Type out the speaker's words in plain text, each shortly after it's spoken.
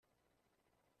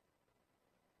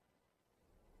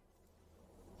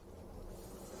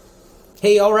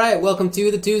Hey, alright, welcome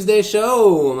to the Tuesday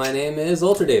show. My name is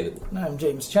Ultra David. I'm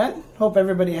James Chen. Hope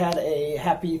everybody had a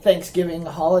happy Thanksgiving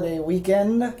holiday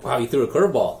weekend. Wow, you threw a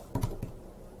curveball.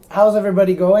 How's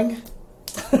everybody going?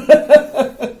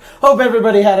 Hope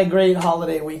everybody had a great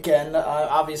holiday weekend.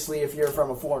 Obviously, if you're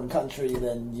from a foreign country,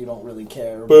 then you don't really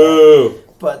care. Boo!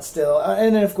 But still,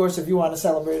 and then of course, if you want to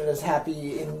celebrate it as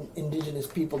Happy Indigenous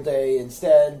People Day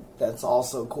instead, that's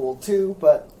also cool too.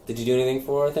 But Did you do anything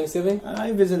for Thanksgiving?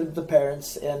 I visited the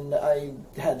parents, and I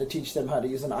had to teach them how to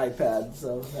use an iPad,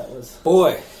 so that was...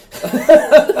 Boy.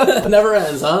 Never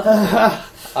ends, huh?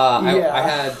 Yeah. I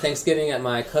had Thanksgiving at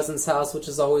my cousin's house, which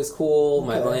is always cool.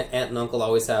 My Okay. aunt and uncle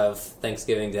always have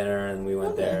Thanksgiving dinner, and we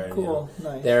went there. And, cool.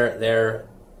 Nice. They're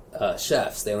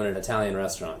chefs. They own an Italian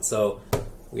restaurant. So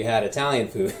we had Italian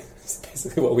food. It's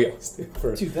basically what we always do.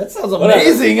 Dude, that sounds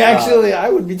amazing, actually. I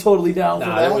would be totally down for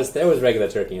that. There was regular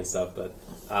turkey and stuff, but...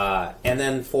 and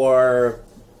then for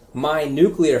my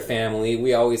nuclear family,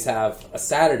 we always have a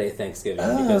Saturday Thanksgiving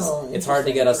because it's hard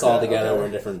to get us all together. Okay. We're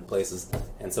in different places,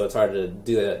 and so it's hard to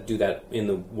do that in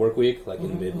the work week, like in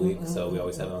the midweek. So we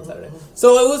always have it on Saturday.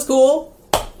 So it was cool.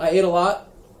 I ate a lot.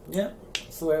 Yeah,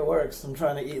 that's the way it works. I'm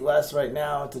trying to eat less right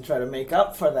now to try to make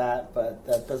up for that, but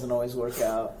that doesn't always work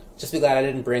out. Just be glad I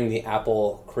didn't bring the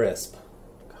apple crisp.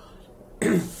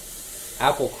 God.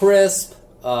 Apple crisp.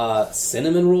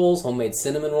 Cinnamon rolls, homemade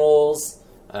cinnamon rolls,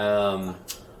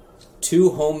 2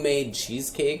 homemade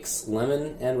cheesecakes,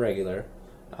 lemon and regular,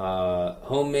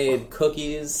 homemade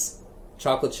cookies,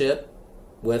 chocolate chip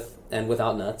with and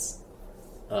without nuts.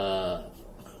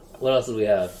 What else did we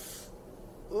have?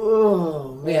 Oh,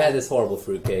 man. We had this horrible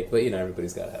fruitcake, but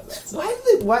everybody's got to have that. So.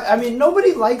 Why? I mean,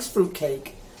 nobody likes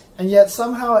fruitcake, and yet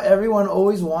somehow everyone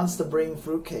always wants to bring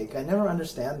fruitcake. I never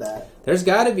understand that. There's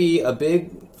got to be a big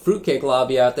fruitcake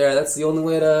lobby out there. That's the only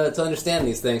way to understand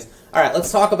these things. All right,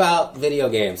 let's talk about video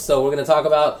games. So we're going to talk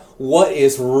about what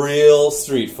is real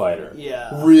Street Fighter.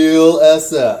 Yeah. Real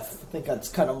SF. I think that's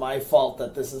kind of my fault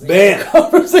that this is Bam! a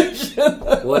conversation.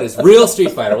 What is real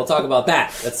Street Fighter? We'll talk about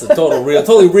that. That's a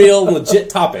totally real, legit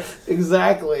topic.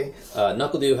 Exactly.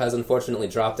 NuckleDu has unfortunately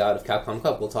dropped out of Capcom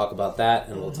Cup. We'll talk about that,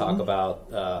 and we'll talk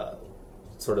about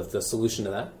sort of the solution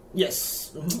to that.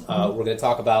 Yes. We're going to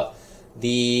talk about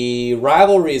the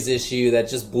rivalries issue that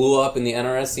just blew up in the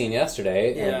NRS scene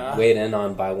yesterday and weighed in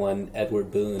on by one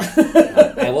Edward Boone.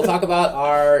 And we'll talk about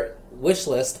our wish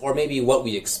list, or maybe what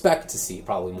we expect to see,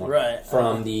 probably more,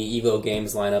 from the EVO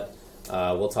Games lineup.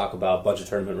 We'll talk about budget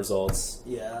tournament results.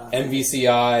 Yeah.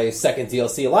 MVCI, second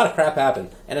DLC. A lot of crap happened.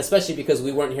 And especially because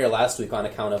we weren't here last week on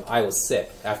account of I was sick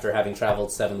after having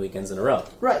traveled 7 weekends in a row.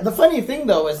 Right. The funny thing,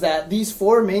 though, is that these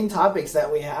 4 main topics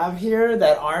that we have here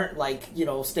that aren't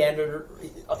standard,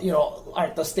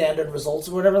 aren't the standard results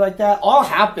or whatever like that, all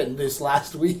happened this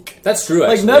last week. That's true,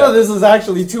 actually. Like, none of this is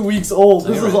actually 2 weeks old.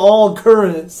 This is all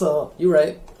current, so... You're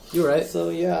right. So,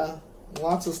 yeah.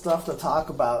 Lots of stuff to talk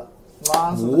about.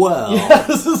 Well. Yeah,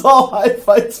 this is all High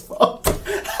Fight's fault.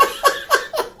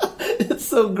 It's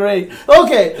so great.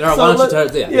 Okay,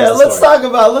 let's talk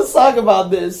about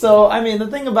this. So, I mean, the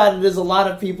thing about it is a lot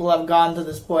of people have gone to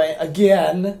this point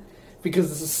again because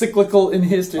this is cyclical in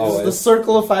history. This is the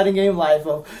circle of fighting game life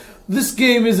of this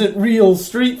game isn't real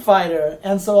Street Fighter.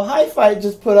 And so High Fight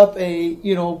just put up a,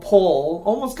 poll,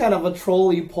 almost kind of a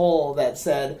trolley poll that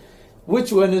said,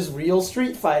 which one is real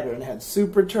Street Fighter? And it had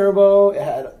Super Turbo, it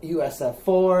had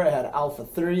USF4, it had Alpha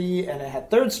 3, and it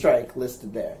had Third Strike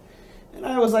listed there. And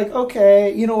I was like,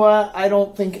 okay, you know what? I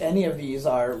don't think any of these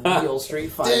are real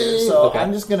Street Fighters. So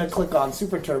I'm just going to click on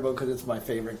Super Turbo because it's my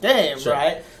favorite game,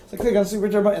 right? So I click on Super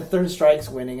Turbo and Third Strike's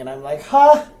winning. And I'm like,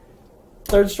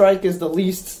 Third Strike is the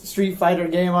least Street Fighter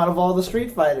game out of all the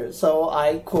Street Fighters. So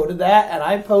I quoted that and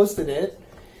I posted it.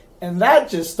 And that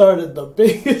just started the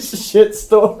biggest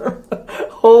shitstorm.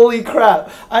 Holy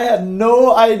crap. I had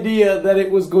no idea that it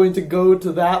was going to go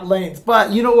to that length.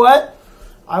 But you know what?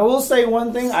 I will say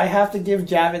one thing. I have to give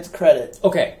Javits credit.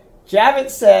 Okay.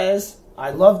 Javits says, I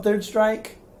love Third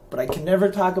Strike, but I can never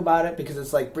talk about it because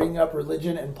it's like bringing up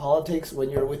religion and politics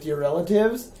when you're with your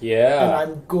relatives. Yeah. And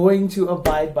I'm going to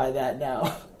abide by that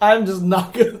now. I'm just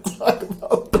not going to talk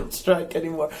about Third Strike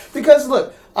anymore. Because,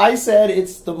 look, I said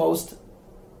it's the most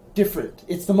different.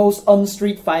 It's the most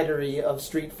un-Street Fighter-y of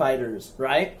Street Fighters,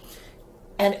 right?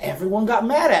 And everyone got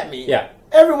mad at me. Yeah.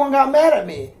 Everyone got mad at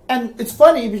me. And it's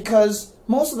funny because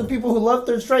most of the people who love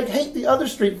Third Strike hate the other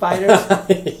Street Fighters.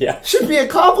 Yeah. Should be a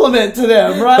compliment to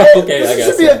them, right? Okay, I guess.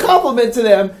 Should be a compliment to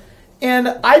them. And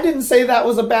I didn't say that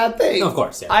was a bad thing. Of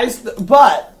course, yeah.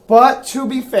 But to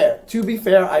be fair,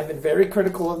 I've been very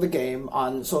critical of the game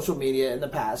on social media in the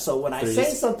past. So when I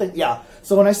say something,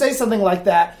 like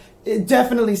that, it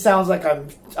definitely sounds like I'm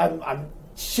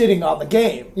shitting on the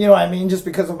game. You know what I mean? Just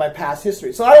because of my past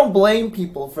history. So I don't blame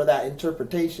people for that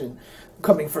interpretation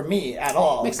coming from me at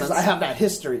all, because I have that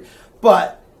history.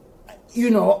 But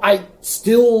I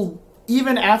still,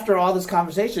 even after all this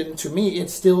conversation, to me,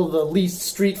 it's still the least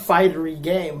Street Fighter-y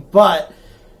game. But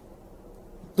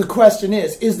the question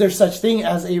is there such thing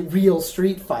as a real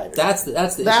Street Fighter? That's the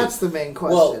issue. That's the main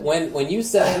question. Well, when you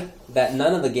said that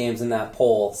none of the games in that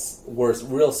poll were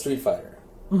real Street Fighter,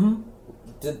 are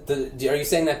you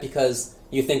saying that because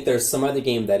you think there's some other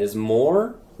game that is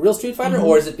more real Street Fighter,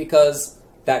 or is it because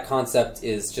that concept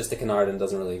is just a canard and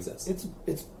doesn't really exist?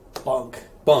 It's bunk.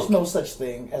 There's no such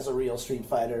thing as a real Street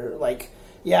Fighter. Like,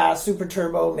 yeah, Super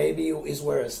Turbo maybe is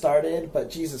where it started, but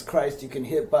Jesus Christ, you can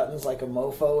hit buttons like a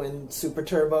mofo in Super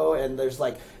Turbo, and there's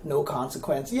like no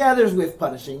consequence. Yeah, there's whiff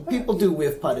punishing. People do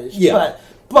whiff punish, but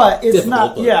it's difficult,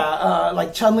 not. Yeah,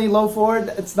 like Chun-Li low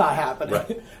forward, it's not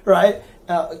happening, right?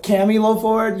 Cammy low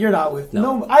forward, you're not with.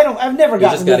 No, I don't. I've never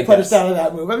gotten whiff punished out of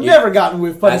that move. I've never gotten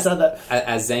whiff punished out of that.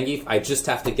 As Zangief, I just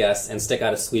have to guess and stick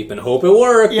out a sweep and hope it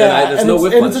works. Yeah, there's no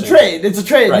whiff punishing. It's a trade. It's a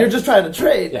trade. Right. You're just trying to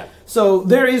trade. Yeah. So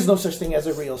there is no such thing as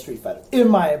a real Street Fighter, in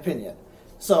my opinion.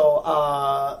 So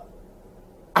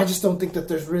I just don't think that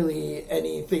there's really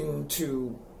anything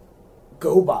to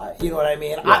go by. You know what I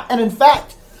mean? Yeah. And in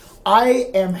fact, I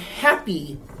am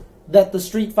happy that the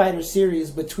Street Fighter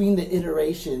series between the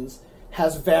iterations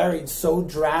has varied so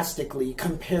drastically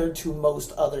compared to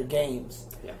most other games.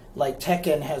 Yeah. Like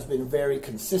Tekken has been very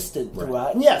consistent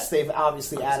throughout. And yes, they've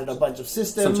obviously added a bunch of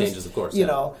systems. Some changes, of course. You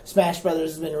know, Smash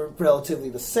Brothers has been relatively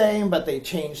the same, but they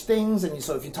changed things. And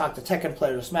so if you talk to Tekken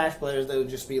players or Smash players, they would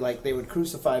just be like, they would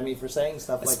crucify me for saying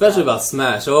stuff like that. Especially about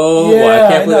Smash. Oh, boy, I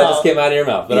can't believe that just came out of your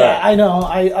mouth. But yeah, I know.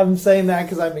 I'm saying that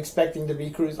because I'm expecting to be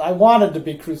crucified. I wanted to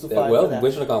be crucified for that.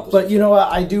 Mission accomplished. But you know what?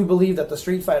 I do believe that the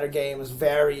Street Fighter games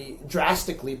vary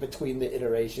drastically between the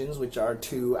iterations, which are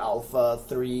 2, Alpha,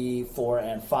 3, 4,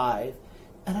 and 5.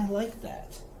 And I like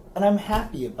that. And I'm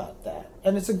happy about that.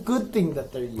 And it's a good thing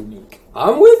that they're unique.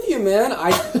 I'm with you, man.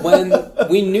 When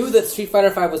we knew that Street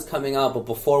Fighter V was coming out, but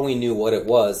before we knew what it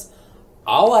was,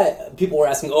 people were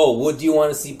asking, do you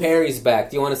want to see parries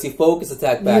back? Do you want to see focus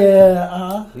attack back?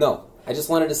 Yeah, No. I just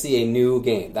wanted to see a new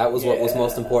game. That was what was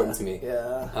most important to me.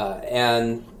 Yeah.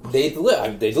 And they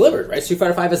delivered, right? Street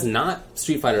Fighter V is not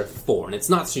Street Fighter 4, and it's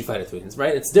not Street Fighter 3,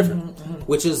 right? It's different,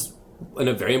 which is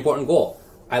a very important goal.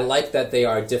 I like that they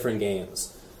are different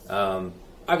games.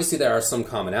 Obviously, there are some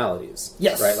commonalities.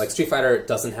 Yes. Right? Like, Street Fighter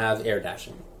doesn't have air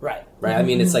dashing. Right. Right? I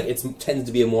mean, it's like, it tends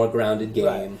to be a more grounded game.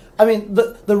 Right. I mean,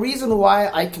 the reason why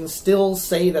I can still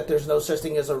say that there's no such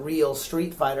thing as a real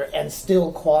Street Fighter and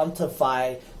still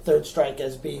quantify Third Strike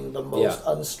as being the most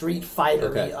un-Street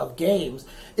Fighter-y of games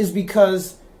is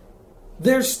because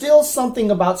there's still something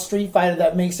about Street Fighter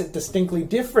that makes it distinctly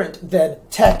different than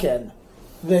Tekken,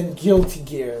 than Guilty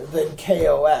Gear, than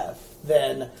KOF,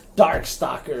 than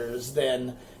Darkstalkers,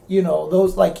 than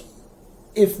those like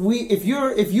if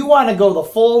you want to go the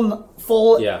full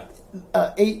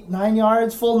 9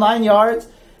 yards, full 9 yards,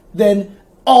 then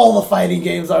all the fighting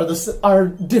games are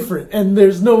different, and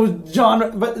there's no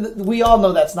genre. But we all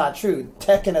know that's not true.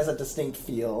 Tekken has a distinct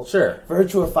feel. Sure.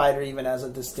 Virtua Fighter even has a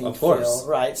distinct feel.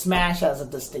 Right. Smash has a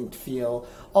distinct feel.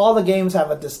 All the games have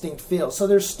a distinct feel. So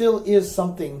there still is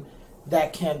something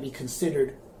that can be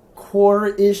considered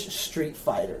core-ish Street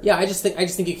Fighter. Yeah, I just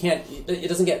think you can't. It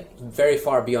doesn't get very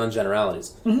far beyond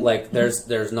generalities. Like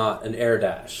there's not an air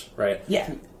dash, right?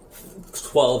 Yeah.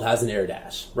 12 has an air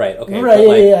dash, right? Okay, right.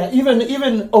 Yeah.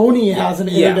 Even Oni has an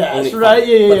air dash, Oni, right?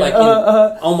 Yeah. But like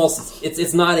almost,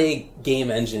 it's not a game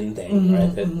engine thing,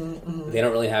 right? They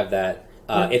don't really have that.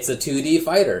 It's a 2D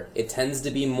fighter. It tends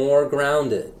to be more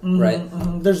grounded, right?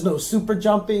 There's no super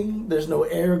jumping. There's no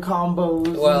air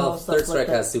combos. Well, Third Strike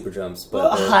has super jumps,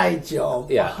 but high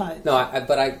jump. Yeah,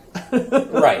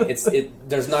 right.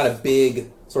 There's not a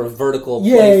big sort of vertical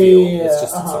play field. Yeah. It's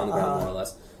just it's on the ground more or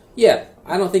less. Yeah,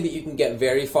 I don't think that you can get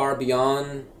very far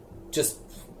beyond just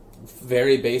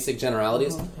very basic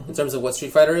generalities in terms of what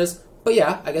Street Fighter is. But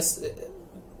yeah, I guess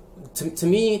to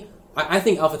me, I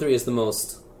think Alpha 3 is the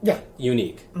most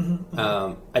unique.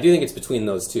 I do think it's between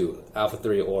those two, Alpha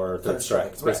 3 or Third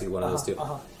Strike. It's basically one of those two.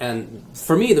 And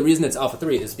for me, the reason it's Alpha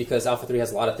 3 is because Alpha 3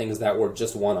 has a lot of things that were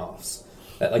just one-offs.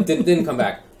 That didn't come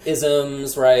back.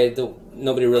 Isms, right?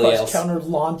 Nobody really else counter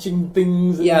launching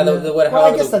things. Yeah,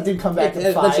 I guess that did come back. It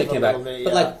eventually came back,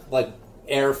 but like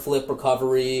air flip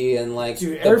recovery and like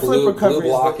air flip recovery blue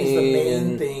blocking is the main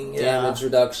and thing. Damage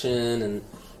reduction and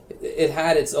it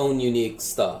had its own unique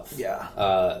stuff.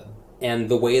 Yeah. And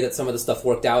the way that some of the stuff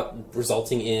worked out,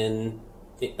 resulting in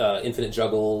infinite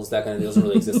juggles, that kind of thing, doesn't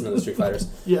really exist in other Street Fighters.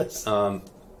 Yes.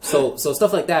 So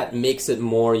stuff like that makes it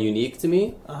more unique to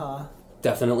me. Uh-huh.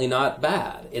 Definitely not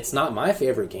bad. It's not my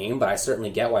favorite game, but I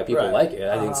certainly get why people like it.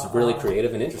 I think it's really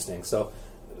creative and interesting. So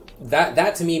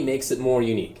that to me makes it more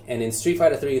unique. And in Street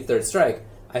Fighter 3 Third Strike,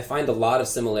 I find a lot of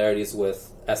similarities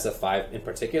with SF5 in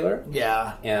particular.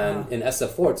 Yeah. And in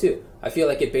SF4 too. I feel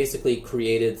like it basically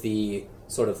created the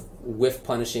sort of whiff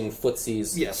punishing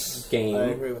footsies game. I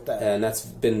agree with that. And that's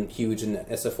been huge in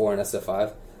SF4 and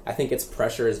SF5. I think its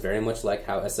pressure is very much like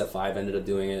how SF5 ended up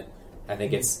doing it. I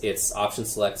think its option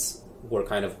selects were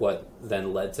kind of what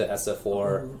then led to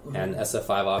SF4 and SF5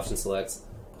 option selects.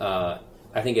 I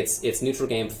think its neutral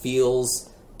game feels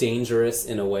dangerous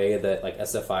in a way that like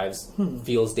SF5's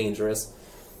feels dangerous.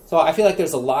 So I feel like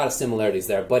there's a lot of similarities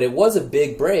there, but it was a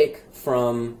big break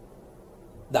from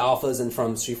the alphas and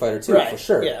from Street Fighter 2 for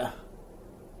sure. Yeah.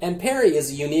 And parry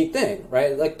is a unique thing,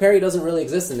 right? Like parry doesn't really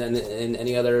exist in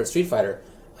any other Street Fighter.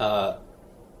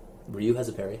 Ryu has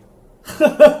a parry.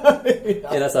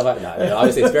 In SF5, no,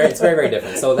 obviously it's very, very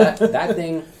different. So that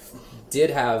thing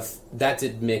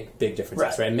did make big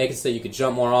differences, right? It makes it so you could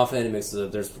jump more often. It makes it so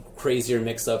there's crazier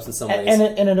mix-ups in some ways,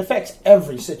 and it affects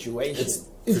every situation.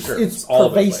 It's all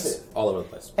pervasive, all over the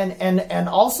place. And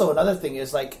also another thing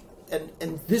is like,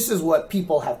 and this is what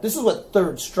people have. This is what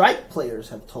Third Strike players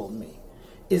have told me,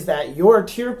 is that your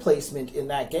tier placement in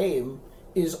that game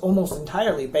is almost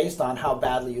entirely based on how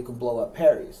badly you can blow up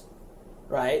parries.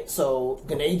 Right, so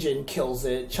Ganejin kills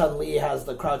it. Chun-Li has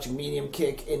the crouching medium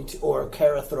kick or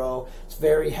Kara throw. It's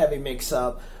very heavy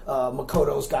mix-up.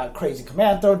 Makoto's got crazy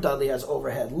command throw. Dudley has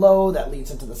overhead low that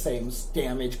leads into the same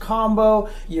damage combo.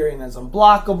 Yurian has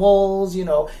unblockables,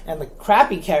 and the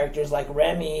crappy characters like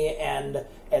Remy and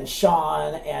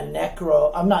Sean and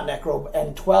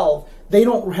and 12, they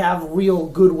don't have real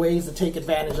good ways to take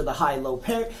advantage of the high-low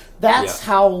parry. That's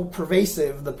how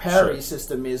pervasive the parry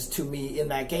system is to me in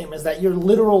that game, is that your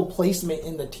literal placement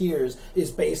in the tiers is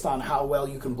based on how well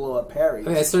you can blow up parries.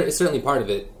 I mean, it's certainly part of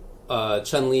it.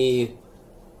 Chun-Li,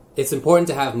 it's important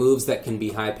to have moves that can be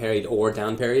high parried or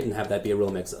down parried and have that be a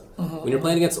real mix-up. When you're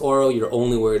playing against Oro, you're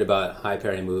only worried about high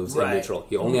parry moves in neutral.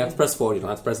 You only have to press forward, you don't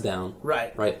have to press down.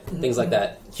 Right. Things like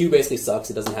that. Q basically sucks,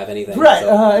 he doesn't have anything. Right,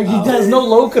 so, he has no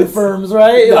low confirms,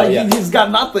 right? He's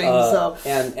got nothing.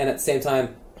 And at the same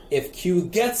time, if Q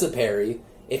gets a parry,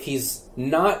 if he's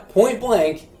not point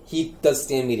blank, he does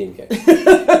stand medium kick.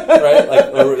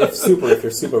 Right? Or if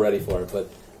you're super ready for it, but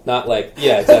not like,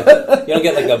 exactly. You don't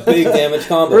get like a big damage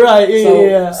combo. Right,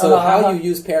 So how you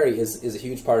use parry is a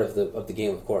huge part of the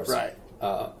game, of course. Right.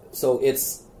 So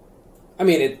it's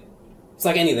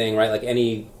like anything, right? Like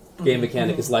any game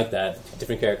mechanic is like that.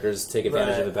 Different characters take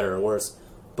advantage of it better or worse.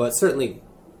 But certainly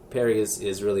parry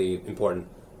is really important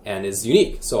and is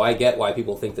unique. So I get why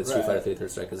people think that Street Fighter 3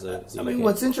 Third Strike is a unique game.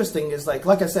 What's interesting is, like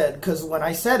I said, because when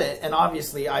I said it, and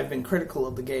obviously I've been critical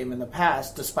of the game in the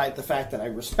past, despite the fact that I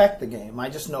respect the game. I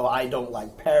just know I don't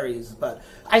like parries, but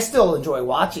I still enjoy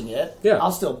watching it. Yeah.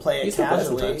 I'll still play it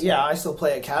casually. I still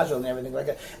play it casually and everything like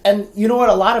that. And you know what?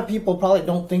 A lot of people probably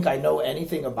don't think I know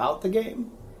anything about the game.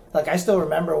 Like, I still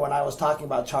remember when I was talking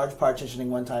about charge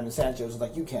partitioning one time, and Sanchez was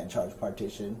like, "You can't charge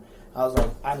partition." I was like,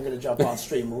 I'm going to jump on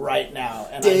stream right now.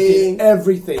 And I did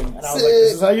everything. And I was like,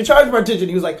 this is how you charge partition.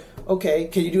 He was like, okay,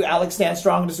 can you do Alex stand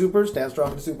strong to super? Stand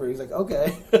strong to super. He's like,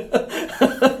 okay.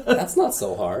 That's not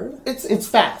so hard. It's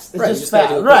fast. It's just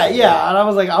fast. Right, yeah. And I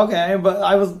was like, okay. But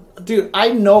I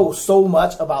know so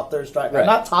much about Third Strike. I'm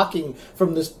not talking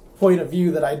from this point of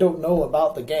view that I don't know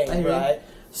about the game, right?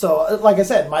 So, like I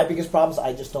said, my biggest problem is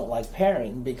I just don't like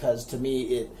pairing, because to me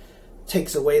it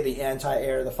takes away the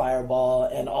anti-air, the fireball,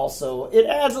 and also it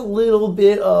adds a little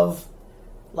bit of,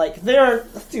 like,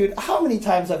 how many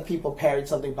times have people parried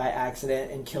something by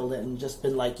accident and killed it and just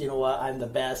been like, you know what, I'm the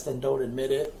best, and don't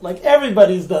admit it? Like,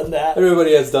 everybody's done that.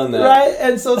 Everybody has done that. Right?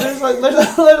 And so there's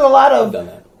a lot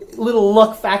of little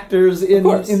luck factors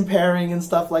in pairing and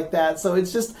stuff like that. So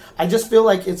it's just, I just feel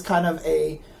like it's kind of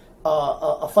a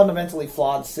fundamentally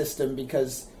flawed system,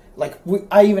 because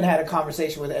I even had a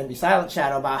conversation with NB Silent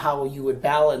Shadow about how you would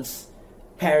balance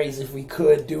parries if we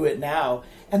could do it now.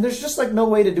 And there's just no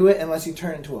way to do it unless you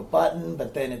turn into a button,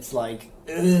 but then it's like,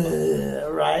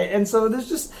 right? And so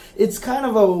it's kind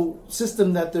of a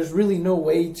system that there's really no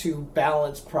way to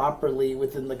balance properly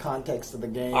within the context of the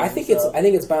game. I think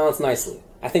it's balanced nicely.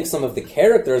 I think some of the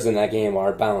characters in that game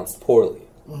are balanced poorly.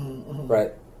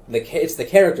 Right? It's the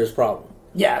character's problem.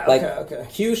 Yeah, okay.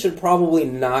 Q should probably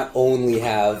not only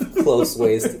have close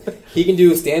ways. He can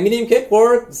do stand medium kick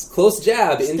or close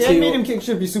jab into... Stand medium kick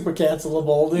should be super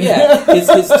cancelable. Dude. Yeah, his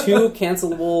two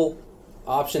cancelable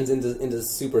options into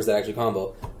supers that actually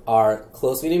combo are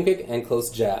close medium kick and close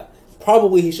jab.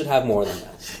 Probably he should have more than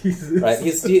that. Jesus. Right?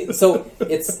 So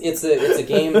it's a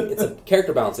game, it's a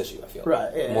character balance issue, I feel.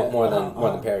 Right, yeah. More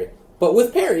than parry. But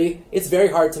with parry, it's very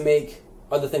hard to make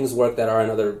other things work that are in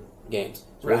other games.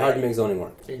 It's really hard to make zoning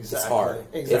work. Exactly. It's hard.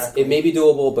 Exactly. It may be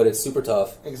doable, but it's super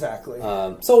tough. Exactly.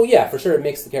 So yeah, for sure, it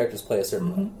makes the characters play a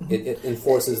certain way. It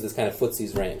enforces this kind of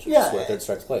footsies range, which is what Third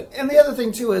Strike's played. And the other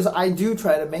thing too is I do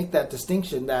try to make that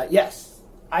distinction that yes,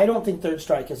 I don't think Third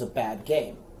Strike is a bad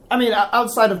game. I mean,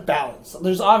 outside of balance,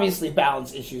 there's obviously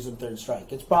balance issues in Third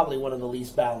Strike. It's probably one of the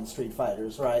least balanced Street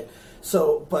Fighters, right?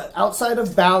 So, but outside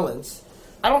of balance,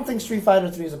 I don't think Street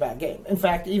Fighter 3 is a bad game. In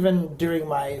fact, even during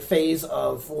my phase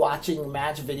of watching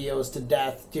match videos to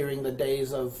death during the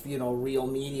days of, real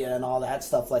media and all that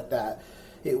stuff like that,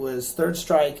 it was Third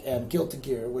Strike and Guilty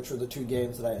Gear, which were the two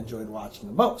games that I enjoyed watching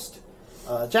the most.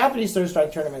 Japanese Third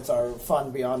Strike tournaments are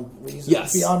fun beyond reason.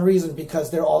 Yes. Beyond reason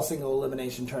because they're all single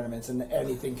elimination tournaments and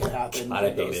anything can happen.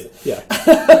 I hate it. Yeah.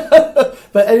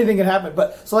 But anything can happen.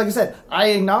 But so like I said,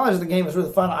 I acknowledge the game is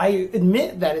really fun. I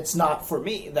admit that it's not for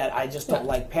me, that I just don't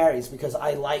like parries because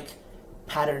I like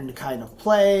patterned kind of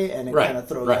play and it kind of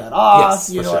throws that off.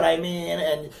 Yes, you know what I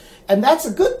mean? And that's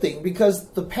a good thing because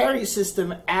the parry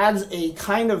system adds a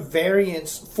kind of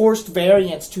forced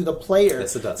variance to the player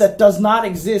that does not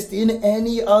exist in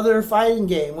any other fighting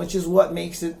game, which is what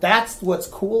makes it, that's what's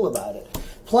cool about it.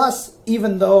 Plus,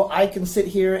 even though I can sit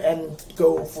here and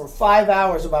go for 5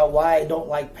 hours about why I don't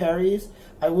like parries,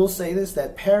 I will say this,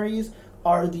 that parries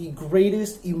are the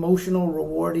greatest emotional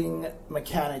rewarding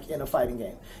mechanic in a fighting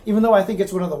game. Even though I think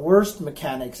it's one of the worst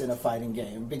mechanics in a fighting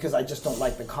game because I just don't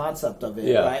like the concept of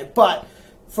it, right? But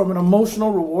from an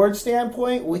emotional reward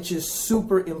standpoint, which is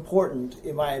super important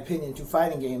in my opinion to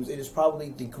fighting games, it is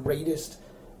probably the greatest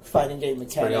fighting game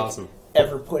mechanic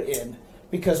ever put in.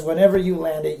 Because whenever you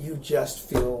land it, you just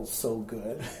feel so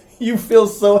good. You feel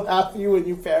so happy when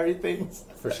you parry things.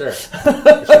 For sure.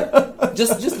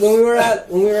 Just when we were at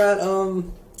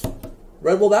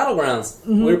Red Bull Battlegrounds,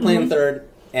 we were playing third,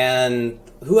 and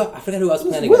I forget who I was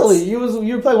playing against. Willie. You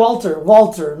were playing Walter.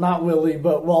 Walter, not Willie,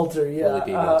 but Walter. Yeah. Willie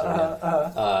P.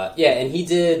 Walter, and he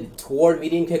did toward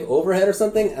medium kick overhead or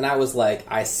something, and I was like,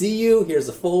 I see you. Here's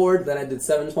a forward. Then I did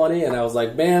 720, and I was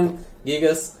like, bam,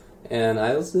 Gigas. And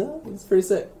it was pretty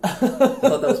sick. I thought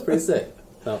that was pretty sick.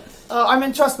 So.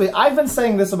 Trust me, I've been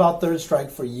saying this about Third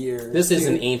Strike for years. This is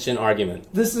an ancient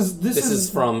argument. This is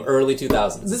from early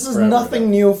 2000s. This is nothing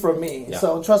new for me. Yeah.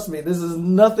 So trust me,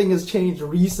 nothing has changed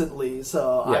recently.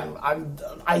 So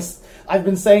I've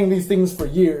been saying these things for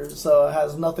years. So it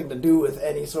has nothing to do with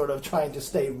any sort of trying to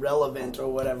stay relevant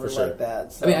or whatever like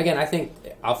that. So. I mean, again, I think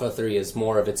Alpha 3 is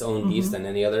more of its own beast than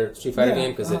any other Street Fighter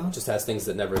game because it just has things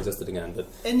that never existed again. But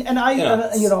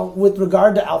with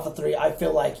regard to Alpha 3, I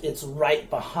feel like it's right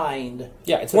behind.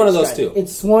 Yeah, it's one of those two.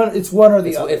 It's one or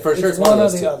the other. For sure, it's one of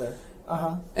those two. Other.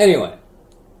 Anyway,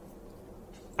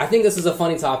 I think this is a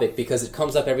funny topic because it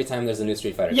comes up every time there's a new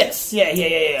Street Fighter. Yes,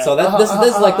 yeah. So this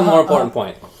is like the more important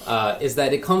point, is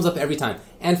that it comes up every time.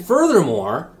 And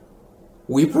furthermore,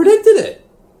 we predicted it.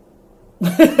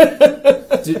 Right?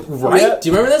 Yeah. Do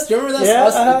you remember this?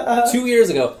 Yeah, 2 years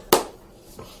ago,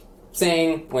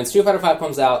 saying when Street Fighter V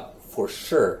comes out, for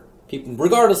sure, people,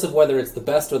 regardless of whether it's the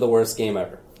best or the worst game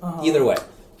ever, either way,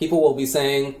 people will be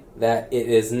saying that it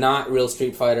is not real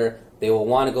Street Fighter. They will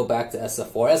want to go back to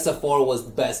SF4. SF4 was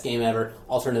the best game ever.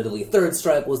 Alternatively, Third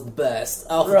Strike was the best.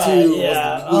 Alpha 2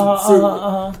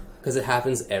 was because it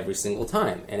happens every single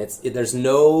time, and there's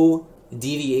no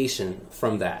deviation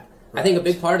from that. Right. I think a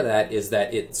big part of that is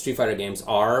that Street Fighter games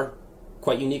are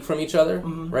quite unique from each other,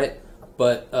 right?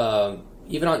 But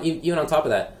even on top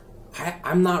of that,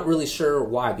 I'm not really sure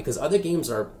why, because other games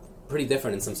are pretty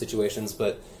different in some situations,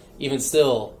 but even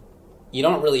still, you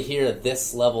don't really hear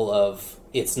this level of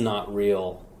it's not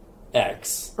real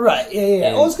X. Right,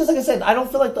 yeah. Well, it's because, like I said, I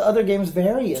don't feel like the other games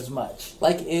vary as much.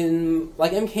 Like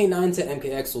MK9 to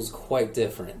MKX was quite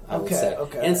different, I would say.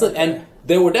 Okay. And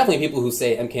there were definitely people who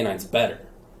say MK9's better.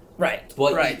 Right,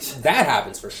 but that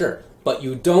happens for sure. But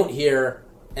you don't hear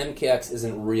MKX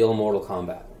isn't real Mortal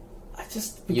Kombat.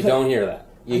 You don't hear that.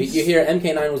 You hear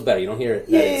MK9 was better. You don't hear it.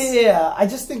 Yeah. I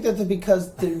just think that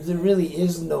because there really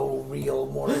is no real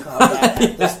Mortal Kombat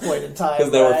at this point in time.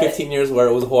 Because there were 15 years where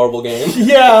it was a horrible game.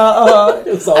 Yeah. It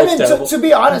was always terrible. To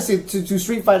be honest, to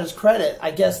Street Fighter's credit,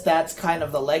 I guess that's kind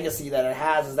of the legacy that it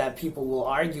has, is that people will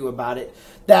argue about it,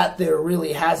 that there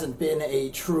really hasn't been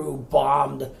a true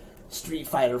bombed Street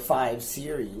Fighter V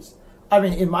series. I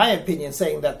mean, in my opinion,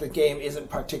 saying that the game isn't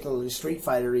particularly Street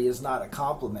Fighter-y is not a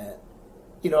compliment.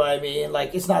 You know what I mean?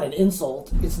 Like, it's not an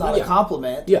insult. It's not a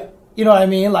compliment. Yeah. You know what I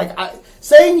mean? Like,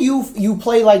 saying you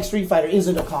play like Street Fighter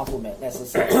isn't a compliment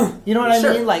necessarily. You know what I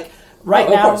mean? Like, right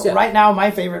now,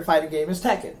 my favorite fighting game is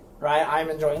Tekken. Right? I'm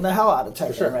enjoying the hell out of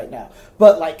Tekken right now.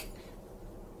 But like,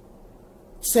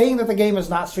 saying that the game is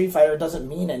not Street Fighter doesn't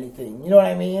mean anything. You know what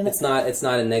I mean? It's not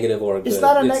a negative or a good. It's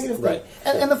not a negative thing. Right.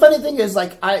 And the funny thing is,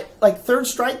 like Third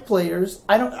Strike players.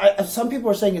 Some people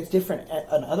are saying it's different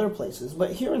in other places,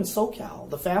 but here in SoCal,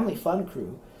 the Family Fun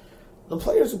crew, the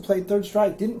players who played Third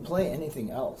Strike didn't play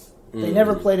anything else. They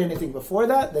never played anything before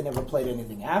that. They never played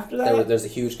anything after that. There's a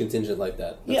huge contingent like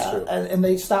that. That's true. And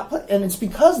they stopped playing. And it's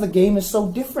because the game is so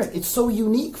different. It's so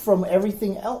unique from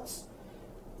everything else.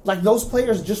 Like, those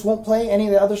players just won't play any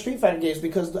of the other Street Fighter games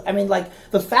because, I mean, like,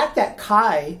 the fact that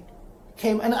Kai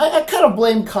came... And I kind of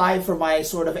blame Kai for my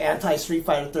sort of anti-Street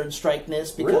Fighter Third Strike-ness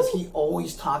because he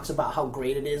always talks about how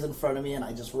great it is in front of me and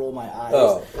I just roll my eyes.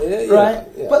 Oh, right?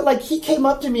 Yeah. But, like, he came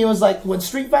up to me and was like, when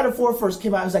Street Fighter 4 first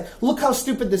came out, he was like, look how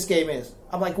stupid this game is.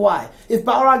 I'm like, why? If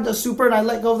Balrog does super and I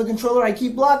let go of the controller, I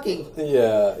keep blocking.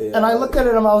 Yeah. And I looked at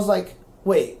it and I was like,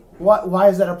 wait, why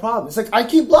is that a problem? It's like, I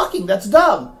keep blocking. That's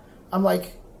dumb. I'm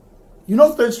like... You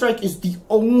know, Third Strike is the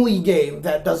only game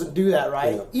that doesn't do that,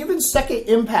 right? Yeah. Even Second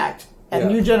Impact and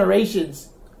New Generations,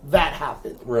 that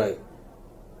happened. Right.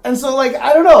 And so, like,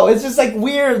 I don't know. It's just, like,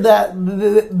 weird that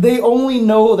they only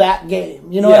know that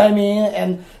game. You know what I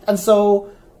mean? And so,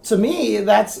 to me,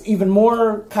 that's even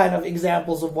more kind of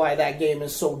examples of why that game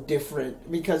is so different.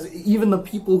 Because even the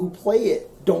people who play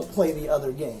it don't play the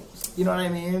other games. You know what I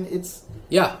mean? It's...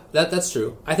 Yeah, that's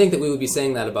true. I think that we would be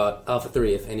saying that about Alpha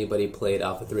 3 if anybody played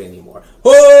Alpha 3 anymore.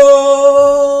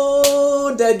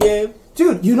 Oh, dead game.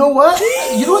 Dude, you know what?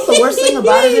 You know what the worst thing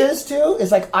about it is, too?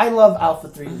 Is, like, I love Alpha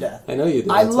 3 to death. I know you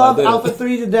do. I love Alpha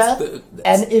 3 to death.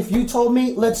 And if you told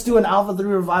me, let's do an Alpha 3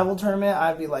 revival tournament,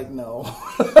 I'd be like, no.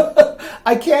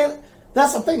 I can't...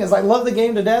 That's the thing, is I love the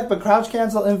game to death, but Crouch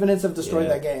Cancel Infinites have destroyed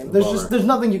that game. There's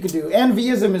nothing you can do. And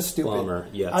Vism is stupid. Bummer,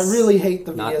 yes. I really hate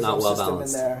the Vism system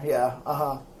balanced. in there. Yeah,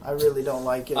 I really don't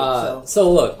like it.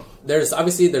 So look, there's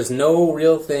no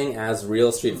real thing as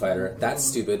real Street Fighter. That's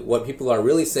stupid. What people are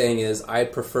really saying is, I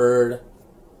preferred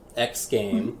X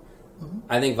game.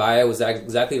 I think Vaya was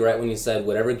exactly right when you said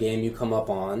whatever game you come up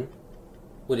on,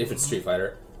 if it's Street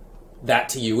Fighter, that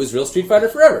to you is real Street Fighter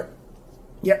forever.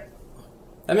 Yep.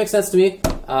 That makes sense to me.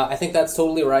 I think that's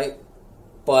totally right.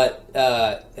 But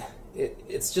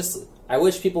it's just... I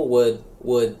wish people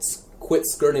would quit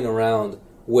skirting around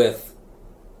with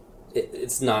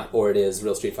it's not or it is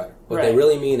real Street Fighter. What they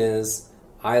really mean is,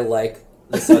 I like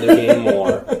this other game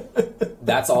more.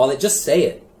 That's all. Just say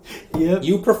it. Yep.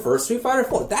 You prefer Street Fighter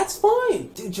 4. That's fine.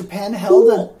 Dude, Japan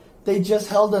they just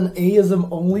held an AISM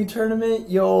only tournament.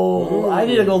 Yo, I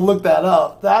need to go look that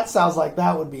up. That sounds like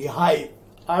that would be hype.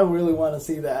 I really want to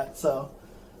see that, so...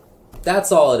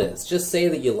 That's all it is. Just say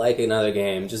that you like another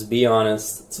game. Just be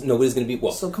honest. Nobody's going to be...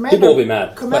 Well, people will be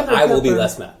mad, but I will be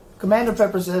less mad. Commander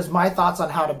Pepper says, my thoughts on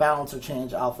how to balance or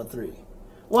change Alpha 3.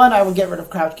 1, I would get rid of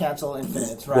Crouch Cancel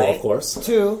Infinites, right? Well, of course.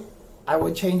 2, I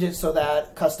would change it so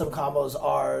that custom combos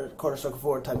are quarter circle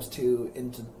forward times 2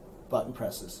 into button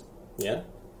presses. Yeah.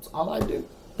 That's all I do.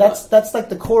 That's like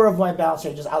the core of my balance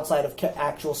changes outside of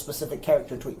actual specific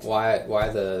character tweaks. Why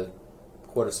the...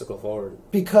 quarter circle forward?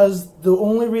 Because the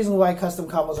only reason why custom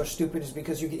combos are stupid is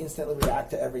because you can instantly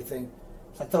react to everything.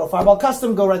 It's like throw a fireball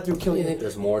custom, go right through, kill you. I think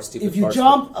there's more stupid. If you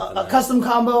jump a custom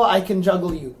combo, I can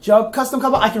juggle you. Jump custom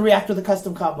combo, I can react with a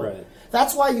custom combo. Right.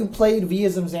 That's why you played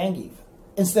Vism Zangief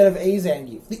instead of A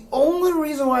Zangief. The only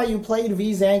reason why you played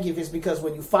V Zangief is because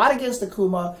when you fought against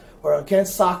Akuma or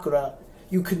against Sakura,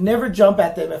 you could never jump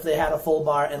at them if they had a full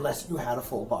bar unless you had a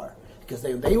full bar. Because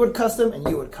they would custom and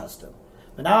you would custom.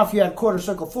 But now if you had quarter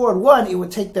circle forward 1, it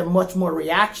would take them much more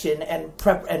reaction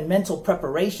and mental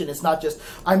preparation. It's not just,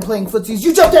 I'm playing footsies,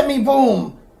 you jumped at me,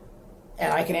 boom!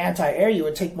 And I can anti-air you, it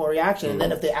would take more reaction. And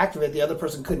then if they activate, the other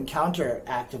person couldn't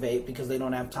counter-activate because they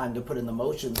don't have time to put in the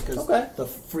motions because the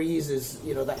freeze is, that...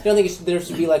 You don't think there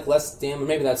should be like less damage?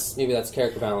 Maybe that's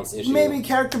character balance issue. Maybe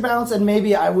character balance, and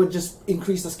maybe I would just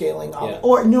increase the scaling on it.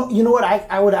 Or, no, you know what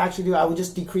I would actually do? I would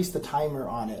just decrease the timer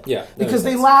on it. Yeah. Because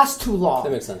they last too long.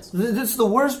 That makes sense. This is the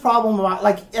worst problem about...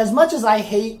 Like, as much as I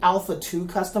hate Alpha 2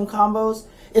 custom combos,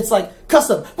 it's like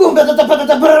custom. Boom, da, da, da, da, da,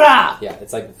 da, da. Yeah,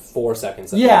 it's like 4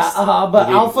 seconds. Yeah, but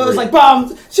alpha is like bomb,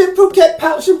 shimpuket,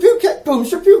 pow, shimpuket, boom,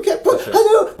 shimpuket, boom,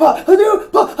 hadoo, pa,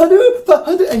 hadoo, pa, hadoo, pa,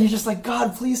 hadoo, and you're just like,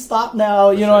 God, please stop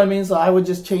now. You know what I mean? So I would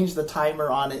just change the timer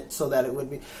on it so that it would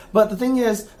be. But the thing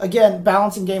is, again,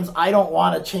 balancing games, I don't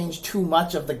want to change too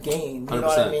much of the game. You know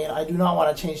what I mean? I do not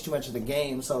want to change too much of the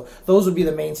game. So those would be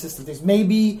the main system things.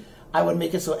 Maybe I would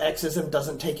make it so Xism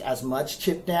doesn't take as much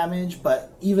chip damage,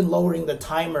 but even lowering the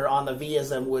timer on the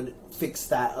Vism would fix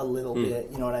that a little bit.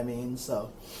 You know what I mean?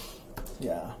 So,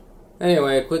 yeah.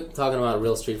 Anyway, quit talking about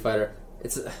real Street Fighter.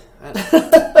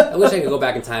 I wish I could go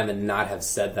back in time and not have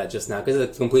said that just now, because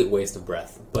it's a complete waste of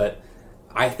breath. But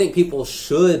I think people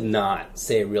should not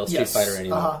say real Street Fighter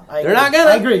anymore. They're not gonna.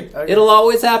 I agree. It'll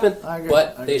always happen. I agree.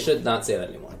 But they should not say that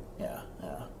anymore.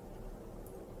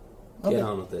 Okay. Get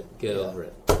on with it. Get over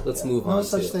it. Let's move on. No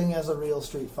such thing as a real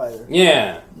Street Fighter.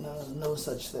 Yeah. No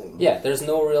such thing. Yeah, there's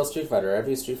no real Street Fighter.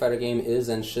 Every Street Fighter game is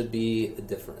and should be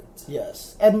different.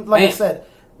 Yes. And like I said,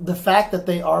 the fact that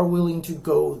they are willing to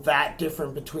go that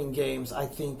different between games, I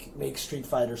think makes Street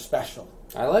Fighter special.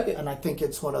 I like it. And I think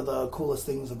it's one of the coolest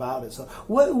things about it. So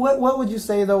what would you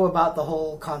say, though, about the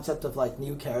whole concept of, like,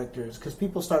 new characters? Because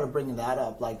people started bringing that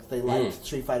up. Like, they liked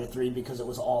Street Fighter 3 because it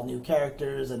was all new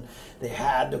characters, and they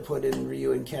had to put in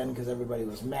Ryu and Ken because everybody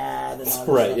was mad and all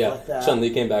that stuff like that. Chun-Li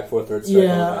came back for a third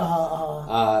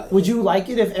strike. Would you like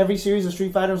it if every series of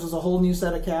Street Fighters was a whole new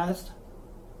set of cast?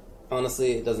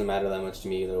 Honestly, it doesn't matter that much to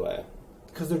me either way.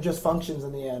 Because they're just functions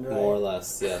in the end, right? More or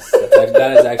less, yes.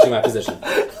 That is actually my position.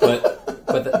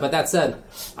 But that said,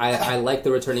 I like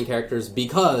the returning characters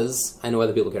because I know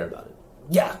other people care about it.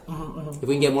 Yeah. If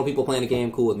we can get more people playing a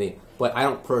game, cool with me. But I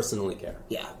don't personally care.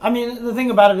 Yeah. I mean, the thing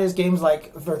about it is games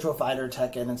like Virtua Fighter,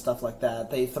 Tekken, and stuff like that,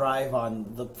 they thrive on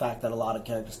the fact that a lot of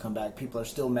characters come back. People are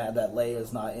still mad that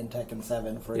Leia's not in Tekken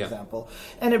 7, for example.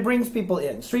 And it brings people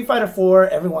in. Street Fighter 4,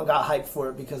 everyone got hyped for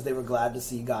it because they were glad to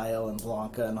see Guile and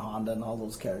Blanca and Honda and all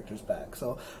those characters back.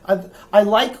 So I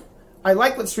like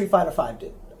what Street Fighter 5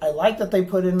 did. I like that they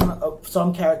put in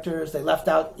some characters. They left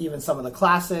out even some of the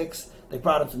classics. They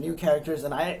brought up some new characters,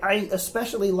 and I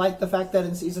especially like the fact that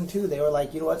in Season 2 they were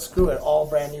like, you know what, screw it, all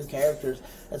brand new characters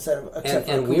except for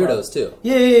weirdos too.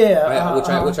 Yeah.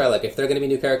 Which I like. If they're going to be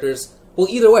new characters, well,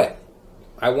 either way,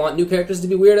 I want new characters to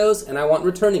be weirdos, and I want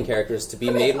returning characters to be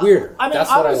made weirder. I mean, that's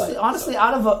honestly, what I like. Honestly,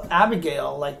 out of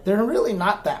Abigail, like, they're really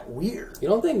not that weird. You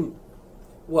don't think?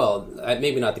 Well,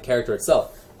 maybe not the character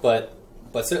itself, but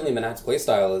certainly Manat's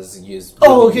playstyle is used.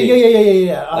 Oh, okay,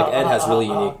 yeah. Like Ed has really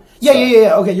unique.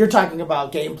 Yeah. Okay, you're talking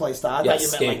about gameplay style. I thought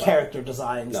you meant like character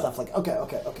design and stuff like.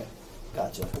 Okay.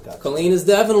 Gotcha. Colleen is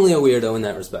definitely a weirdo in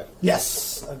that respect.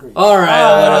 Yes, agreed. All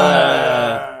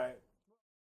right.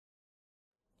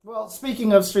 Well,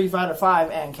 speaking of Street Fighter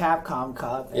V and Capcom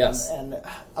Cup, and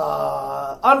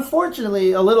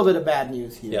unfortunately, a little bit of bad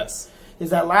news here. Yes. Is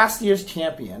that last year's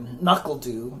champion,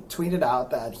 NuckleDu, tweeted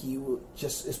out that he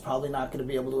just is probably not going to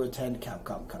be able to attend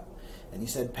Capcom Cup. And he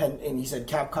said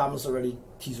Capcom's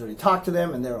he's already talked to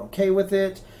them and they're okay with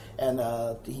it. And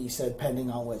he said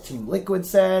pending on what Team Liquid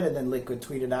said, and then Liquid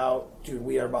tweeted out, dude,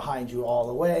 we are behind you all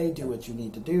the way, do what you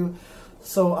need to do.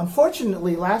 So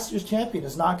unfortunately, last year's champion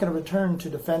is not going to return to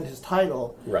defend his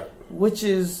title. Right. Which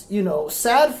is,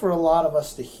 sad for a lot of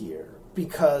us to hear,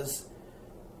 because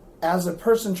as a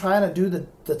person trying to do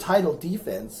the title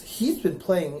defense, he's been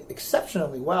playing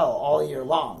exceptionally well all year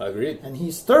long. Agreed. And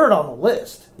he's third on the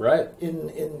list. Right.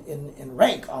 In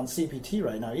rank on CPT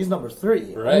right now. He's number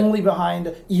 3. Right. Only behind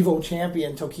Evo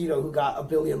champion Tokido, who got 1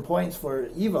 billion points for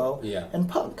Evo. Yeah. And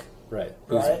Punk. Right.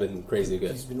 Who's been crazy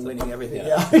good. He's been winning everything.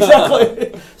 Yeah,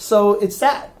 exactly. So it's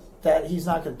sad that he's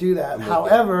not going to do that.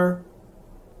 However,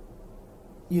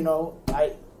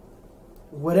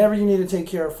 whatever you need to take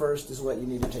care of first is what you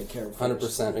need to take care of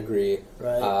first. 100% agree.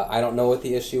 Right. I don't know what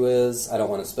the issue is. I don't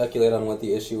want to speculate on what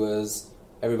the issue is.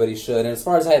 Everybody should. And as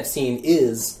far as I have seen,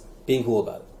 is being cool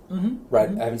about it. Mm-hmm. Right?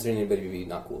 Mm-hmm. I haven't seen anybody be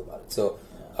not cool about it. So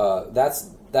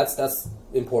that's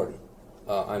important.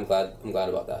 I'm glad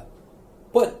about that.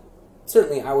 But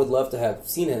certainly I would love to have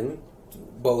seen him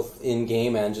both in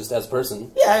game and just as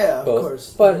person. Yeah, both. Of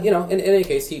course. But, in any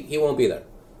case, he won't be there.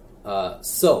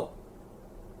 So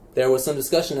there was some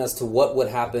discussion as to what would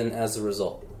happen as a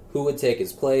result. Who would take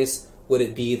his place? Would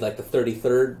it be like the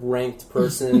 33rd ranked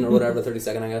person or whatever,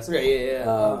 32nd, I guess?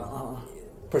 Yeah.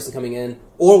 Person coming in.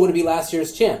 Or would it be last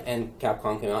year's champ? And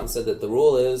Capcom came out and said that the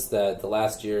rule is that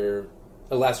last year's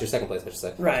second place, I should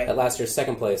say. Right. That last year's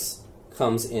second place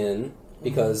comes in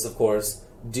because, of course,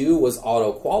 Du was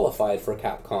auto-qualified for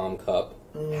Capcom Cup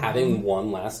having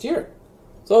won last year.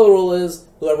 So the rule is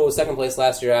whoever was second place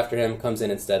last year after him comes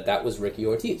in instead. That was Ricky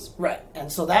Ortiz. Right.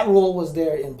 And so that rule was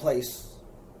there in place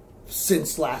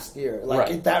since last year.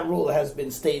 Like that rule has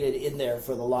been stated in there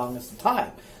for the longest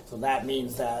time. So that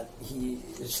means that she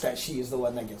is the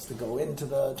one that gets to go into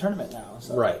the tournament now.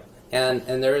 So. Right. And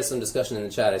there is some discussion in the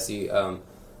chat I see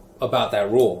about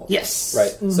that rule. Yes.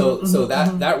 Right. So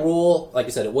that rule, like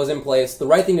you said, it was in place. The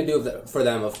right thing to do for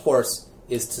them, of course,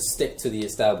 is to stick to the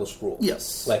established rule.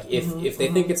 Yes. Like if they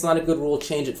think it's not a good rule,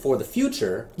 change it for the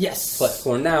future. Yes. But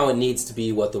for now, it needs to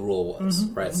be what the rule was.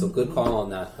 Right. So good call on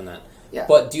that. Yeah.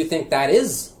 But do you think that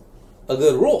is a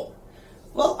good rule?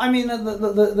 Well, I mean,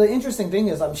 the interesting thing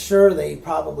is I'm sure they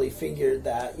probably figured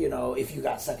that, you know, if you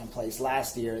got second place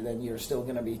last year, then you're still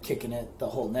going to be kicking it the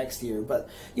whole next year. But,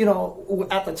 you know,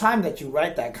 at the time that you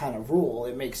write that kind of rule,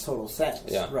 it makes total sense,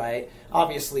 right?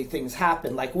 Obviously, things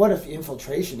happen. Like, what if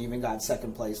Infiltration even got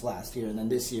second place last year, and then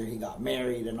this year he got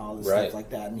married and all this stuff like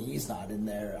that, and he's not in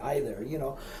there either, you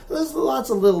know? There's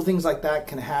lots of little things like that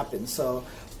can happen. So,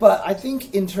 but I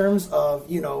think in terms of,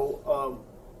 you know,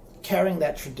 carrying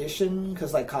that tradition,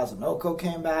 because like Kazunoko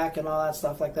came back and all that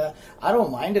stuff like that, I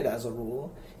don't mind it as a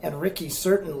rule. And Ricky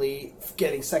certainly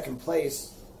getting second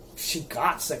place, she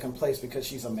got second place because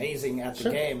she's amazing at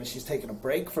the game, and she's taken a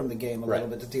break from the game a little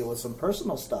bit to deal with some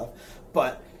personal stuff.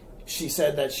 But she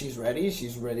said that she's ready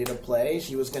to play.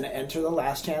 She was going to enter the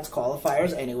last chance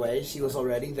qualifiers anyway. She was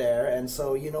already there, and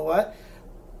so you know what?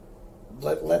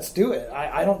 Let's do it.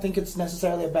 I don't think it's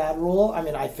necessarily a bad rule. I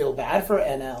mean, I feel bad for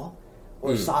NL.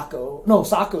 Or Sako. No,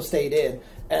 Sako stayed in.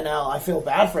 NL, I feel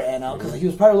bad for NL because he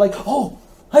was probably like, oh,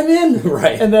 I'm in.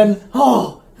 Right. And then,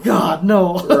 oh, God,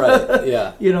 no. Right,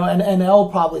 yeah. You know, and NL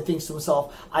probably thinks to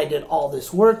himself, I did all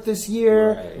this work this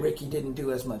year. Right. Ricky didn't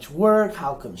do as much work.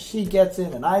 How come she gets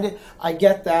in and I did? I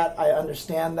get that. I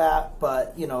understand that.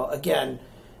 But, you know, again,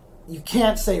 you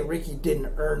can't say Ricky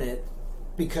didn't earn it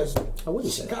because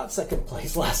she got second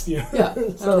place last year. Yeah.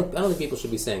 So, I don't think people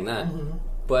should be saying that.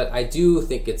 But I do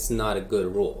think it's not a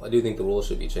good rule. I do think the rule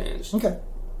should be changed. Okay.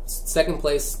 Second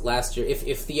place last year,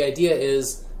 if the idea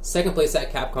is second place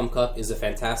at Capcom Cup is a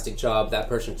fantastic job, that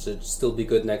person should still be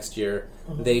good next year,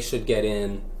 they should get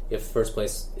in if first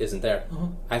place isn't there.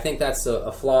 I think that's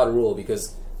a flawed rule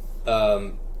because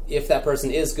if that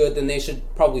person is good, then they should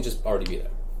probably just already be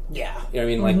there. Yeah. You know what I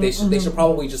mean? Like they should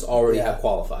probably just already have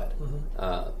qualified.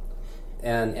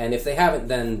 And if they haven't,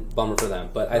 then bummer for them.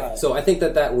 But so I think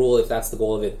that rule, if that's the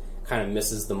goal of it, kind of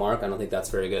misses the mark. I don't think that's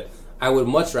very good. I would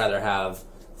much rather have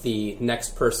the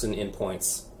next person in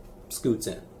points scoots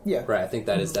in. Yeah. Right. I think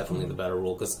that is definitely the better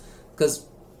rule because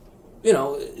you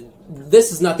know,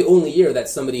 this is not the only year that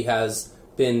somebody has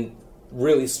been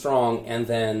really strong and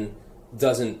then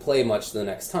doesn't play much the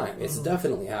next time. It's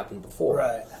definitely happened before.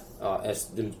 Right.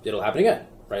 It'll happen again.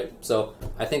 Right. So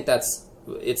I think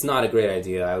it's not a great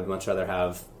idea. I would much rather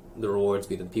have the rewards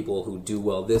be the people who do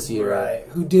well this year. Right,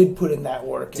 who did put in that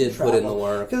work. Put in the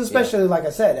work. Because especially, like I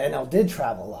said, NL did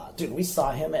travel a lot. Dude, we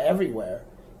saw him everywhere.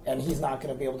 And he's not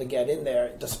going to be able to get in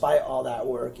there despite all that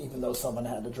work, even though someone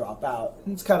had to drop out.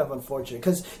 And it's kind of unfortunate.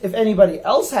 Because if anybody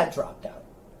else had dropped out,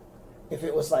 if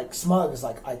it was like Smug's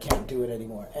like, I can't do it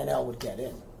anymore, NL would get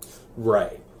in.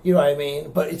 Right. You know what I mean?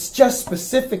 But it's just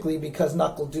specifically because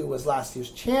Knuckle Dew was last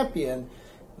year's champion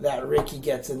that Ricky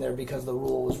gets in there because the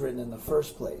rule was written in the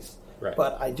first place. Right.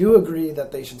 But I do agree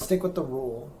that they should stick with the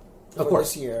rule for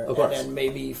this year, and then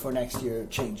maybe for next year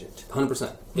change it.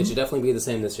 100%. It should definitely be the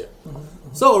same this year.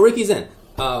 So Ricky's in.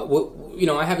 You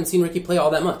know, I haven't seen Ricky play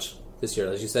all that much this year.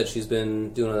 As you said, she's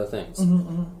been doing other things.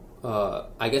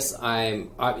 I guess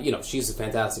you know, she's a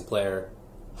fantastic player.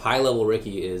 High level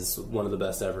Ricky is one of the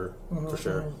best ever, for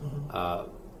sure.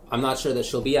 I'm not sure that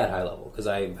she'll be at high level because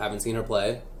I haven't seen her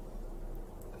play.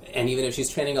 And even if she's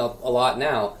training a lot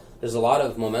now, there's a lot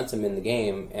of momentum in the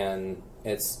game, and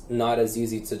it's not as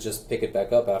easy to just pick it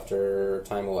back up after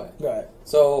time away. Right.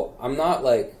 So I'm not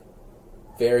like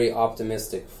very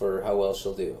optimistic for how well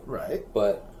she'll do. Right.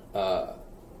 But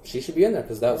she should be in there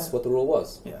because that's what the rule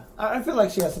was. Yeah. I feel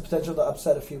like she has the potential to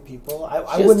upset a few people.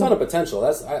 She has a ton of potential.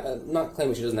 I'm not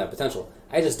claiming she doesn't have potential.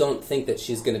 I just don't think that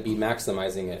she's going to be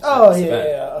maximizing it.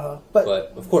 But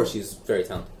of course, she's very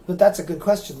talented. But that's a good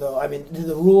question, though. I mean, did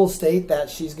the rule state that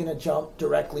she's going to jump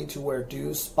directly to where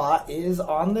Dew's spot is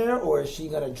on there, or is she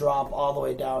going to drop all the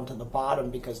way down to the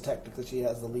bottom because technically she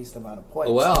has the least amount of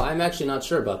points? Well, I'm actually not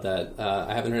sure about that.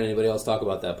 I haven't heard anybody else talk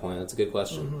about that point. That's a good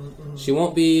question. She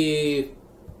won't be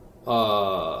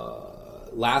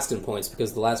last in points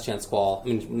because the last chance qual... I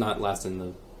mean, not last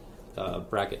in the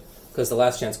bracket. Because the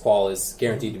last chance qual is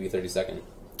guaranteed to be 32nd.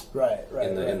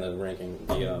 in the ranking.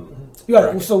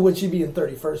 So would she be in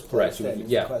 31st place?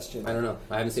 Right. Question. I don't know.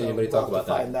 I haven't seen anybody talk about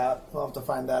that. We'll have to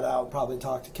find that out. Probably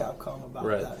talk to Capcom about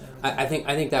that. I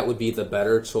think that would be the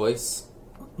better choice.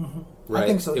 Mm-hmm. Right. I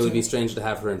think so too. It would be strange to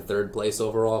have her in 3rd place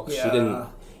overall. She didn't.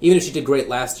 Even if she did great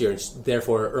last year and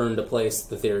therefore earned a place,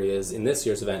 the theory is, in this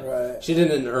year's event, she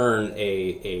didn't earn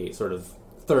a sort of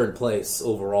 3rd place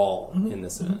overall in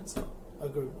this event. So.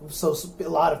 Agree. So a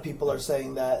lot of people are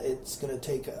saying that it's going to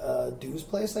take Du's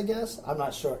place, I guess. I'm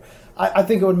not sure. I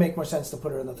think it would make more sense to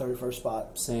put her in the 31st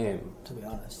spot. Same. To be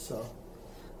honest. So.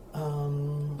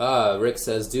 Rick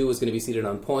says Du was going to be seated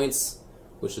on points,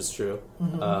 which is true.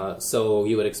 Mm-hmm. So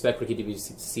you would expect Ricky to be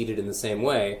seated in the same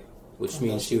way, which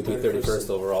means she would be 31st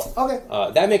overall. Okay.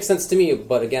 That makes sense to me,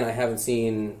 but again, I haven't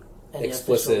seen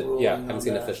official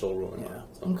ruling official ruling. Yeah.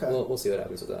 So okay. We'll see what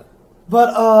happens with that.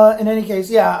 But in any case,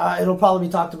 it'll probably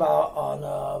be talked about on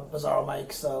Bizarro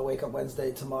Mike's Wake Up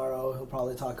Wednesday tomorrow. He'll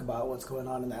probably talk about what's going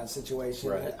on in that situation.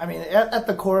 Right. I mean, at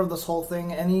the core of this whole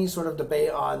thing, any sort of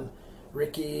debate on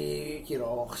Ricky,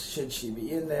 should she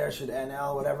be in there, should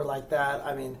NL, whatever like that.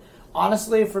 I mean,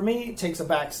 honestly, for me, it takes a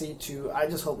backseat to, I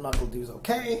just hope Knuckle Du's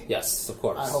okay. Yes, of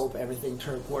course. I hope everything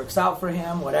works out for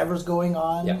him, whatever's going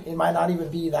on. Yeah. It might not even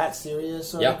be that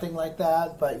serious or anything like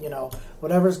that, but,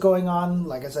 whatever's going on,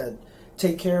 like I said,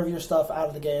 take care of your stuff out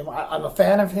of the game. I'm a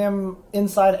fan of him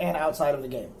inside and outside of the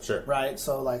game. Sure. Right?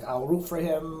 So, I'll root for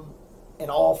him in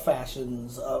all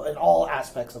fashions, in all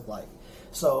aspects of life.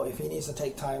 So if he needs to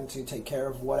take time to take care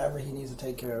of whatever he needs to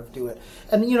take care of, do it.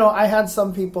 And, I had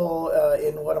some people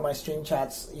in one of my stream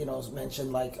chats,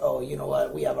 mention oh, you know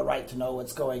what, we have a right to know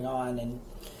what's going on. And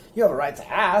you have a right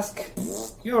to ask.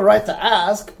 You have a right to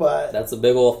ask, but... That's a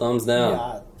big old thumbs down.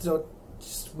 Yeah, so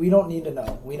we don't need to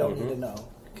know. We don't need to know.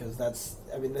 Because they're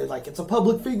it's a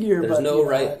public figure. There's no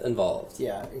right involved.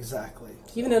 Yeah, exactly.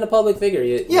 Even in a public figure.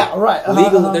 Right.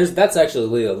 Legal. That's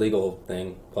actually a legal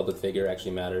thing. Public figure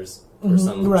actually matters. For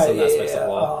some aspects of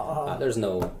law. There's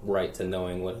no right to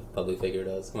knowing what a public figure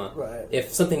does. Come on. Right.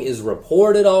 If something is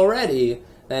reported already,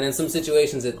 then in some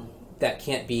situations that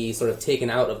can't be sort of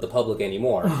taken out of the public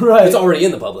anymore. Right. It's already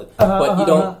in the public. But you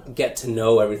don't get to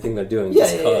know everything they're doing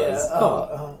just because.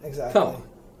 Exactly. Come on.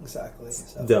 Exactly.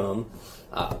 So. Dumb.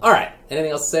 All right.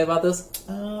 Anything else to say about this?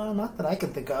 Not that I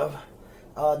can think of.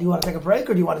 Do you want to take a break,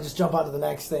 or do you want to just jump on to the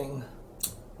next thing?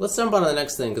 Let's jump on to the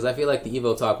next thing, because I feel like the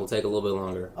Evo talk will take a little bit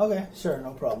longer. Okay, sure,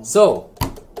 no problem. So,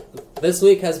 this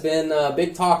week has been a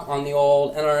big talk on the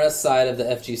old NRS side of the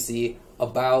FGC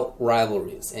about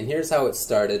rivalries. And here's how it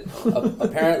started.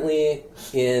 Apparently,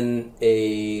 in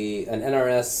an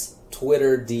NRS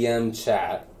Twitter DM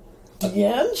chat.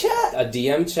 DM chat? A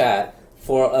DM chat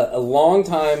for a long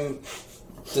time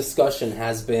discussion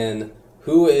has been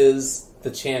who is the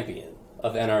champion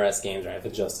of NRS games, right? The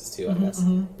Justice 2, I guess.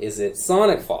 Is it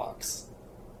Sonic Fox,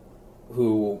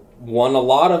 who won a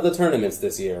lot of the tournaments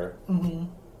this year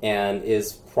and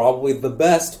is probably the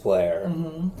best player?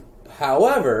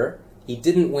 However, he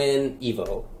didn't win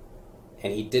EVO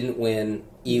and he didn't win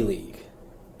E-League.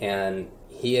 And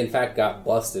he, in fact, got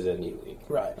busted in E-League.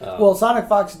 Right. Well, Sonic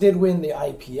Fox did win the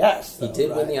IPS, though, he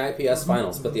did win the IPS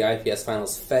finals, but the IPS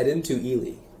finals fed into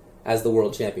E-League as the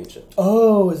World Championship.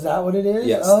 Oh, is that what it is?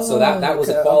 Yes. Oh, so that was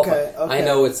a qualifier. Okay. I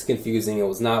know it's confusing. It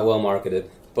was not well marketed.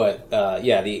 But,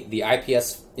 the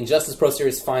IPS Injustice Pro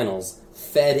Series finals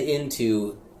fed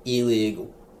into E-League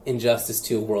Injustice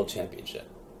 2 World Championship.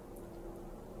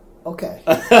 Okay.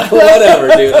 Whatever,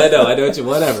 dude. I know what you...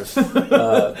 Whatever.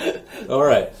 All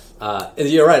right.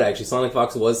 You're right, actually. Sonic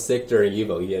Fox was sick during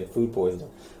EVO. He had food poisoning.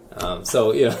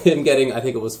 So, him getting, I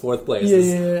think it was 4th place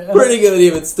is pretty good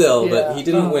even still, but he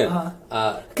didn't win.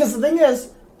 Because the thing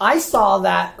is, I saw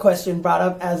that question brought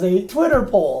up as a Twitter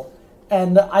poll,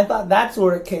 and I thought that's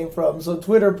where it came from. So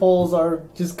Twitter polls are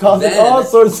just causing all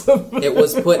sorts of... It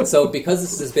was put, so because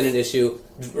this has been an issue,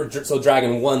 so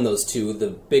Dragon won those two, the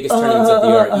biggest tournaments of the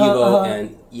year, EVO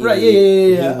and E-League. Right,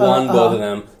 He won both of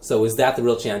them. So is that the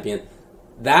real champion?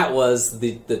 That was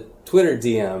the Twitter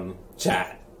DM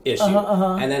chat issue.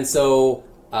 And then so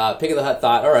Pick of the Hut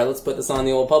thought, all right, let's put this on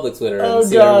the old public Twitter and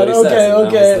see what everybody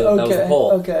says. That was the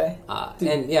poll. Okay.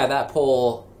 And that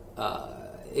poll,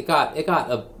 it got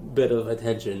a bit of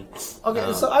attention.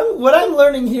 Okay, so what I'm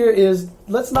learning here is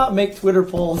let's not make Twitter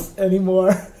polls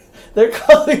anymore. They're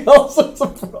causing all sorts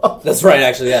of problems. That's right,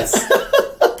 actually, yes.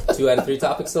 2 out of 3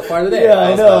 topics so far today. Yeah,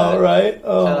 I know, right?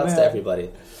 Oh, shout outs to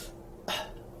everybody.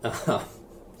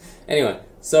 Anyway,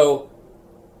 so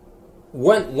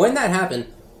when that happened,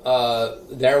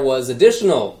 there was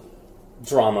additional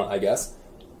drama, I guess.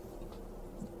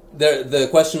 The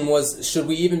question was, should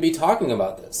we even be talking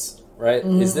about this? right?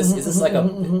 Is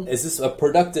this a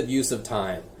productive use of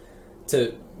time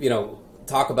to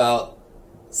talk about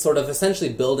sort of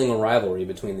essentially building a rivalry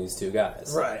between these two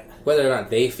guys, right? Whether or not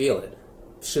they feel it.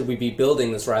 Should we be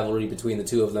building this rivalry between the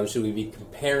two of them? Should we be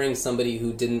comparing somebody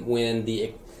who didn't win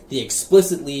the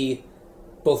explicitly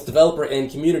both developer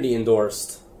and community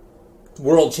endorsed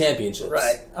world championships?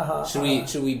 Right.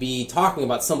 Should we be talking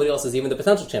about somebody else as even the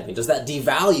potential champion? Does that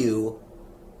devalue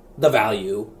the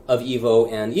value of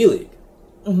EVO and E-League?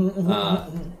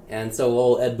 And so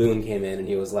old Ed Boon came in and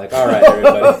he was like, all right,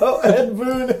 everybody. Ed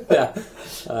Boon.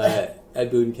 Yeah.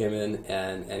 Ed Boon came in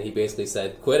and he basically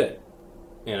said, quit it.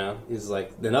 He's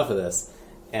like, enough of this.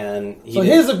 And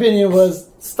his opinion was,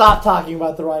 stop talking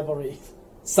about the rivalry.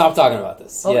 Stop talking about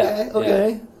this.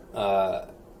 Okay.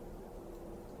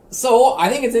 So I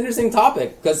think it's an interesting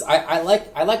topic because I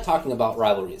like talking about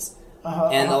rivalries,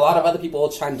 and a lot of other people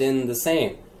chimed in the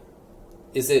same.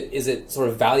 Is it sort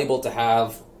of valuable to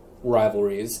have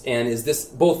rivalries, and is this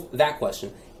both that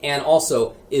question and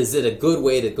also is it a good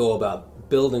way to go about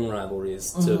building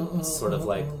rivalries to sort of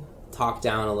like talk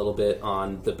down a little bit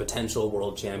on the potential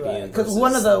world champion versus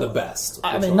one of the best.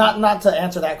 I mean, not to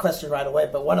answer that question right away,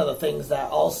 but one of the things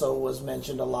that also was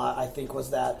mentioned a lot, I think,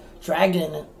 was that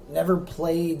Dragon never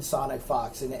played Sonic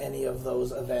Fox in any of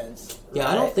those events. Yeah,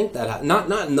 right? I don't think that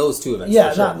not in those two events.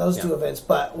 Yeah, not in those two events,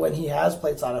 but when he has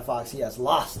played Sonic Fox, he has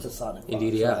lost to Sonic Fox.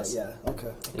 Indeed he has. Yeah,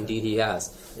 okay. Indeed he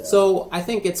has. Yeah. So I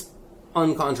think it's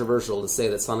uncontroversial to say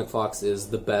that Sonic Fox is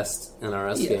the best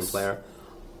NRS game player.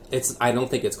 I don't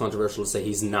think it's controversial to say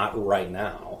he's not right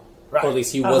now. Right. Or at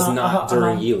least he was not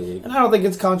during E-League. And I don't think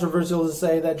it's controversial to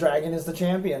say that Dragon is the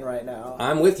champion right now.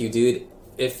 I'm with you, dude.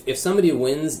 If somebody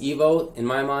wins EVO, in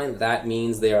my mind, that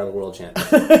means they are the world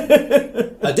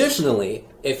champion. Additionally,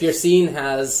 if your scene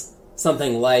has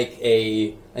something like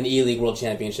an E-League World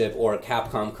Championship or a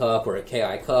Capcom Cup or a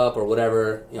KI Cup or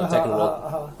whatever, Tekken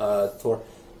World Tour,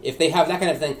 if they have that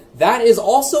kind of thing, that is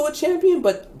also a champion,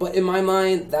 but in my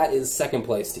mind, that is second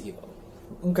place to EVO.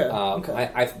 Okay.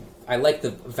 I like the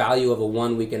value of a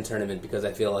 1 weekend tournament because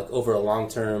I feel like over a long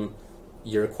term,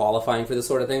 you're qualifying for this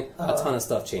sort of thing. A ton of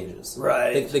stuff changes.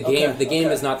 Right. The game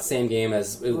is not the same game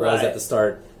as it was at the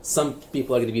start. Some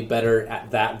people are going to be better at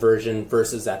that version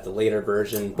versus at the later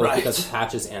version, both because of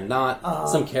patches and not.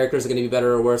 Some characters are going to be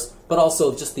better or worse, but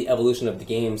also just the evolution of the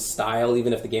game style,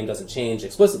 even if the game doesn't change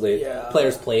explicitly,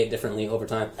 players play it differently over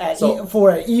time.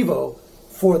 For EVO,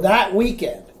 for that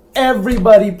weekend,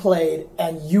 everybody played,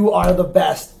 and you are the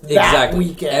best that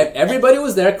weekend. Everybody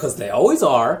was there, because they always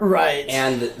are. Right.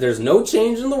 And there's no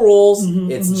change in the rules.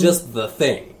 It's just the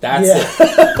thing. That's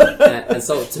it. and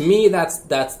so, to me, that's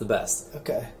the best.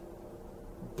 Okay.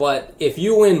 But if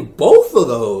you win both of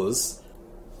those,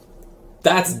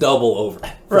 that's double over.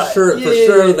 For sure,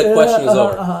 the question is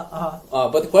over.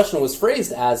 But the question was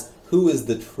phrased as, who is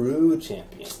the true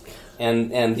champion?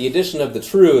 And the addition of the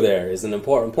true there is an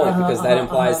important point because that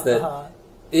implies that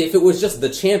if it was just the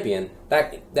champion,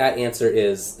 that answer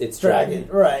is it's Dragon.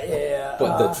 Right, yeah.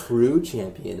 But the true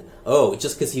champion,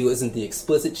 just because he wasn't the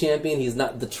explicit champion, he's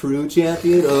not the true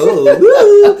champion? There's a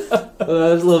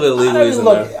little bit of legalese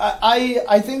there.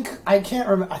 I think, I can't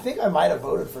remember, I think I might have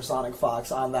voted for Sonic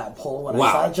Fox on that poll when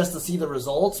I saw it just to see the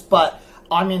results, but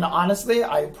I mean, honestly,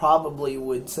 I probably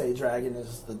would say Dragon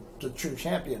is the true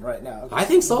champion right now. I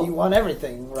think so. He won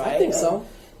everything, right? I think so.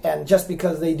 And just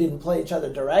because they didn't play each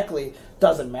other directly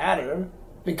doesn't matter,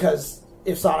 because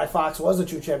if Sonic Fox was a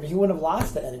true champion, he wouldn't have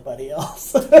lost to anybody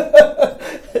else.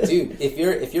 Dude,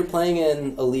 if you're playing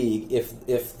in a league,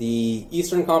 if the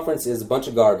Eastern Conference is a bunch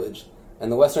of garbage,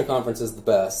 and the Western Conference is the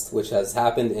best, which has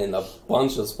happened in a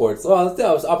bunch of sports, well, the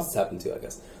opposites happen too, I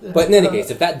guess. But in any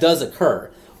case, if that does occur,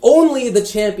 only the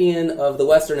champion of the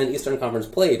Western and Eastern Conference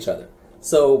play each other.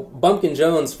 So Bumpkin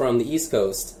Jones from the East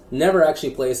Coast never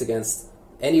actually plays against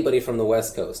anybody from the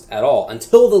West Coast at all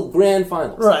until the grand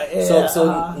finals. Right. Yeah.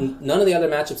 So none of the other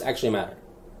matchups actually matter.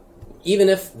 Even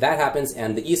if that happens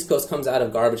and the East Coast comes out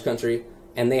of garbage country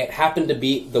and they happen to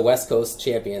beat the West Coast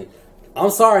champion,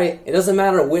 I'm sorry, it doesn't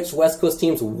matter which West Coast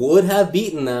teams would have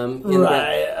beaten them.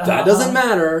 That doesn't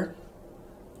matter.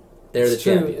 They're the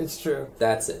champion. It's true.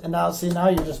 That's it. And now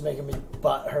you're just making me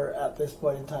butthurt at this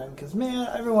point in time because, man,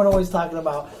 everyone always talking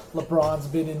about LeBron's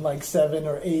been in like 7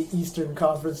 or 8 Eastern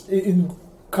Conference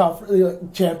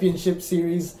championship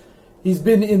series. He's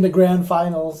been in the grand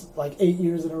finals like 8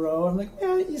 years in a row. I'm like,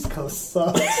 East Coast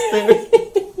sucks,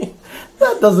 dude.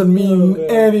 That doesn't mean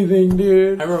anything,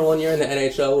 dude. I remember one year in the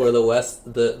NHL where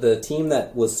the team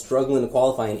that was struggling to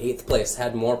qualify in 8th place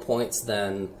had more points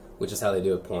than, which is how they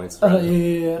do it, points.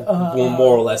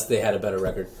 More or less, they had a better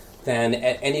record than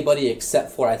anybody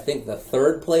except for, I think, the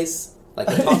 3rd place Like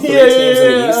the top 3 teams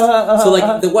in the East. So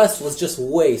like the West was just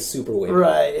way better.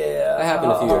 Right, yeah. That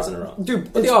happened a few years in a row.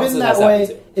 Dude, but it's been that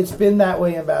way. It's been that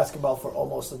way in basketball for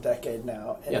almost a decade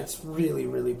now. And it's really,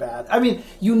 really bad. I mean,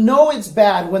 you know it's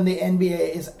bad when the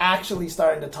NBA is actually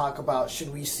starting to talk about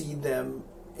should we seed them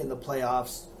in the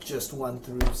playoffs just 1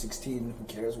 through 16, who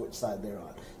cares which side they're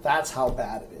on. That's how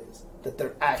bad it is. That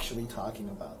they're actually talking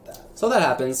about that. So that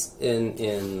happens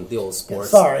in the old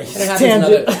sports. Sorry, and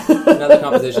it happens in other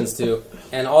competitions too.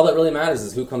 And all that really matters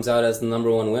is who comes out as the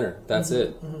 #1 winner. That's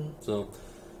it. Mm-hmm. So,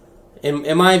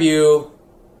 in my view,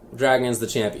 Dragon's the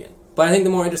champion. But I think the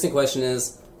more interesting question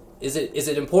is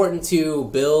it important to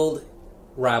build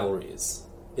rivalries?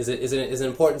 Is it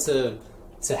important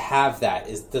to have that?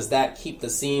 Does that keep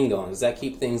the scene going? Does that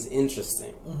keep things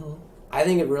interesting? Mm-hmm. I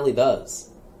think it really does.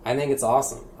 I think it's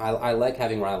awesome. I like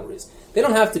having rivalries. They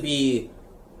don't have to be,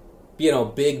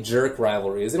 big jerk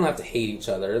rivalries. They don't have to hate each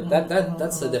other.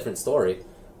 That's a different story.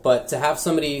 But to have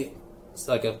somebody,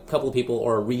 like a couple of people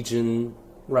or a region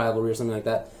rivalry or something like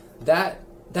that,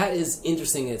 that is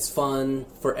interesting. It's fun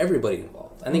for everybody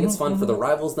involved. I think it's fun for the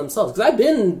rivals themselves. Because I've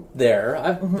been there.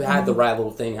 I've had the rival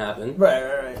thing happen.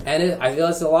 Right. And I feel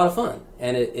it's a lot of fun.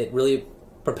 And it really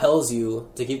propels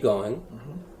you to keep going.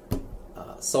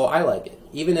 So I like it.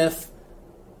 Even if,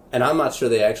 and I'm not sure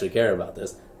they actually care about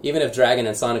this, even if Dragon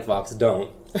and Sonic Fox don't,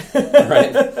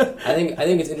 right? I think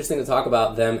it's interesting to talk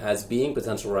about them as being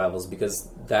potential rivals because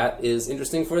that is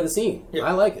interesting for the scene. Yeah.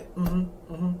 I like it.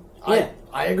 Mm-hmm. Mm-hmm. Yeah.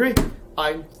 I agree.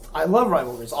 I love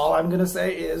rivalries. All I'm going to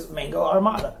say is Mango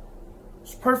Armada.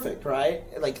 It's perfect, right?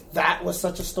 Like that was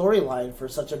such a storyline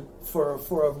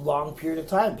for a long period of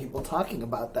time. People talking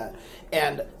about that,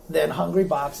 and then Hungry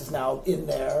Box is now in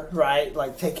there, right?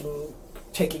 Like taking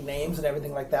names and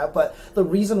everything like that. But the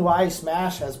reason why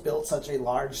Smash has built such a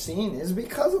large scene is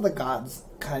because of the Gods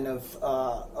kind of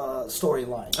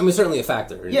storyline. I mean, certainly a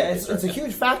factor. Yeah, it's a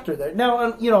huge factor there.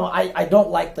 Now, I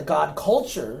don't like the God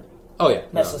culture. Oh yeah,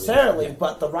 necessarily,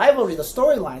 but the rivalry, the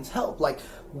storylines help. Like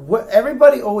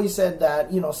everybody always said that.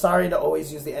 Sorry to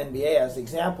always use the NBA as the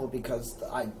example because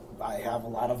I have a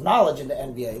lot of knowledge in the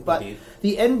NBA, but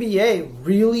the NBA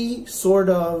really sort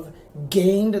of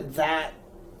gained that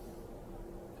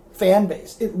fan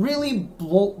base. It really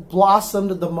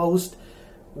blossomed the most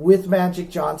with Magic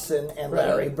Johnson and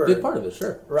Larry Bird. Big part of it,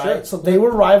 sure. Right? Sure. So they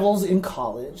were rivals in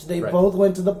college. They both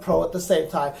went to the pro at the same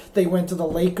time. They went to the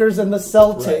Lakers and the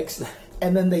Celtics. Right.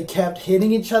 And then they kept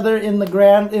hitting each other in the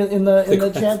grand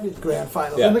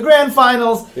finals. Yeah. In the grand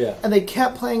finals. Yeah. And they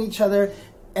kept playing each other.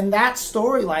 And that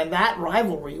storyline, that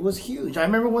rivalry was huge. I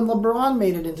remember when LeBron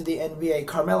made it into the NBA,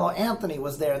 Carmelo Anthony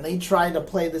was there, and they tried to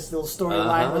play this little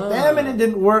storyline with them, and it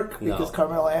didn't work because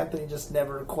Carmelo Anthony just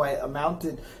never quite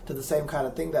amounted to the same kind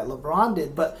of thing that LeBron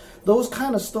did. But those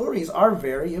kind of stories are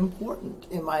very important,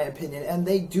 in my opinion, and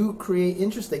they do create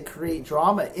interest. They create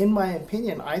drama. In my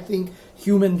opinion, I think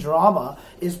human drama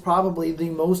is probably the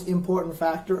most important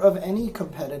factor of any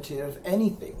competitive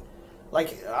anything.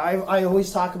 Like, I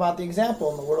always talk about the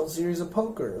example in the World Series of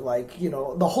Poker. Like,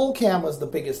 the whole cam was the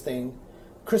biggest thing.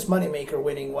 Chris Moneymaker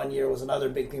winning one year was another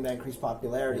big thing that increased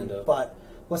popularity. Rando. But,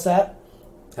 what's that?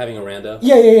 Having a rando?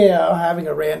 Yeah. Having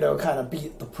a rando kind of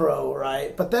beat the pro,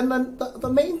 right? But then the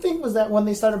main thing was that when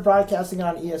they started broadcasting it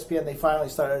on ESPN, they finally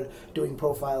started doing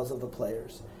profiles of the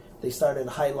players. They started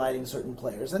highlighting certain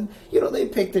players. And, they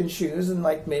picked and choose, and,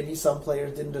 maybe some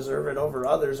players didn't deserve it over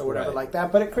others or whatever like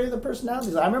that. But it created the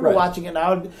personalities. I remember watching it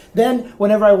now. Then,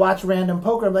 whenever I watch random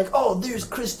poker, I'm like, oh, there's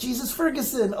Chris Jesus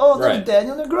Ferguson. Oh, there's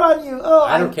Daniel Negreanu. Oh,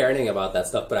 I don't care anything about that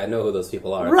stuff, but I know who those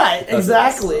people are. Right,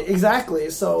 exactly.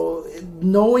 So,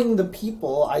 knowing the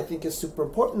people, I think, is super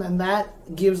important. And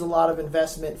that gives a lot of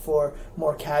investment for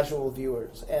more casual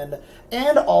viewers.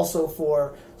 And also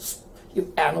for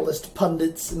analyst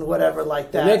pundits and whatever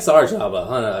like that. It makes our job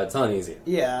a ton easier.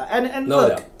 Yeah, and no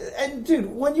look, doubt. And dude,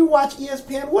 when you watch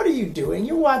ESPN, what are you doing?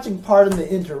 You're watching Pardon the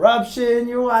Interruption.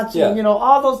 You're watching,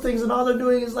 all those things, and all they're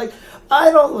doing is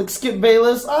Skip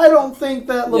Bayless. I don't think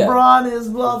that LeBron is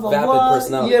blah blah vapid blah.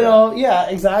 Personality. Yeah,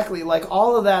 exactly. Like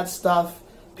all of that stuff.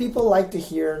 People like to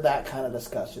hear that kind of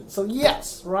discussion. So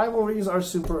yes, rivalries are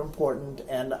super important,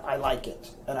 and I like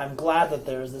it. And I'm glad that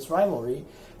there is this rivalry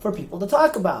for people to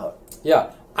talk about.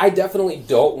 Yeah, I definitely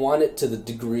don't want it to the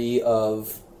degree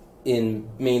of in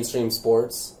mainstream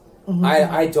sports. Mm-hmm.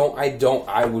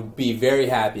 I would be very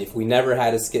happy if we never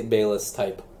had a Skip Bayless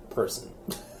type person.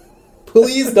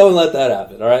 Please don't let that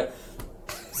happen, all right?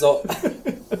 So,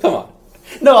 come on.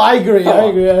 No, I agree. I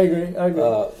agree. I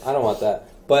don't want that.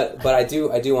 But I do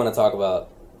want to talk about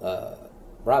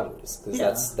rivalries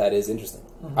because that is interesting.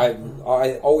 Mm-hmm.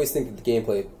 I always think that the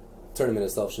gameplay tournament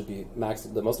itself should be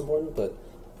the most important, but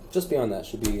just beyond that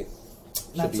should be.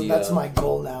 That's my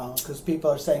goal now, because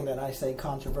people are saying that I say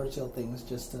controversial things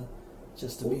just to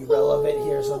be relevant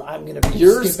here. So I'm gonna be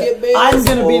Skip Bayless. I'm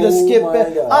gonna be the Skip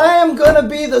Bayless. I am gonna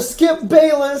be the Skip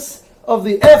Bayless of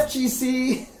the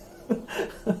FGC.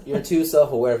 You're too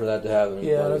self-aware for that to happen.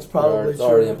 Yeah, that's probably true. It's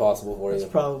already impossible for you.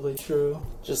 That's probably true.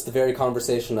 Just the very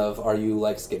conversation of are you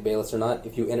like Skip Bayless or not,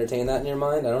 if you entertain that in your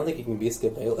mind, I don't think you can be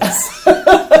Skip Bayless.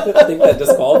 I think that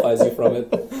disqualifies you from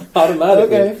it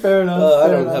automatically. Okay, fair enough. I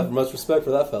don't have much respect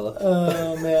for that fella.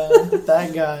 Oh, man.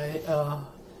 That guy.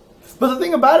 But the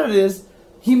thing about it is,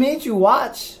 he made you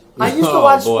watch. I used to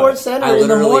watch Sports Center in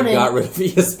the morning. I literally got rid of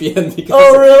ESPN because...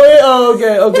 Oh, really? Oh,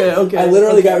 okay. I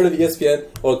literally got rid of ESPN,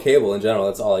 or cable in general.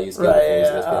 That's all I used to get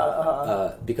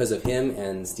ESPN. Because of him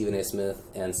and Stephen A. Smith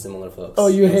and similar folks. Oh,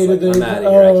 you hated it? I'm out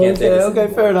of here. I can't take this anymore.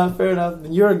 Okay, fair enough.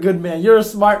 You're a good man. You're a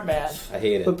smart man. I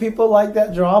hate it. But people like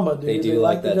that drama, dude. They do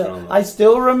like that drama. I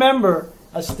still remember,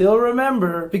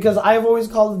 because I've always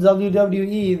called the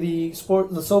WWE the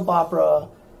soap opera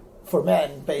for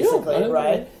men, basically,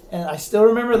 right? And I still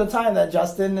remember the time that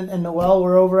Justin and Noel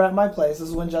were over at my place. This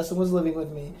is when Justin was living with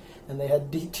me. And they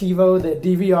had TiVo, they had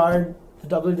DVR'd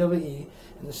the WWE. And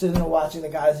they're sitting there watching the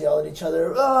guys yell at each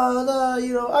other. Oh,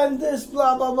 no, I'm this,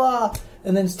 blah, blah, blah.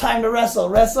 And then it's time to wrestle.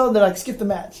 They're like, skip the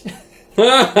match.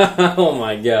 Oh,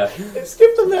 my God. They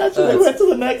skipped the match and they went to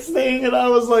the next thing. And I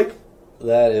was like...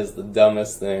 That is the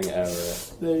dumbest thing ever.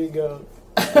 There you go.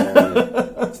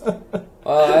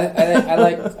 I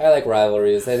like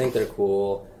rivalries. I think they're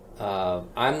cool.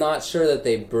 I'm not sure that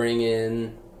they bring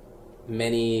in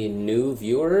many new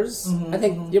viewers. I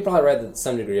think you're probably right to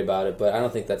some degree about it, but I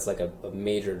don't think that's like a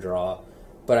major draw.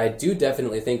 But I do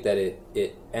definitely think that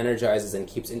it energizes and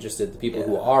keeps interested the people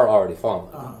who are already following.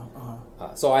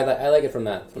 So I like it from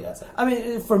that side. I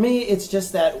mean, for me, it's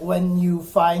just that when you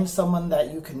find someone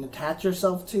that you can attach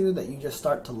yourself to, that you just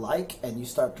start to like, and you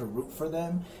start to root for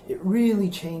them, it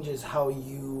really changes how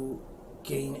you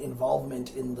gain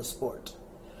involvement in the sport.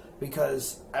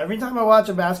 Because every time I watch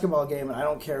a basketball game, and I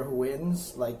don't care who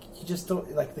wins, like, you just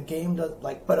don't, like, the game does,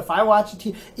 like, but if I watch a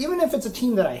team, even if it's a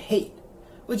team that I hate,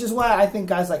 which is why I think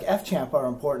guys like F-Champ are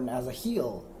important as a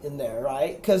heel in there,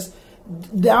 right? Because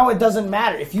now it doesn't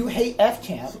matter. If you hate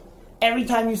F-Champ, every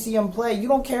time you see him play, you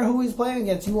don't care who he's playing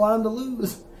against, you want him to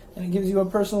lose. And it gives you a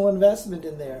personal investment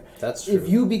in there. That's true. If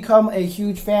you become a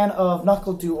huge fan of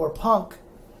Knuckle-Doo or Punk,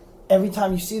 every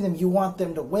time you see them, you want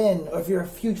them to win. Or if you're a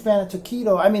huge fan of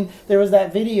Tokido, I mean, there was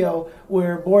that video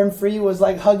where Born Free was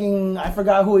like hugging, I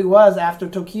forgot who he was, after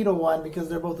Tokido won, because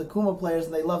they're both Akuma players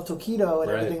and they love Tokido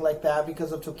and everything like that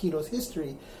because of Tokido's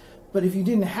history. But if you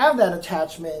didn't have that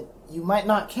attachment, you might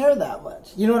not care that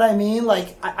much. You know what I mean?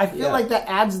 Like, I feel like that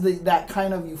adds that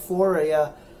kind of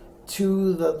euphoria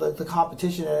to the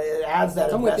competition. It adds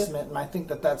that investment, and I think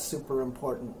that's super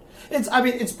important.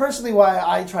 It's personally why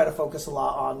I try to focus a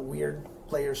lot on weird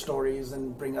player stories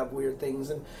and bring up weird things.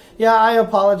 And yeah, I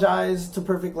apologize to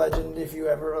Perfect Legend if you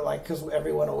ever, like, because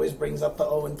everyone always brings up the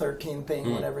 0-13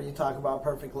 thing whenever you talk about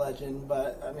Perfect Legend.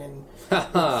 But I mean,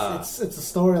 it's a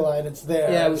storyline. It's there.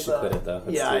 Yeah, we should quit it though.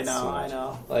 I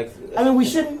know. Like, I mean,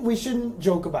 we shouldn't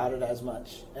joke about it as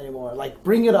much anymore. Like,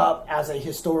 bring it up as a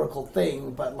historical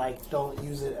thing, but like, don't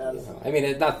use it as. I mean,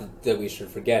 it's not that we should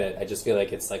forget it. I just feel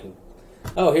like it's like,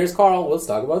 oh, here's Carl. Let's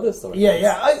talk about this story.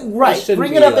 Yeah, right.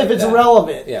 Bring it up if it's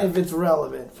relevant. Yeah. If it's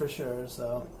relevant, for sure.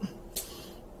 So.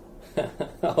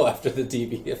 After the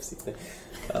DBFC thing.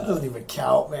 That doesn't even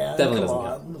count, man. Definitely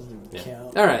doesn't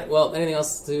count. All right. Well, anything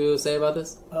else to say about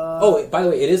this? By the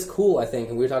way, it is cool, I think,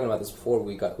 and we were talking about this before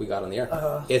we got on the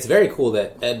air. It's very cool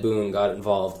that Ed Boon got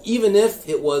involved, even if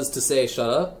it was to say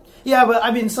shut up. Yeah, but I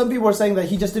mean, some people are saying that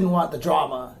he just didn't want the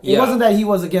drama. It wasn't that he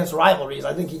was against rivalries.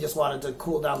 I think he just wanted to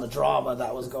cool down the drama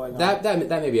that was going on.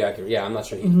 That may be accurate. Yeah, I'm not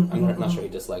sure. I'm not sure he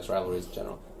dislikes rivalries in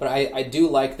general. But I do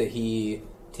like that he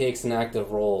takes an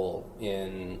active role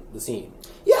in the scene.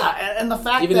 Yeah, and the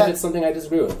fact even if it's something I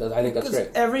disagree with, I think that's great.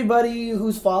 Everybody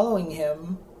who's following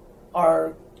him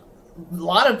a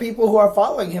lot of people who are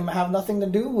following him have nothing to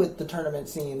do with the tournament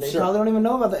scene. They probably don't even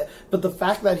know about that. But the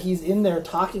fact that he's in there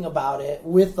talking about it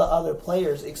with the other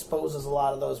players exposes a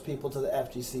lot of those people to the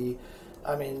FGC.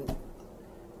 I mean,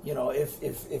 you know, if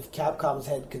Capcom's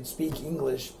head could speak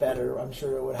English better, I'm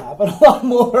sure it would happen a lot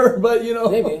more. But, you know.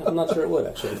 Maybe. I'm not sure it would,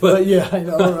 actually. But yeah, I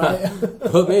know, right?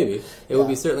 But maybe. It would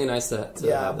be certainly nice to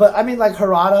yeah, but I mean, like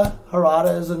Harada.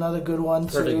 Harada is another good one,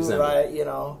 too. Perfect example. Right? You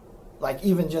know. Like,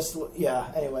 even just,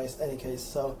 anyways, any case,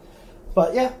 so,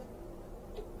 but, yeah.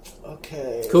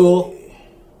 Okay. Cool.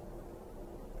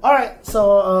 All right,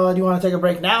 so do you want to take a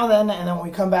break now then? And then when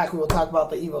we come back, we will talk about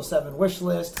the Evo 7 wish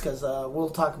list because we'll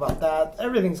talk about that.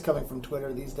 Everything's coming from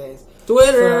Twitter these days.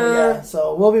 Twitter!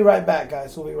 So we'll be right back,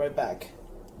 guys. We'll be right back.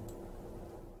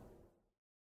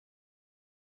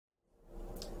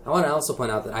 I want to also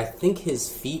point out that I think his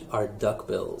feet are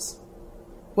duckbills.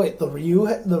 Wait, the Ryu?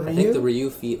 I think the Ryu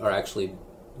feet are actually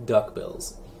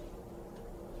duckbills.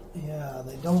 Yeah,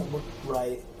 they don't look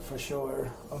right for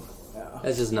sure. Yeah.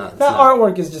 That's just not... That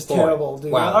artwork is just terrible,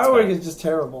 dude. Wow, the artwork is just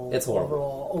terrible. It's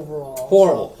horrible.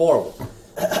 Overall. Horrible.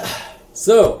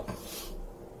 So,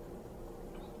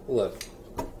 look.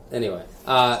 Anyway,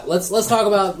 let's talk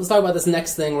about this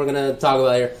next thing we're gonna talk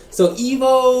about here. So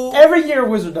Evo... Every year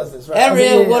Wizard does this,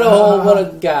 right? What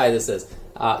a guy this is.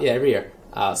 Every year.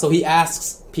 So he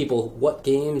asks people what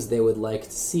games they would like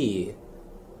to see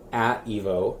at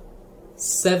Evo.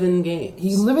 7 games.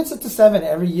 He limits it to 7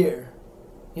 every year.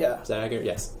 Yeah. Is that accurate?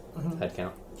 Yes. Head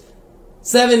count.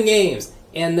 7 games.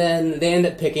 And then they end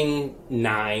up picking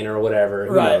 9 or whatever.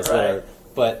 Who knows, whatever.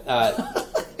 But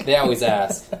they always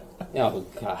ask. Oh,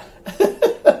 God.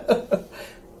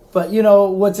 But, you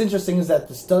know, what's interesting is that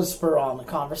this does spur on the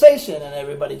conversation and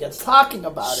everybody gets talking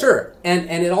about it. Sure. And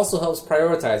it also helps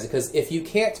prioritize it because if you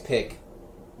can't pick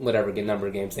whatever number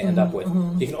of games they end up with,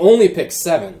 you can only pick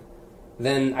 7,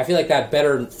 then I feel like that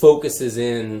better focuses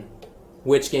in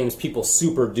which games people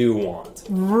super do want.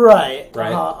 Right.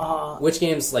 Which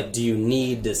games, like, do you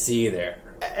need to see there?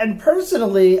 And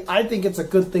personally, I think it's a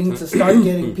good thing to start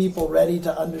getting people ready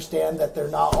to understand that they're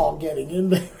not all getting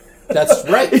in there. That's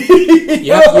right.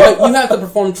 You have to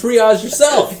perform triage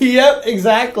yourself. Yep,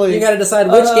 exactly. You got to decide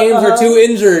which games are too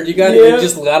injured. You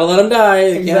just got to let them die.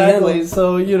 Exactly.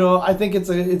 So I think it's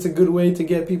a good way to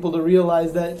get people to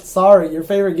realize that your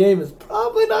favorite game is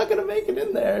probably not going to make it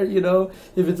in there.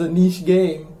 If it's a niche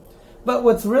game. But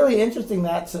what's really interesting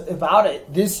about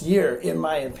it this year, in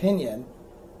my opinion,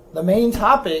 the main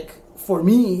topic for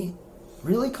me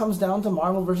really comes down to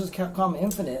Marvel vs. Capcom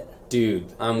Infinite.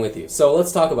 Dude, I'm with you. So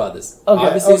let's talk about this.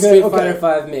 Obviously, Street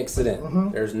Fighter V makes it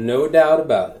in. There's no doubt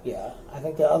about it. Yeah, I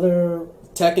think the other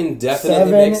Tekken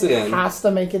definitely makes it in. Has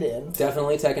to make it in.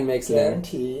 Definitely Tekken makes it in.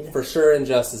 Guaranteed. For sure,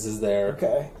 Injustice is there.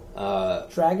 Okay.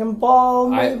 Dragon Ball,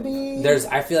 maybe?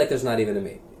 I feel like there's not even a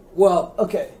maybe. Well,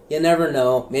 okay. You never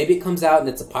know. Maybe it comes out and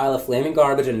it's a pile of flaming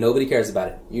garbage and nobody cares about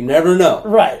it. You never know.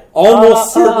 Right.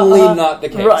 Almost certainly not the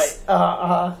case.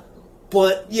 Right.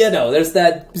 But, there's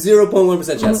that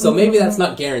 0.1% chance. So maybe that's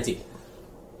not guaranteed.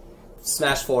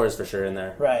 Smash 4 is for sure in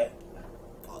there. Right.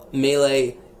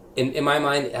 Melee, in my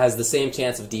mind, has the same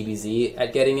chance of DBZ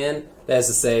at getting in. That is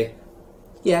to say,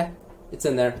 it's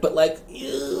in there. But,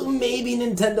 maybe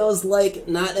Nintendo's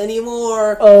not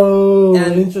anymore. Oh,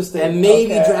 interesting. And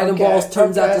maybe Dragon Balls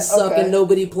turns out to suck and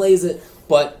nobody plays it.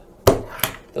 But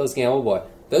those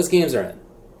games are in.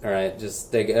 All right?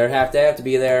 Just they have to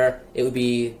be there. It would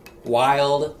be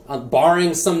wild,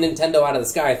 barring some Nintendo out of the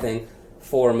sky thing,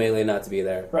 for Melee not to be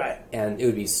there. Right. And it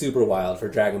would be super wild for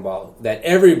Dragon Ball that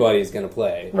everybody's going to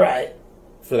play. Right.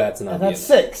 For that to not be. And that's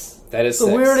 6. That is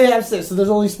 6. So we already have 6, so there's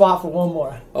only spot for 1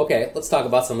 more. Okay, let's talk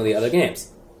about some of the other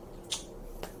games.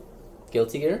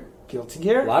 Guilty Gear.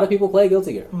 A lot of people play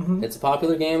Guilty Gear. It's a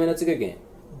popular game and it's a good game.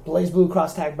 BlazBlue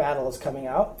Cross Tag Battle is coming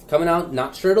out.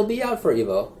 Not sure it'll be out for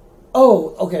Evo.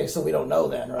 Oh, okay, so we don't know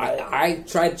then, right? I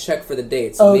tried to check for the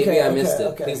date, so maybe I missed it.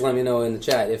 Okay. Please let me know in the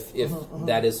chat if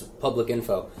that is public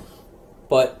info.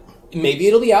 But maybe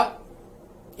it'll be out,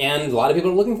 and a lot of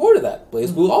people are looking forward to that.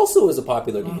 BlazBlue also is a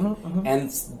popular game,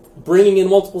 and bringing in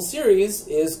multiple series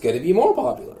is going to be more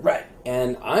popular. Right.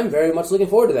 And I'm very much looking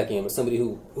forward to that game as somebody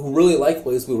who really liked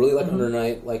BlazBlue, really liked Under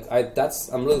Night.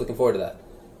 I'm really looking forward to that.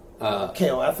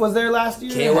 KOF was there last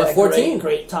year. KOF 14.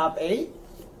 Great top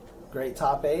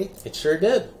 8. It sure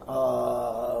did.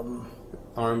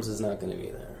 ARMS is not going to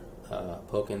be there.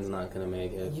 Poken's not going to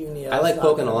make it. Uniel's I like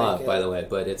Poken a lot, by the way,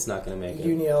 but it's not going to make it.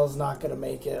 Uniel's not going to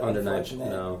make it. Under Night,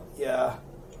 no. Yeah.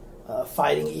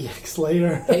 Fighting EX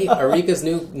later. Hey, Arika's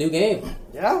new game.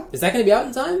 Yeah. Is that going to be out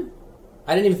in time?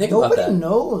 I didn't even think about that. Nobody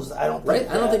knows. I don't think. Right?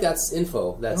 I don't think that's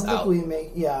info. That's out. I don't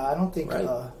think I don't think. Right.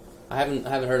 I haven't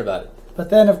heard about it. But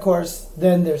then, of course,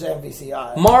 there's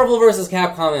MVCI. Marvel vs.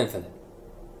 Capcom Infinite.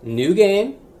 New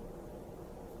game.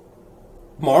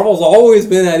 Marvel's always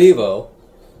been at Evo.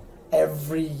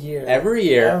 Every year.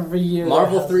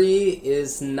 Marvel 3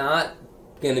 is not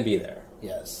going to be there.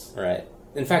 Yes. Right.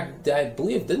 In fact, I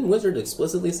believe, didn't Wizard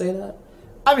explicitly say that?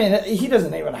 I mean, he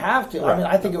doesn't even have to. Right. I mean,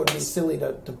 I think it would be silly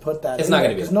to put that it's in not there.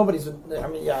 Going to be. Because nobody's... I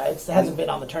mean, it hasn't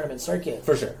been on the tournament circuit.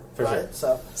 For sure.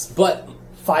 So, but...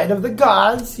 Fight of the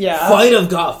Gods, yeah. Fight of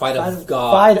gods. Fight of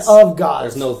Gods.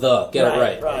 There's no the. Get it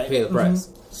right. Pay the price.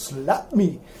 Slap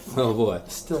me. Oh boy.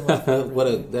 Still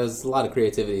there's a lot of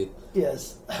creativity.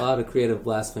 Yes. A lot of creative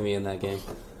blasphemy in that game.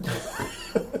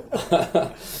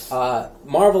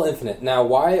 Marvel Infinite. Now,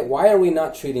 why are we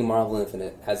not treating Marvel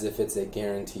Infinite as if it's a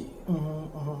guarantee?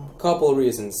 Couple of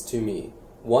reasons to me.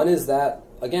 One is that,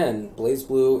 again,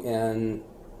 BlazBlue, and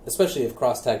especially if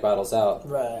Cross Tag battles out,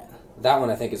 right? That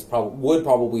one I think would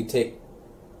probably take.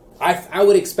 I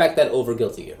would expect that over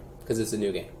Guilty Gear because it's a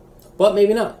new game, but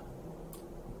maybe not.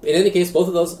 In any case, both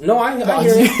of those. No, I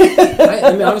hear you.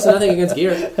 I mean, obviously nothing against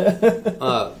Gear,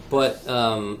 but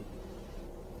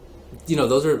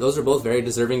those are both very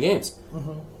deserving games.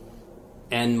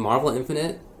 And Marvel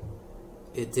Infinite,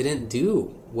 it didn't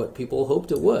do what people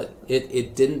hoped it would.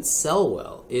 It didn't sell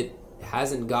well. It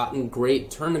hasn't gotten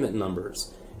great tournament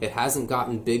numbers. It hasn't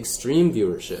gotten big stream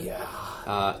viewership.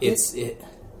 Yeah, it's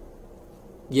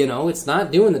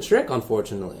not doing the trick,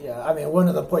 unfortunately. Yeah, I mean, one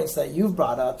of the points that you've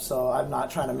brought up, so I'm not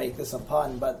trying to make this a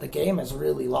pun, but the game has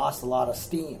really lost a lot of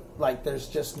steam. Like, there's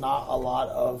just not a lot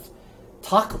of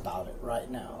talk about it right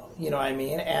now. You know what I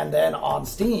mean? And then on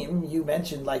Steam, you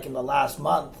mentioned, like, in the last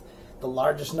month, the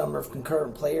largest number of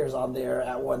concurrent players on there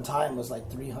at one time was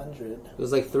like 300. It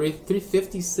was like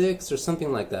 356 or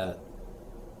something like that.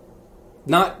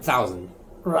 Not 1,000.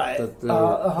 Right. There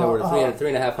were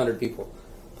 3,500 people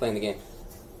playing the game.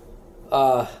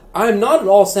 I'm not at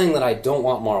all saying that I don't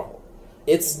want Marvel.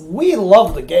 We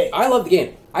love the game. I love the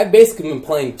game. I've basically been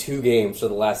playing 2 games for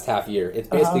the last half year. It's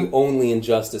basically only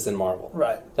Injustice and Marvel.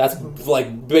 Right. That's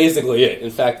like basically it.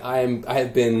 In fact, I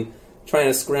have been trying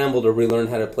to scramble to relearn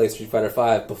how to play Street Fighter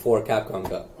V before Capcom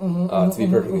got. To be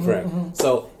perfectly frank.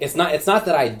 So it's not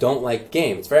that I don't like the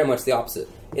game. It's very much the opposite.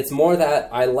 It's more that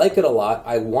I like it a lot.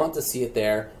 I want to see it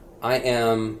there. I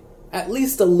am at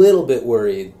least a little bit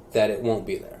worried that it won't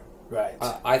be there. Right.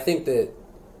 I think that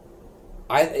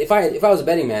if I was a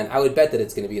betting man, I would bet that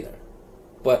it's going to be there.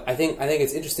 But I think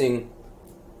it's interesting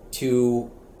to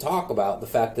talk about the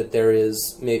fact that there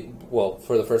is,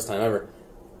 for the first time ever,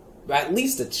 at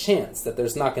least a chance that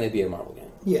there's not going to be a Marvel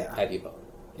game. Yeah. At Evo.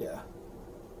 Yeah.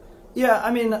 Yeah,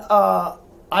 I mean,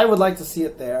 I would like to see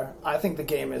it there. I think the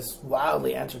game is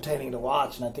wildly entertaining to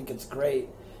watch, and I think it's great.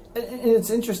 And it's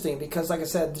interesting because, like I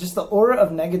said, just the aura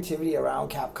of negativity around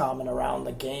Capcom and around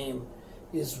the game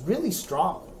is really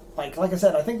strong. Like I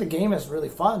said, I think the game is really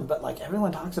fun, but like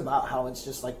everyone talks about how it's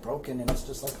just like broken and it's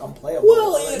just like unplayable.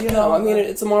 Well, I mean,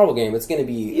 it's a Marvel game. It's going to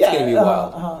be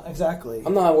wild. Exactly.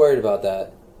 I'm not worried about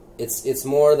that. It's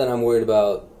more than I'm worried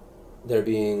about there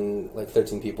being like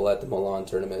 13 people at the Milan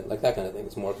tournament, like that kind of thing.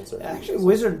 It's more concerning. Actually,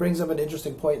 Wizard brings up an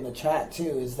interesting point in the chat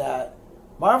too. Is that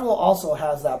Marvel also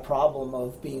has that problem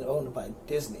of being owned by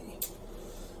Disney.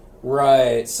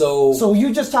 Right. So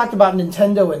you just talked about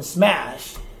Nintendo and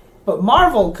Smash, but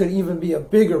Marvel could even be a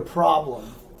bigger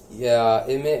problem. Yeah,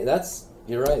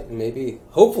 you're right. Maybe,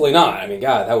 hopefully not. I mean,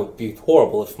 God, that would be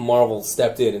horrible if Marvel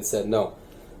stepped in and said no.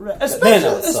 Right.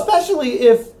 Especially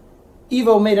if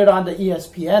Evo made it onto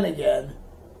ESPN again.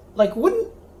 Like,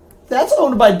 that's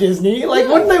owned by Disney. Like,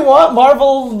 wouldn't they want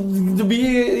Marvel to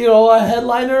be, a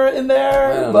headliner in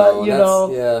there? I don't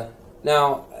know. Yeah.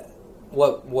 Now,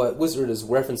 what Wizard is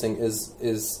referencing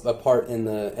is a part in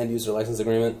the end user license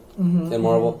agreement in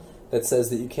Marvel that says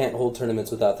that you can't hold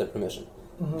tournaments without their permission.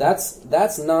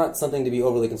 That's not something to be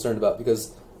overly concerned about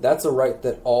because that's a right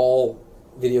that all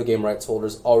video game rights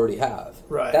holders already have.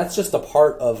 Right. That's just a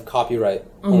part of copyright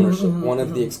ownership. One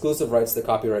of the exclusive rights that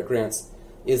copyright grants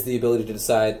is the ability to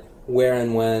decide where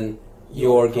and when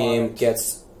your game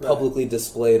gets publicly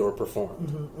displayed or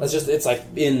performed. It's like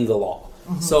in the law.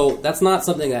 So that's not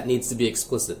something that needs to be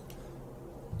explicit.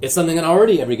 It's something that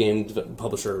already every game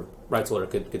publisher rights holder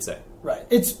could say. Right.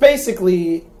 It's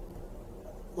basically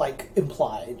like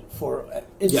implied for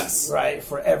right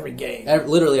for every game.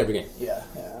 Literally every game. Yeah.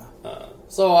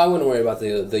 So I wouldn't worry about the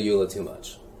EULA too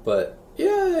much. But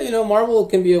yeah, Marvel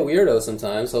can be a weirdo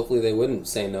sometimes. Hopefully they wouldn't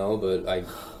say no, but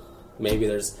maybe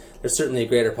there's certainly a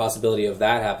greater possibility of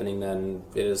that happening than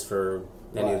it is for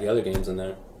any of the other games in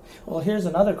there. Well, here's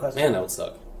another question. Man, that would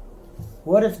suck.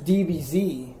 What if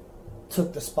DBZ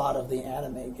took the spot of the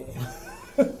anime game?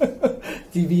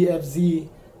 DBFZ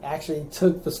actually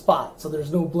took the spot, so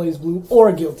there's no BlazBlue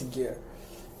or Guilty Gear.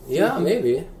 Yeah,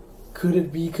 maybe. Could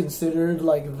it be considered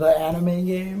like the anime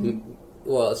game?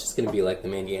 Well, it's just going to be like the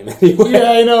main game anyway.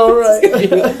 Yeah, I know, right?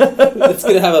 It's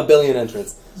going to have 1 billion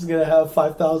entrants. It's going to have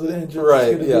 5,000 entrants.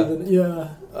 Right, yeah.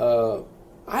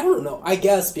 I don't know. I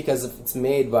guess because if it's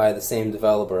made by the same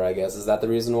developer, I guess. Is that the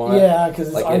reason why? Yeah, because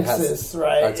it's ArcSys,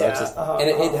 right? And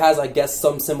it has, I guess,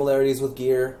 some similarities with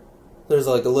Gear. There's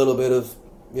like a little bit of,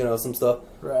 some stuff.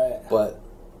 Right. But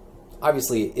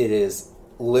obviously it is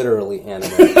literally anime.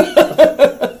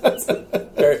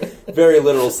 very, very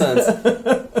literal sense.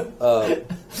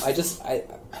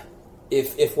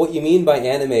 If what you mean by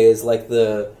anime is like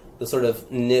the sort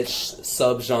of niche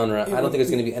subgenre, I don't think there's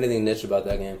going to be anything niche about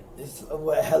that game. It's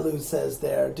what Helu says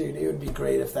there, dude. It would be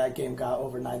great if that game got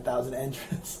over 9,000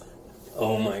 entrants.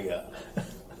 Oh my god! I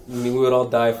mean, we would all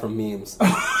die from memes.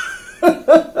 That'd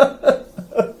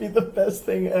be the best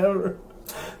thing ever.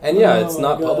 And yeah, it's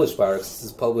not published by Arx.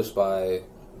 It's published by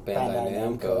Bandai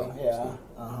Namco. Yeah.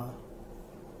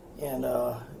 And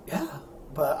yeah,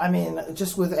 but I mean,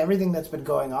 just with everything that's been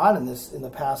going on in the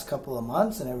past couple of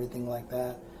months and everything like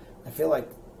that, I feel like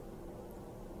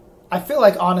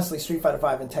honestly, Street Fighter V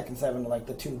and Tekken 7 are like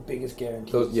the two biggest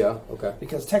guarantees. Yeah, okay.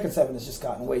 Because Tekken 7 has just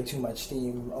gotten way too much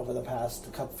steam over the past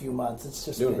few months. It's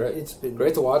just doing great. It's been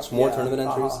great to watch. More tournament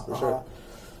entries for sure.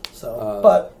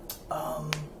 So,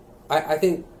 I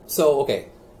think so. Okay,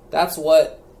 that's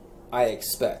what I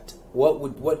expect.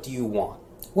 What do you want?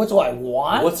 What do I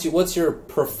want? What's your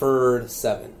preferred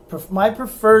 7? My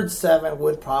preferred 7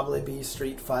 would probably be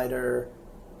Street Fighter,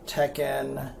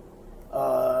 Tekken.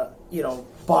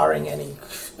 Barring any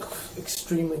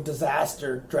extremely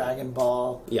disaster, Dragon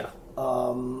Ball. Yeah.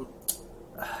 God,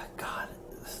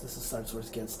 this starts where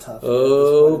it gets tough.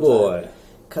 Oh boy.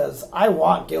 Because I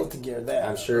want Guilty Gear there.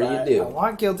 I'm sure you do. I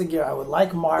want Guilty Gear. I would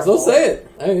like Marvel. So say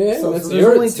it.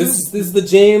 This is the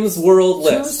James World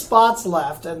list. 2 spots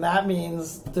left, and that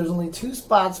means there's only 2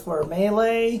 spots for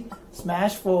Melee,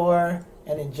 Smash 4,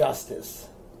 and Injustice.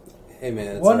 Hey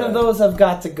man, one of those have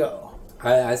got to go.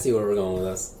 I see where we're going with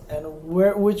this. And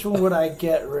which one would I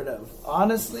get rid of?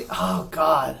 Honestly, oh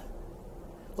god.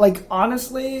 Like,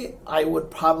 honestly, I would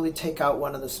probably take out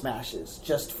one of the Smashes,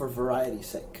 just for variety's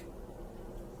sake.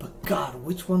 But god,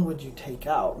 which one would you take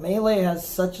out? Melee has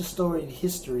such a storied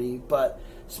history, but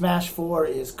Smash 4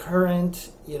 is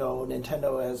current.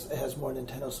 Nintendo has more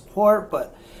Nintendo support,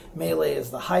 but Melee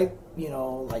is the hype.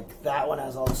 Like, that one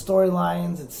has all the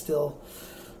storylines. It's still...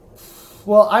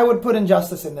 Well, I would put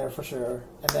Injustice in there for sure,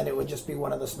 and then it would just be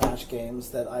one of the Smash games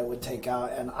that I would take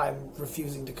out, and I'm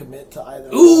refusing to commit to either.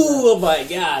 Ooh, oh my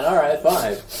god, alright,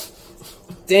 fine.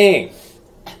 Dang.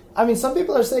 I mean, some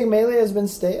people are saying Melee has been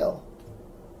stale.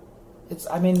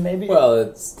 Maybe... Well,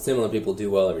 it's similar people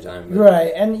do well every time. But...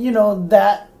 Right, and,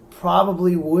 that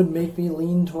probably would make me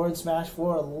lean towards Smash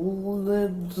 4 a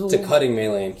little... To cutting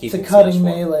Melee and keeping Smash 4. To cutting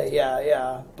Melee,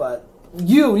 yeah, but...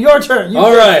 Your turn.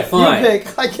 All right, fine. You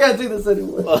pick. I can't do this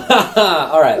anymore.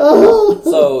 All right.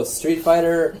 So, Street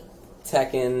Fighter,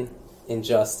 Tekken,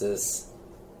 Injustice,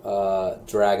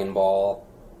 Dragon Ball,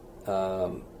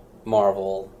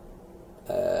 Marvel.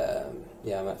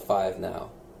 I'm at 5 now.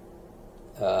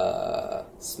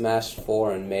 Smash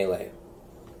 4 and Melee.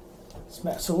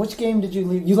 So, which game did you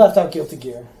leave? You left out Guilty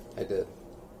Gear. I did.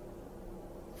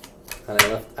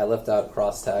 And I left out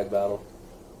Cross Tag Battle.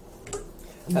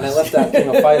 And I left out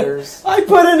King of Fighters. I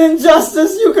put in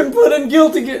Injustice. You can put in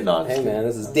Guilty Gear. No, hey man,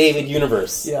 this is David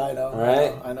Universe. Yeah, I know. All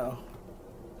right, I know.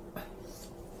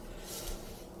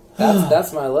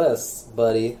 That's my list,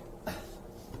 buddy.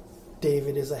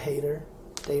 David is a hater.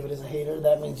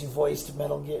 That means you voiced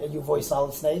Metal Gear. You voiced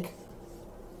Solid Snake.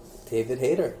 David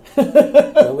Hater.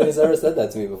 Nobody's ever said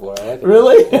that to me before. I like it.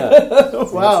 Really? Yeah.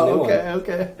 Wow.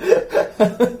 Okay.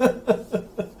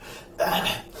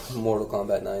 Mortal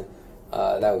Kombat 9.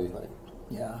 That would be funny.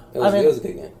 Yeah. It was a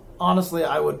good game. Honestly,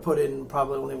 I would put in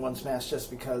probably only one Smash just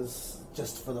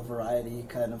for the variety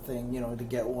kind of thing, to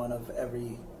get one of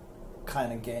every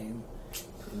kind of game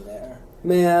in there.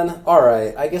 Man,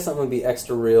 alright. I guess I'm going to be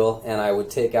extra real, and I would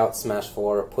take out Smash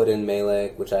 4, put in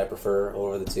Melee, which I prefer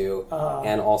over the 2,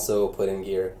 and also put in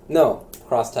Gear. No,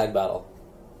 Cross Tag Battle.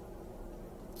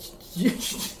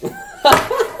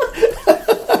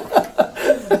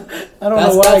 I don't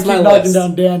know why I keep knocking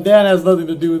down Dan. Dan has nothing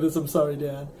to do with this. I'm sorry,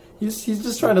 Dan. He's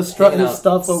just trying to strut his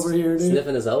stuff over here, dude.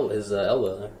 Sniffing his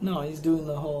elbow. No, he's doing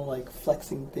the whole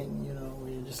flexing thing,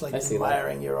 where you're just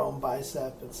admiring your own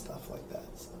bicep and stuff like that.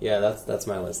 So. Yeah, that's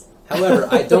my list. However,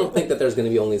 I don't think that there's going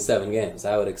to be only 7 games.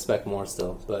 I would expect more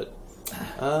still, but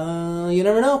you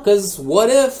never know. Because what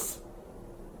if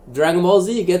Dragon Ball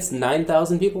Z gets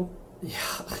 9,000 people? Yeah,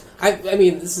 I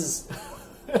mean, this is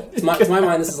to my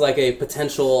mind, this is like a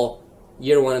potential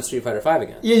Year 1 in Street Fighter V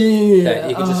again. Yeah. That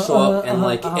you can just show up and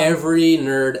every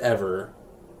nerd ever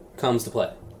comes to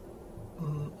play.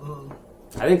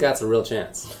 I think that's a real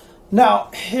chance. Now,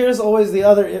 here's always the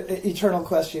other eternal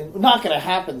question. Not going to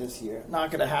happen this year.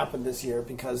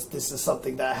 Because this is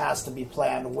something that has to be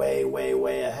planned way, way,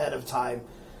 way ahead of time.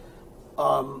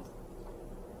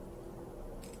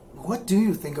 What do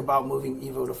you think about moving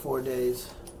EVO to 4 days?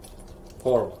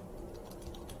 Horrible.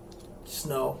 Just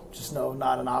no,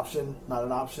 not an option.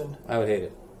 I would hate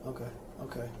it. Okay.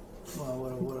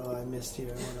 Well, what do I missed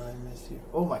here?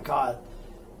 Oh my god.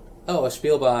 Oh, a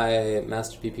spiel by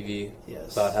Master PPV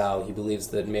yes. about how he believes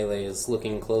that Melee is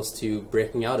looking close to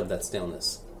breaking out of that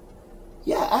staleness.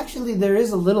 Yeah, actually, there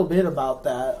is a little bit about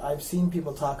that. I've seen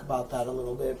people talk about that a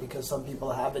little bit because some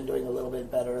people have been doing a little bit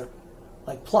better.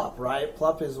 Like Plup, right?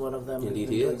 Plup is one of them who's been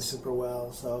doing super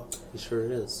well. So he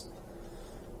sure is.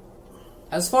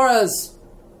 As far as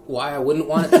why I wouldn't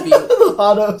want it to be...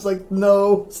 Otto's like,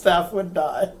 no, staff would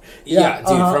die. Yeah, dude,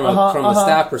 from a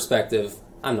staff perspective,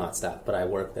 I'm not staff, but I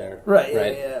work there. Right?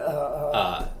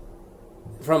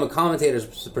 From a commentator's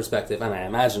perspective, and I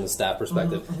imagine a staff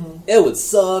perspective, it would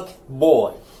suck,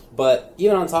 boy. But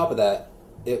even on top of that,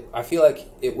 I feel like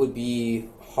it would be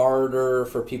harder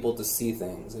for people to see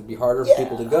things. It'd be harder for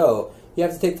people to go. You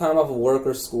have to take time off of work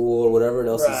or school or whatever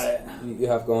else you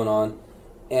have going on.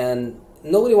 And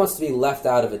nobody wants to be left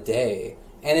out of a day.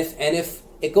 And if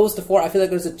it goes to 4, I feel like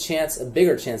there's a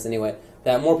bigger chance anyway,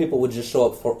 that more people would just show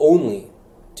up for only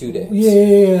 2 days.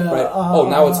 Yeah. Right?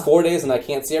 Now it's 4 days and I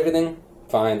can't see everything?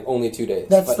 Fine, only 2 days.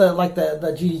 That's the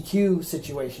GDQ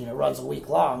situation. It runs a week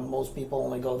long. Most people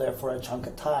only go there for a chunk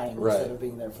of time instead of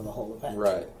being there for the whole event.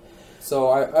 Right. So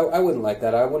I wouldn't like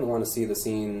that. I wouldn't want to see the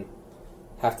scene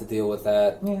have to deal with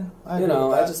that. Yeah, I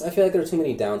feel like there are too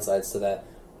many downsides to that.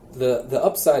 The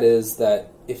upside is that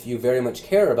if you very much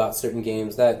care about certain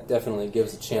games, that definitely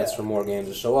gives a chance for more games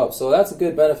to show up. So that's a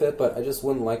good benefit, but I just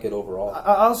wouldn't like it overall.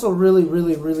 I also really,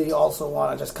 really, really also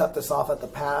want to just cut this off at the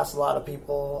pass. A lot of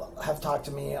people have talked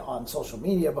to me on social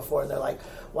media before, and they're like,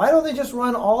 why don't they just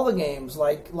run all the games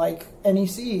like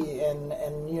NEC and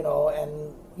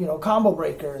Combo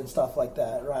Breaker and stuff like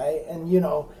that, right? And,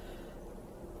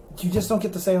 you just don't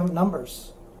get the same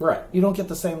numbers. Right. You don't get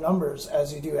the same numbers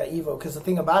as you do at EVO, because the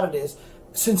thing about it is,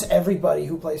 since everybody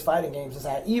who plays fighting games is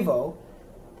at EVO,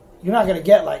 you're not going to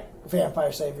get, like,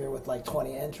 Vampire Savior with, like,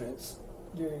 20 entrants.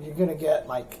 You're going to get,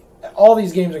 like, all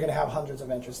these games are going to have hundreds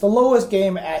of entrants. The lowest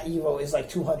game at EVO is, like,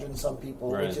 200 and some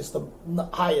people, which is the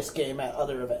highest game at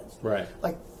other events. Right.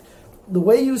 Like, the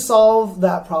way you solve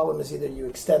that problem is either you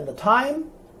extend the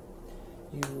time,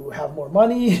 you have more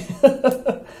money,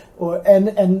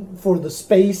 and for the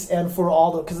space and for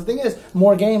all the... Because the thing is,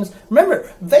 more games... Remember,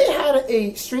 they had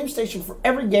a stream station for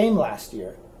every game last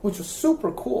year, which was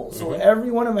super cool. So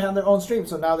every one of them had their own stream.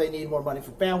 So now they need more money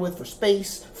for bandwidth, for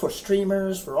space, for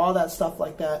streamers, for all that stuff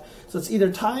like that. So it's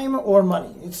either time or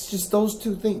money. It's just those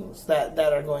two things that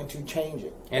are going to change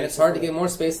it. And it's hard to get more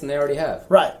space than they already have.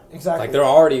 Right, exactly. Like, they're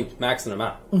already maxing them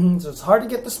out. So it's hard to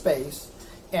get the space.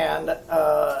 And,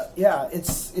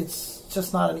 it's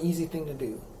just not an easy thing to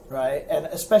do, right? And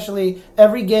especially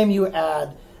every game you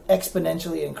add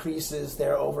exponentially increases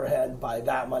their overhead by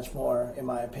that much more, in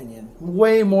my opinion.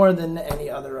 Way more than any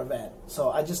other event. So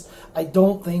I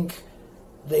don't think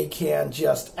they can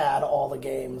just add all the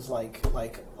games like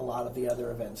a lot of the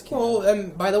other events can. Well,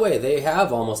 and by the way, they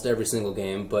have almost every single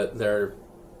game, but they're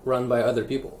run by other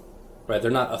people. Right,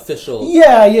 they're not official.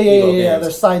 Yeah.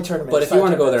 They're side tournaments. But if you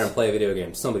want to go there and play video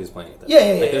games, somebody's playing it.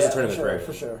 There's a tournament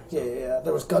for sure. Yeah.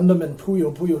 There was Gundam and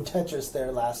Puyo Tetris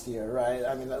there last year, right?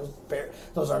 I mean,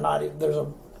 those are not. There's a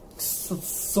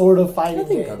sort of fighting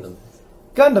game.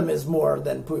 Gundam is more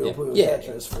than Puyo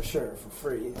Tetris for sure, for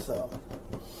free. So.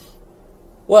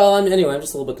 Well, anyway, I'm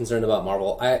just a little bit concerned about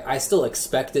Marvel. I still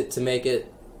expect it to make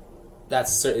it.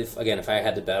 That's if I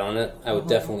had to bet on it, I would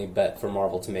definitely bet for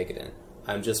Marvel to make it in.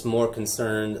 I'm just more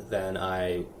concerned than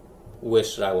I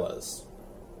wish I was.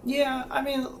 Yeah, I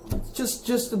mean,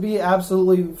 just to be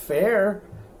absolutely fair,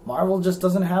 Marvel just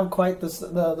doesn't have quite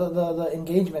the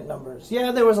engagement numbers.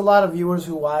 Yeah, there was a lot of viewers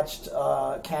who watched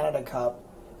Canada Cup.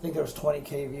 I think there was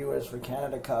 20,000 viewers for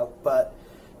Canada Cup, but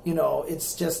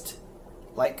it's just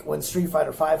like when Street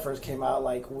Fighter V first came out,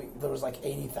 there was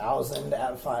 80,000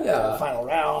 at final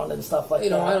round and stuff like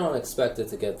that. I don't expect it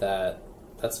to get that.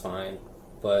 That's fine,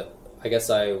 but I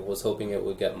guess I was hoping it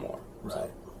would get more. Right.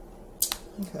 So.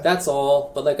 Okay. That's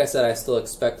all. But like I said, I still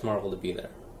expect Marvel to be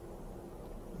there.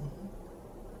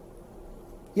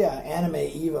 Yeah, Anime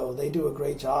Evo, they do a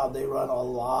great job. They run a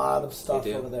lot of stuff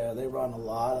over there.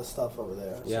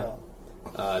 Yeah.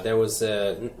 So. There was,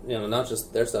 not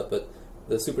just their stuff, but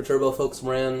the Super Turbo folks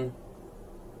ran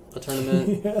a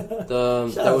tournament.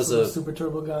 There was a Super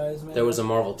Turbo guys. Man. There was a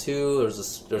Marvel 2. There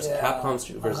was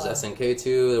Capcom versus SNK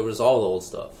 2. There was all the old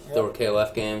stuff. Yep. There were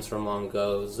KOF games from long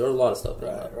ago. There was a lot of stuff.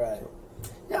 Right.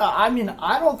 Yeah, I mean,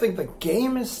 I don't think the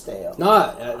game is stale.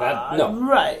 No.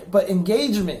 Right, but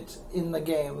engagement in the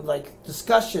game, like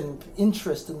discussion,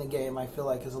 interest in the game, I feel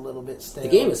like is a little bit stale. The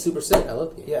game is super sick. I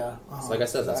love the game. Yeah. So like I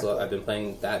said, that's what I've been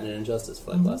playing that and Injustice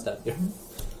for like the last half year.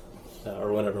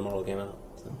 Or whenever Mortal came out.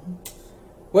 So.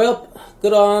 Well,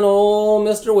 good on old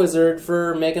Mr. Wizard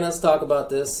for making us talk about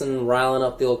this and riling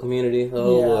up the old community.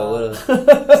 Oh,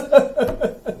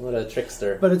 what a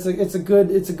trickster! But it's a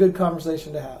good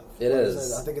conversation to have. It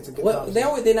is. I think it's a good. Conversation.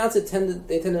 They announce it.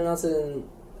 They tend to announce it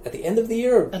at the end of the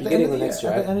year or beginning of the next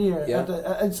year. At the end of the year.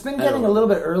 Yeah. It's been getting a little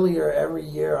bit earlier every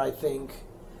year, I think.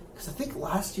 Because I think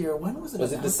last year, when was it?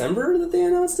 Was it December that they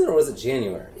announced it, or was it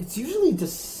January? It's usually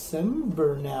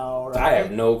December now, right? I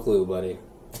have no clue, buddy.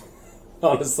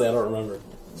 Honestly, I don't remember.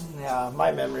 Yeah,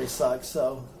 my memory sucks,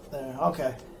 so there.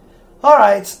 Okay. All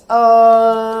right.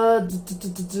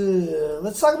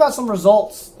 Let's talk about some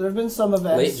results. There have been some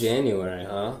events. Late January,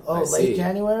 huh? Oh, late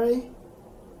January?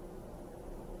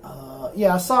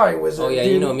 Yeah, sorry, Wizard. Oh, yeah,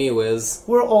 dude, you know me, Wiz.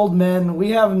 We're old men. We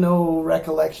have no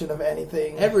recollection of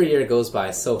anything. Every year goes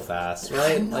by so fast,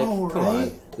 right? I know, come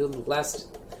right? on. Last...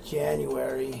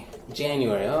 January.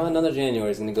 Oh, another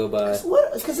January is going to go by.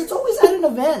 Because it's always at an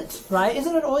event, right?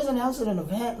 Isn't it always announced at an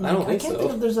event? Like, I don't think so. I can't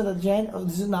think if there's a January.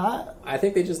 Is it not? I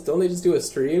think they just do a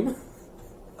stream.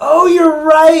 Oh, you're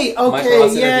right.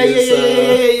 Okay, yeah.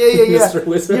 Mr.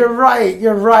 Wizard.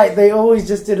 You're right. They always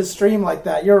just did a stream like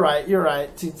that. You're right.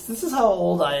 Dude, this is how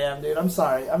old I am, dude. I'm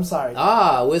sorry.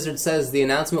 Wizard says the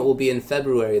announcement will be in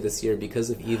February this year because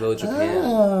of EVO Japan.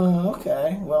 Oh,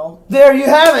 okay. Well, there you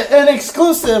have it. An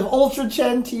exclusive, Ultra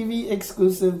Chen TV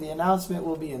exclusive. The announcement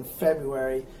will be in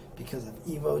February because of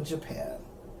EVO Japan.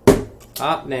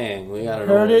 Hot dang. We got it.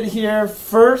 Heard it here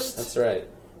first. That's right.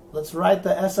 Let's write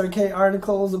the SRK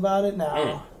articles about it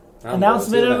now.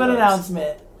 Announcement of an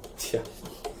announcement. Yeah.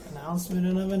 Announcement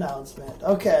of an announcement.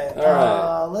 Okay. All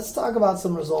right. Let's talk about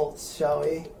some results, shall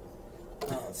we?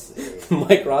 Let's see.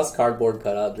 Mike Ross cardboard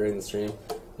cutout during the stream.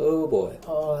 Oh boy.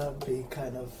 Oh, that'd be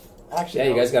kind of. Actually. Yeah,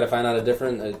 you guys got to find out a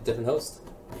different host.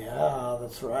 Yeah,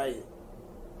 that's right.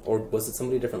 Or was it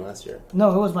somebody different last year?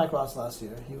 No, it was Mike Ross last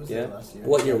year. He was there last year.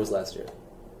 What year was last year?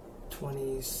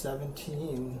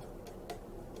 2017.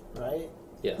 Right?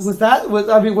 Yes. Was that?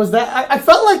 I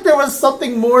felt like there was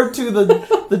something more to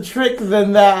the trick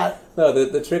than that. No,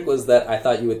 the trick was that I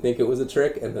thought you would think it was a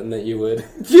trick, and then that you would.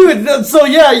 So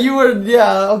yeah, you were.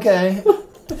 Yeah, okay.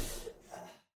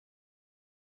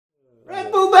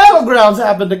 Red Bull Battlegrounds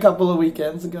happened a couple of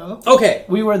weekends ago. Okay.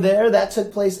 We were there. That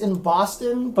took place in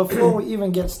Boston. Before we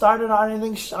even get started on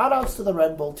anything, shout-outs to the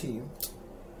Red Bull team.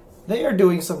 They are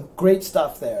doing some great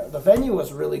stuff there. The venue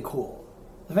was really cool.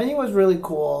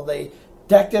 They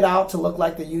decked it out to look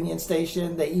like the Union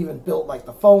Station. They even built like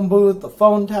the phone booth, the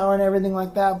phone tower, and everything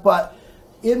like that. But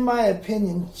in my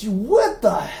opinion, what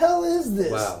the hell is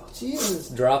this? Wow. Jesus.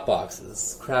 Drop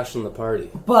boxes crashing the party.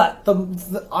 But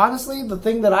honestly, the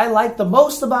thing that I liked the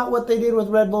most about what they did with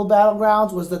Red Bull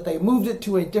Battlegrounds was that they moved it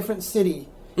to a different city.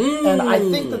 And I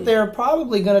think that they're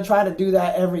probably going to try to do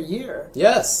that every year.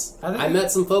 Yes. I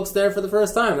met some folks there for the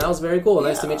first time. That was very cool.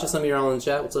 Nice to meet you. Some of you are all in the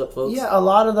chat. What's up, folks? Yeah, a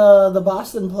lot of the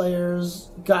Boston players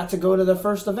got to go to their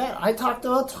first event. I talked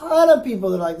to a ton of people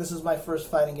that are like, this is my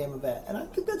first fighting game event. And I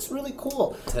think that's really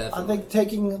cool. Definitely. I think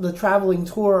taking the traveling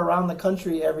tour around the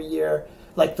country every year,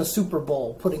 like the Super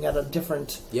Bowl, putting at a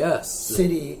different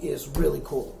city is really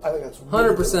cool. I think that's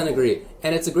really 100% cool. agree.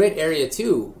 And it's a great area,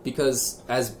 too, because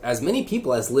as many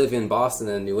people as live in Boston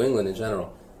and New England in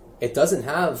general, it doesn't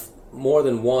have more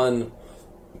than one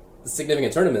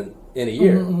significant tournament in a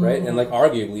year, right? And, like,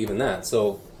 arguably even that.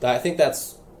 So I think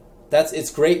that's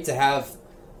it's great to have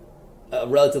a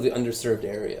relatively underserved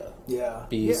area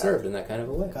be served in that kind of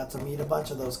a way. Got to meet a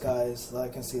bunch of those guys that I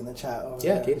can see in the chat over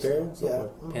there. Kate Berry,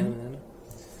 Pam.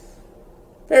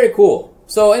 Very cool.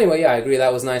 So anyway, I agree.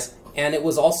 That was nice. And it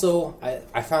was also,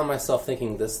 I found myself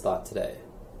thinking this thought today.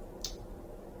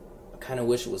 I kind of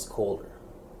wish it was colder.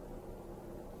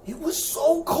 It was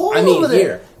so cold over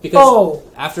here. Because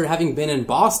after having been in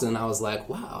Boston, I was like,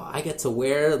 wow, I get to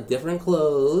wear different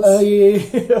clothes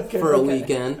for a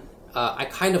weekend. I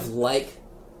kind of like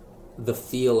the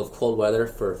feel of cold weather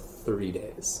for 3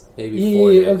 days. Maybe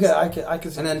 4 days. Okay, I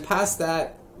can see. And then past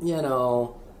that,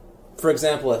 for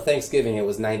example, at Thanksgiving, it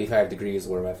was 95 degrees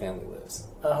where my family lives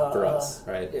for us,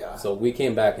 right? Yeah. So we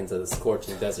came back into the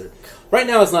scorching desert. Right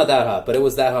now, it's not that hot, but it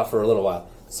was that hot for a little while.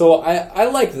 So I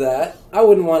like that. I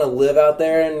wouldn't want to live out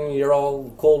there and you're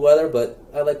all cold weather, but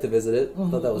I like to visit it. I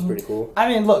thought that was pretty cool. I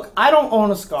mean, look, I don't own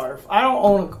a scarf. I don't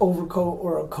own an overcoat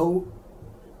or a coat.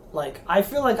 Like, I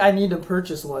feel like I need to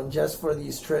purchase one just for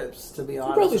these trips, to be honest.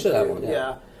 You probably should have one,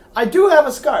 yeah. I do have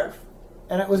a scarf.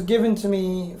 and it was given to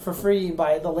me for free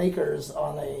by the Lakers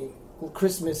on a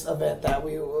Christmas event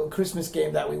Christmas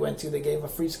game that we went to. They gave a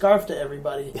free scarf to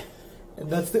everybody, and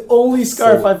that's the only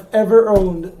scarf I've ever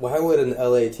owned. Why would an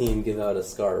LA team give out a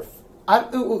scarf?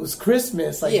 It was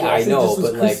Christmas. I know, it just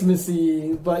was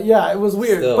Christmassy. But yeah, it was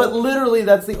weird. Still. But literally,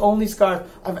 that's the only scarf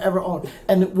I've ever owned.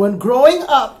 And when growing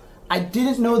up, I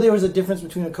didn't know there was a difference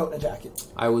between a coat and a jacket.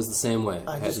 I was the same way.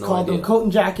 I just called them coat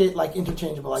and jacket, like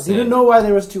interchangeable. I didn't know why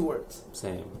there was two words.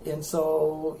 Same. And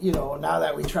so, now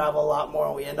that we travel a lot more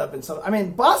and we end up in some... I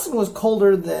mean, Boston was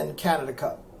colder than Canada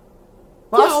Cup.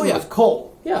 Boston was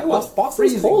cold. Yeah, Boston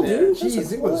was cold, dude.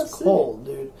 Jeez, it was cold,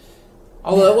 dude.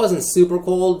 Although it wasn't super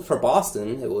cold for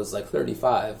Boston, it was like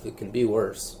 35. It can be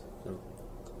worse.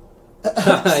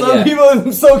 Some people in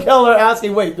SoCal are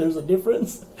asking, wait, there's a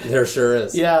difference? There sure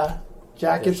is. Yeah.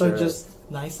 Jackets are just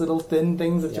nice little thin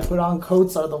things that you put on.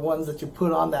 Coats are the ones that you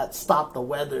put on that stop the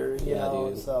weather, you know.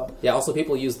 Dude. So. Yeah, also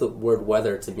people use the word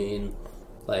weather to mean,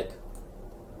 like,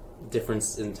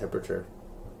 difference in temperature.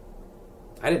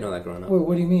 I didn't know that growing up. Wait,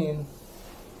 what do you mean?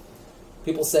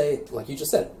 People say, like you just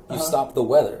said, you stop the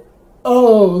weather.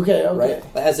 Oh, okay. Right?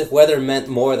 As if weather meant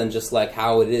more than just like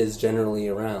how it is generally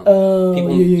around.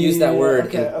 People use that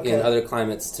word in other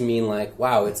climates to mean like,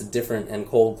 wow, it's a different and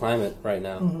cold climate right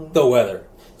now. Mm-hmm. The weather.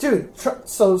 Dude,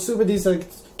 so Super D's like,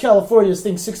 California's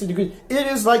thing 60 degrees. It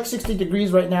is like 60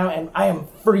 degrees right now, and I am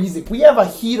freezing. We have a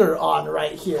heater on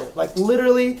right here. Like,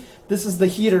 literally, this is the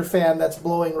heater fan that's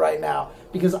blowing right now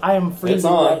because I am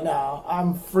freezing right now.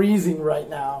 I'm freezing right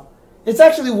now. It's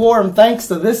actually warm thanks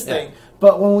to this thing.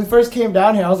 But when we first came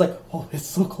down here, I was like, oh, it's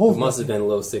so cold. It must have been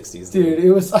low 60s. Dude,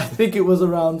 it was. I think it was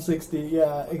around 60.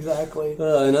 Yeah, exactly.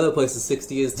 Another place is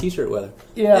 60 is t-shirt weather.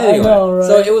 Yeah, anyway, I know, right?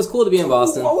 So it was cool to be in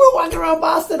Boston. We're walking around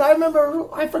Boston. I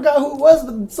forgot who it was,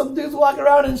 but some dudes walking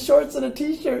around in shorts and a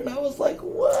t-shirt, and I was like,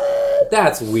 what?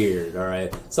 That's weird, all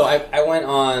right? So I went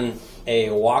on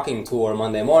a walking tour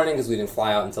Monday morning because we didn't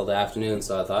fly out until the afternoon,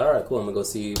 so I thought, all right, cool, I'm going to go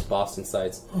see Boston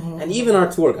sights. Mm-hmm. And even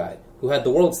our tour guide, who had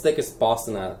the world's thickest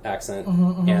Boston accent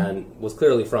and was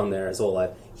clearly from there his whole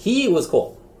life, he was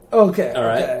cold. Okay. All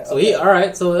right. Okay, so he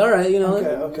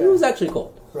was actually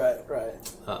cold. Right.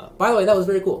 By the way, that was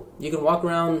very cool. You can walk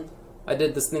around. I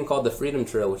did this thing called the Freedom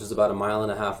Trail, which is about a 1.5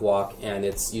 mile walk, and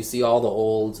you see all the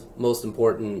old, most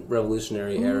important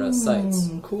Revolutionary era sites.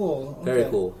 Cool. Okay. Very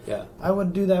cool. Yeah. I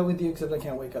would do that with you, except I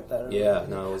can't wake up that early. Yeah.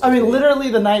 No. It was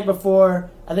literally the night before,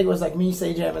 I think it was like me,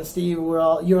 Sajam, and Steve. You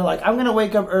were like, I'm gonna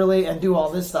wake up early and do all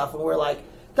this stuff, and we're like,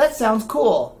 that sounds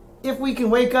cool. If we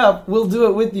can wake up, we'll do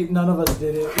it with you. None of us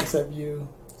did it except you.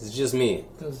 It's just me.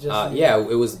 It was just yeah.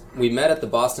 It was. We met at the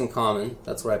Boston Common.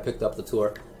 That's where I picked up the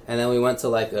tour. And then we went to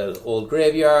like an old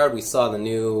graveyard. We saw the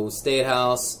new State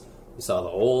House. We saw the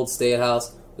old State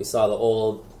House. We saw the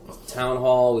old town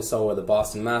hall. We saw where the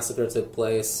Boston Massacre took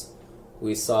place.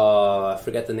 We saw, I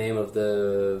forget the name of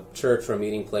the church or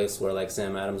meeting place where like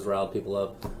Sam Adams riled people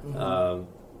up. Mm-hmm.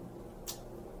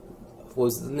 What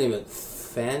was the name of it?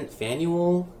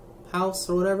 Faneuil House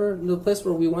or whatever? The place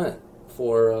where we went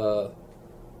for...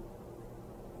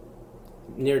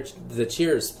 near the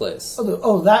Cheers place.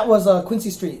 That was Quincy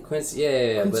Street. Quincy,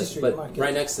 yeah. Quincy Street, but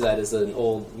right next to that is an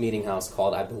old meeting house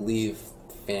called, I believe,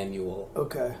 Faneuil.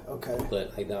 Okay.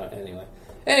 But anyway,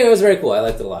 it was very cool. I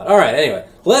liked it a lot. All right, anyway,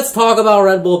 let's talk about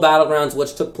Red Bull Battlegrounds,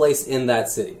 which took place in that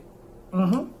city.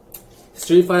 Mm-hmm.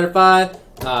 Street Fighter V.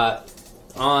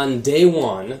 On day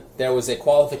one, there was a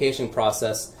qualification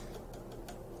process.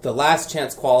 The last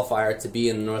chance qualifier to be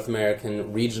in the North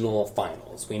American regional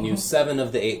finals. We knew 7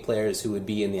 of the 8 players who would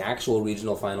be in the actual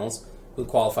regional finals, who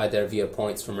qualified there via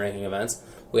points from ranking events.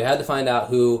 We had to find out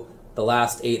who the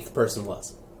last 8th person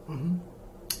was. Mm-hmm.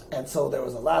 And so there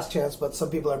was a last chance, but some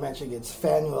people are mentioning it's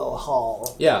Faneuil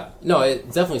Hall. Yeah, no,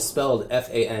 it's definitely spelled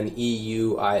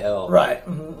Faneuil. Right.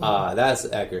 Mm-hmm. That's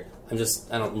accurate. I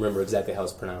don't remember exactly how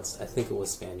it's pronounced. I think it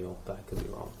was Faneuil, but I could be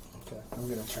wrong. I'm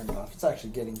going to turn it off. It's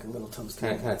actually getting a little toasty.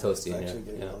 Kind of toasty in here. It's actually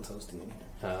getting a little toasty in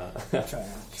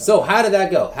here. So how did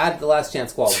that go? How did the last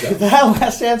chance qualifier go? That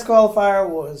last chance qualifier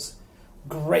was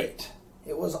great.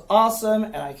 It was awesome,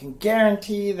 and I can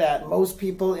guarantee that most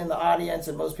people in the audience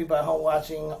and most people at home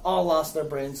watching all lost their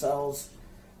brain cells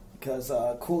because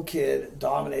Cool Kid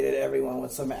dominated everyone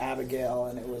with some Abigail,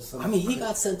 and it was... he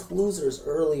got sent to losers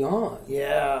early on.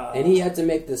 Yeah. And he had to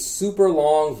make this super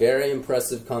long, very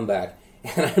impressive comeback.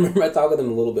 And I remember I talked with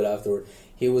him a little bit afterward.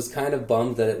 He was kind of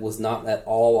bummed that it was not at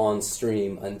all on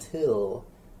stream until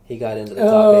he got into the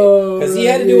top 8. Because he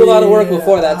had to do a lot of work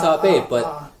before that top 8.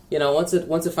 But, once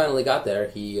it finally got there,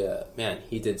 he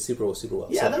did super well.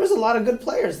 Yeah, there was a lot of good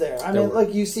players there. I mean,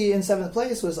 like you see in 7th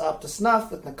place was Up to Snuff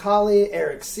with Nikali,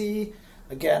 Eric C.,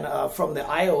 again, from the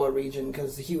Iowa region,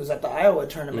 because he was at the Iowa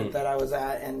tournament that I was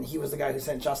at, and he was the guy who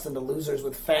sent Justin to losers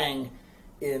with Fang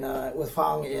at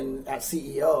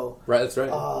CEO. Right, that's right.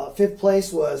 5th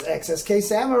place was XSK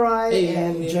Samurai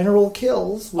and General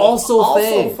Kills.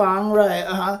 Also Fang,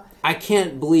 right. I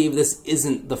can't believe this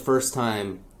isn't the first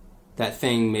time that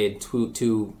Fang made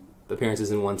two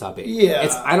appearances in one top 8.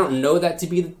 Yeah. I don't know that to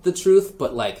be the truth,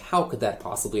 but like, how could that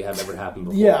possibly have ever happened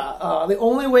before? Yeah, the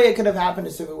only way it could have happened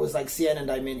is if it was like Cien and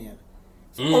Dominion.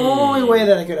 It's the only way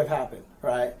that it could have happened,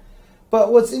 right?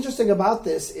 But what's interesting about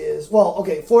this is,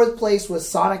 4th place was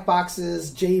Sonic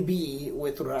Box's JB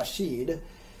with Rashid.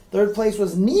 3rd place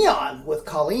was Neon with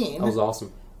Colleen. That was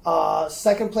awesome.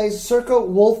 2nd place, Circa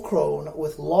Wolfcrone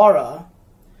with Laura.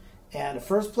 And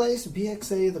 1st place,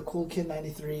 BXA, the Cool Kid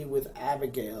 93 with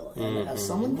Abigail. And as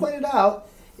someone pointed out,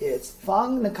 it's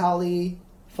Fang, Nakali,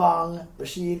 Fang,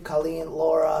 Rashid, Colleen,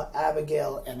 Laura,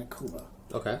 Abigail, and Akuma.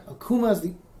 Okay. Akuma is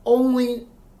the only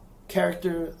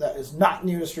character that is not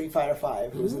new to Street Fighter V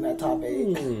who's in that top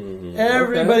 8.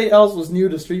 Everybody else was new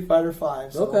to Street Fighter V.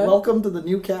 So welcome to the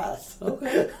new cast.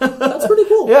 Okay. That's pretty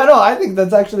cool. Yeah, no, I think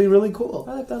that's actually really cool.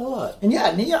 I like that a lot. And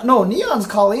yeah, Neon's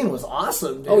Colleen was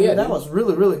awesome, dude. Oh, yeah, that was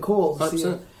really, really cool to 100%.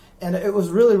 see. And it was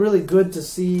really, really good to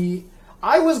see.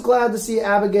 I was glad to see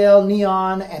Abigail,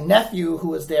 Neon, and Nephew, who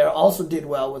was there, also did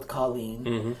well with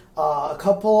Colleen. A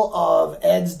couple of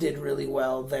Eds did really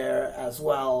well there as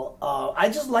well. I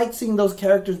just liked seeing those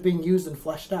characters being used and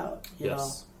fleshed out. You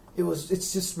know,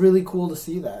 it's just really cool to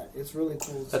see that. It's really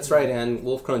cool. That's right, and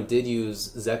Wolfcrone did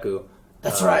use Zeku.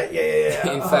 That's right.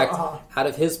 Yeah. In fact, out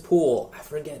of his pool, I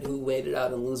forget who made it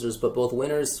out in losers, but both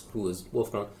winners, who was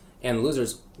Wolfcrone, and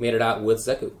losers made it out with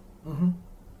Zeku.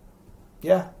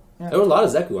 Yeah. There were a lot of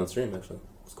Zeku on stream, actually.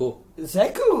 It's cool.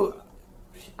 Zeku,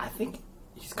 I think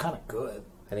he's kind of good.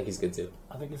 I think he's good, too.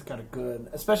 I think he's kind of good.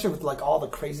 Especially with, like, all the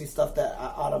crazy stuff that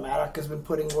Automatic has been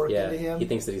putting work into him. He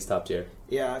thinks that he's top tier.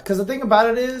 Yeah, because the thing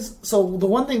about it is, so the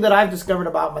one thing that I've discovered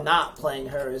about Manat playing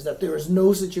her is that there is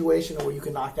no situation where you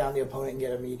can knock down the opponent and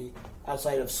get a meaty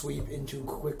outside of sweep into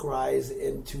quick rise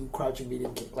into crouching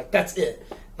medium kick. Like, that's it.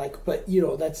 Like, but,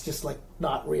 that's just, like,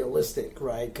 not realistic,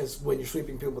 right? Because when you're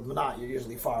sweeping people with Manat, you're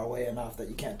usually far away enough that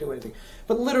you can't do anything.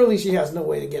 But literally, she has no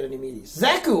way to get any meaties.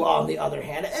 Zeku, on the other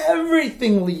hand,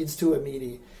 everything leads to a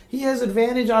meaty. He has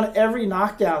advantage on every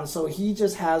knockdown, so he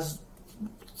just has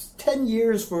 10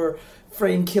 years for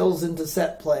frame kills into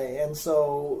set play, and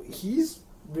so he's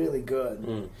really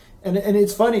good. And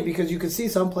it's funny because you can see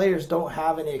some players don't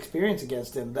have any experience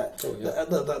against him.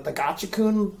 The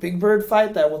Gachikun Big Bird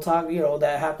fight that we'll talk,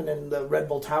 that happened in the Red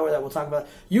Bull Tower that we'll talk about.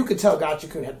 You could tell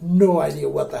Gachikun had no idea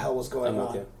what the hell was going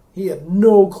on. He had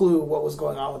no clue what was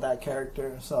going on with that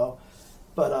character. So,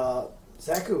 but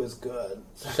Zeku is good.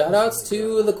 Shoutouts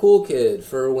to the Cool Kid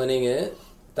for winning it.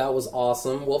 That was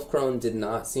awesome. Wolfcrone did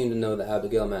not seem to know the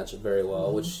Abigail matchup very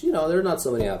well, which, there are not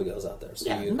so many Abigails out there. So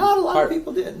not a lot of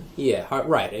people did. Yeah,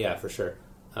 right, yeah, for sure.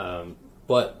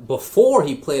 But before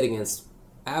he played against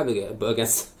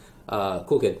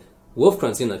Cool Kid,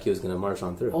 Wolfcrone seemed like he was going to march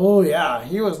on through. Oh, yeah,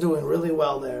 he was doing really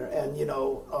well there. And,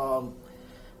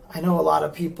 I know a lot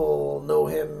of people know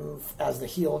him as the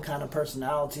heel kind of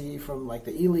personality from, like,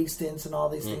 the E-League stints and all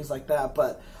these things like that,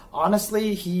 but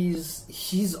honestly,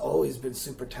 he's always been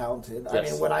super talented. Yes. I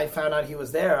mean, when I found out he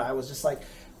was there, I was just like,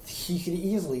 he could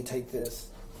easily take this.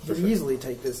 Easily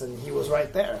take this, and he was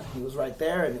right there.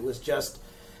 And it was just...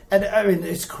 And, I mean,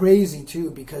 it's crazy,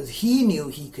 too, because he knew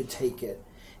he could take it,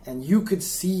 and you could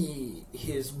see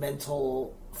his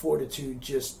mental fortitude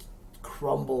just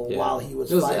crumble while he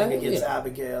was fighting against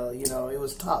Abigail. It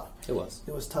was tough. It was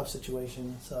a tough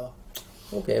situation, so...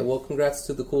 Okay, well, congrats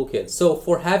to the Cool Kid. So,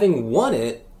 for having won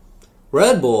it,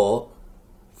 Red Bull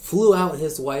flew out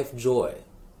his wife Joy,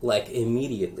 like,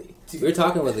 immediately. We were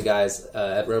talking with the guys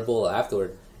at Red Bull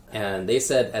afterward, and they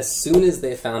said as soon as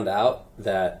they found out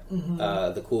that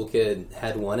the Cool Kid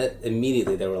had won it,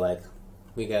 immediately they were like,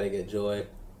 we gotta get Joy.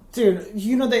 Dude,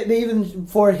 they even,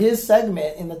 for his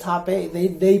segment in the top 8,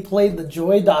 they played the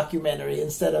Joy documentary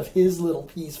instead of his little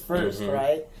piece first,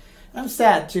 right? I'm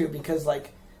sad, too, because,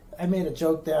 like, I made a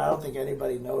joke there. I don't think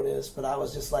anybody noticed, but I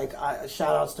was just like,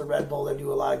 shout outs to Red Bull. They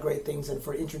do a lot of great things and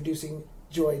for introducing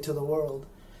Joy to the world.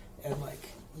 And, like,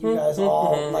 you guys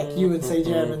all, like you and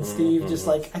Sajam and Steve, just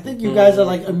like, I think you guys are,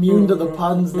 like, immune to the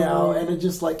puns now, and it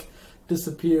just, like,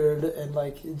 disappeared, and,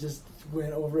 like, it just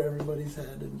went over everybody's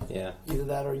head. And either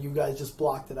that or you guys just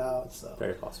blocked it out. So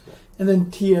very possible. And then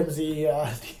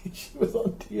TMZ, she was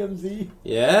on TMZ.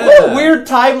 Yeah. What a weird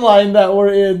timeline that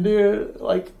we're in, dude.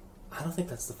 Like, I don't think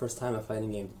that's the first time a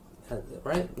fighting game had it,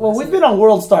 right? Well, we've been on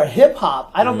World Star Hip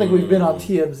Hop. I don't think we've been on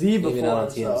TMZ before. Maybe not on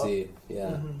TMZ,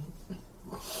 yeah.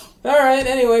 All right.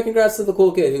 Anyway, congrats to the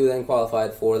cool kid who then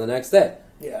qualified for the next day.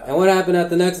 Yeah. And what happened at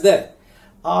the next day?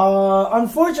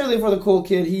 Unfortunately for the cool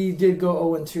kid, he did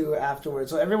go 0-2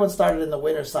 afterwards. So everyone started in the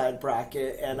winner side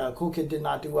bracket, and cool kid did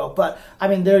not do well. But I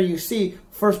mean, there you see,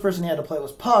 first person he had to play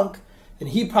was Punk, and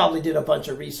he probably did a bunch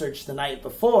of research the night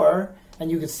before. And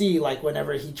you could see, like,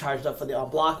 whenever he charged up for the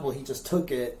unblockable, he just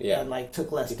took it and, like,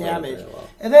 took less damage. Well.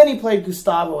 And then he played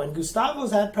Gustavo, and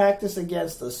Gustavo's had practice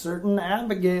against a certain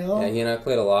Abigail. Yeah, he and I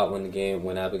played a lot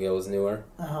when Abigail was newer.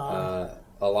 A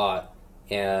lot.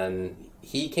 And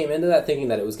he came into that thinking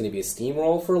that it was going to be a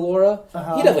steamroll for Laura.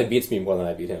 He definitely beats me more than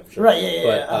I beat him, for sure. Right,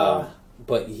 yeah.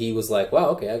 But he was like, wow,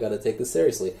 okay, I got to take this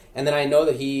seriously. And then I know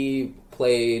that he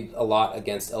played a lot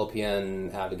against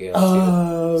LPN Abigail,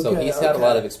 too. So he's had a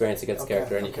lot of experience against the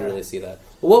character, and you can really see that.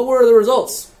 But what were the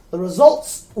results? The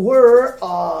results were,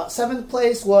 7th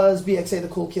place was BXA the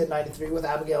Cool Kid 93 with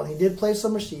Abigail, and he did play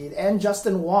some Rashid, and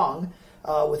Justin Wong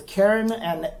with Karen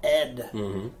and Ed.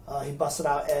 Mm-hmm. He busted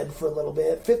out Ed for a little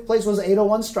bit. 5th place was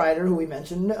 801 Strider, who we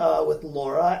mentioned, with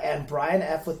Laura, and Brian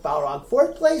F. with Balrog.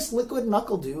 4th place, Liquid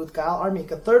Knuckle Dude with Kyle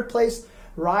Armika. 3rd place,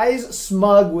 Rise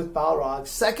Smug with Balrog.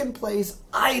 2nd place,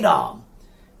 Idom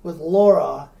with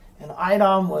Laura. And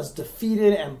Idom was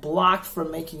defeated and blocked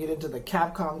from making it into the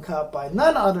Capcom Cup by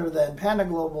none other than Panda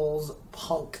Global's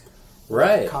Punk.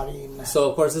 Right. So,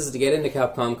 of course, this is to get into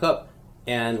Capcom Cup.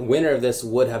 And winner of this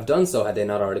would have done so had they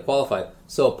not already qualified.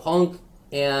 So Punk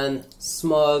and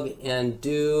Smug and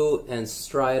Dew and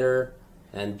Strider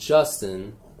and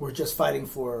Justin... We're just fighting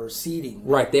for seeding.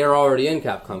 Right, they're already in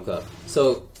Capcom Cup.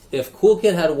 So if Cool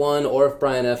Kid had won, or if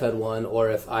Brian F. had won, or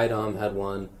if Idom had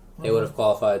won, they would have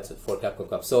qualified for Capcom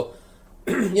Cup. So,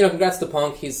 congrats to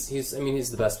Punk. He's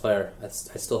the best player. I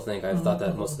still think. I've thought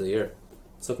that most of the year.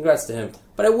 So congrats to him.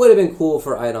 But it would have been cool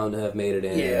for Idom to have made it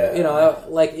in. Yeah.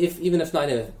 Even if not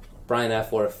if Brian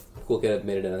F. or if Cool Kid had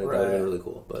made it in, I think that would have been really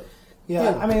cool. But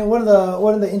yeah, I mean, one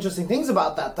of the interesting things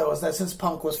about that, though, is that since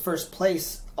Punk was first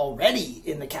place already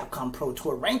in the Capcom Pro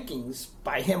Tour rankings,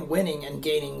 by him winning and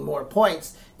gaining more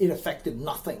points, it affected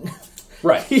nothing.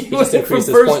 Right. He went from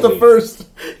first to first.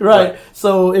 Right.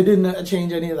 So it didn't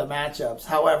change any of the matchups.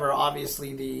 However,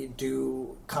 obviously the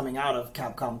Dew coming out of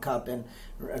Capcom Cup and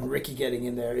Ricky getting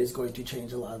in there is going to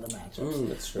change a lot of the matchups.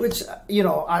 That's true. Which,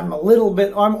 I'm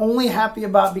only happy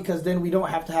about, because then we don't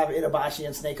have to have Itabashi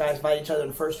and Snake Eyes fight each other in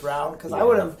the first round, because I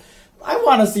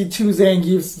want to see two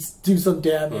Zangiefs do some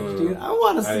damage, dude. I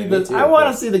want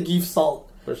to see the Geef salt.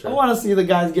 For sure. I want to see the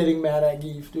guys getting mad at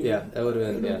Geef, dude. Yeah, that would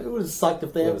have been. It would have sucked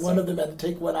if one of them had to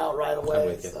take one out right away. I'm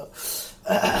with you.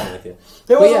 I'm with you.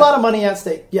 There was a lot of money at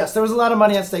stake. Yes, there was a lot of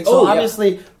money at stake. So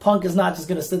obviously, Punk is not just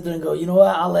going to sit there and go, you know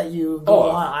what, I'll let you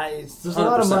go on. There's 100%. A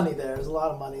lot of money there. There's a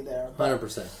lot of money there.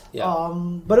 100%.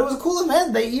 Yeah. But it was a cool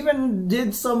event. They even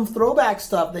did some throwback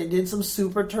stuff. They did some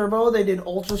Super Turbo. They did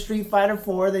Ultra Street Fighter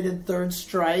 4. They did Third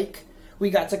Strike. We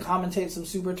got to commentate some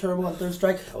Super Turbo and Third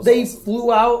Strike. They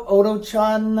flew out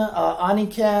Odo-chan,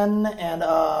 Aniken, and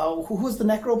who was the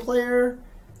Necro player?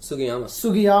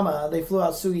 Sugiyama. They flew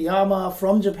out Sugiyama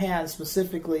from Japan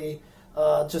specifically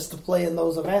just to play in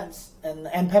those events.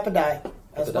 And Peppadai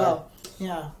as well.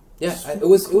 Yeah. Yeah, it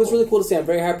was really cool to see. I'm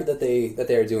very happy that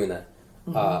they are doing that.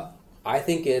 Mm-hmm. I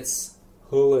think it's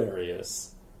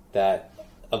hilarious that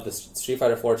of the Street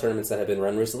Fighter 4 tournaments that have been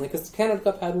run recently, because Canada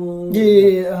Cup had one.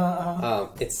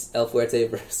 It's El Fuerte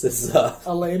versus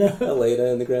Elena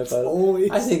in the grand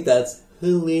final. I think that's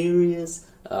hilarious.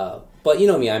 But you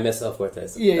know me, I miss El Fuerte.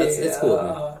 So it's cool,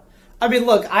 man. I mean,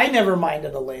 look, I never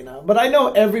minded Elena, but I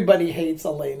know everybody hates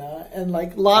Elena, and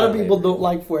like a lot of people don't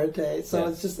like Fuerte, so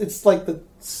it's like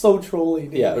so trolly.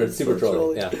 Dude. Yeah, or it's super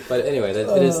trolly. Yeah, but anyway,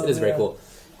 it is very cool.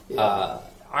 Yeah.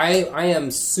 I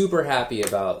am super happy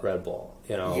about Red Bull.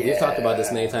 We've talked about this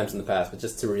many times in the past, but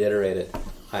just to reiterate it,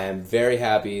 I am very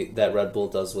happy that Red Bull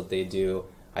does what they do.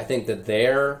 I think that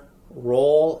their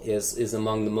role is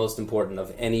among the most important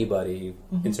of anybody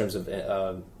in terms of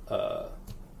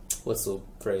what's the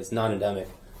phrase, non-endemic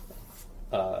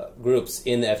groups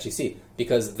in the FGC,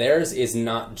 because theirs is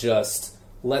not just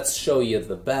let's show you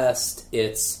the best.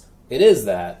 It is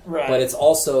that, but it's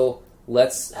also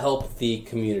let's help the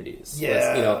communities.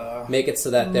 Let's, make it so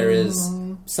that there is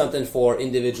something for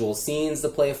individual scenes to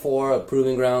play for.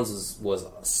 Proving Grounds was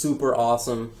super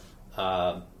awesome.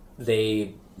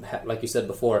 They, like you said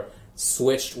before,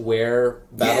 switched where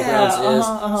Battlegrounds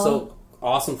is. So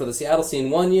awesome for the Seattle scene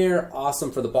one year,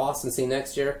 awesome for the Boston scene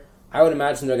next year. I would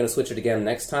imagine they're going to switch it again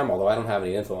next time, although I don't have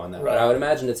any info on that. Right. But I would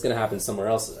imagine it's going to happen somewhere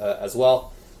else as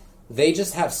well. They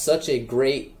just have such a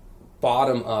great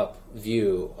bottom-up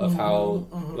view of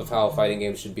how fighting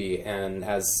games should be, and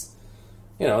as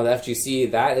the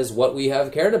FGC, that is what we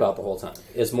have cared about the whole time.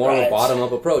 It's more of a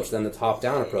bottom-up approach than the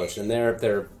top-down approach, and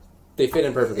they fit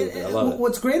in perfectly with it. I love it.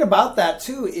 What's great about that,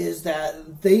 too, is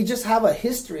that they just have a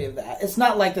history of that. It's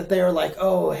not like that they're like,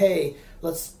 oh, hey,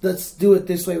 let's do it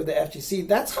this way with the FGC.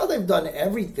 That's how they've done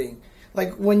everything.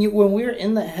 Like, when we're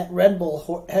in the Red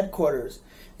Bull headquarters,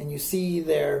 and you see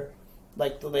their,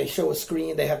 like, they show a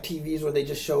screen, they have TVs where they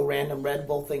just show random Red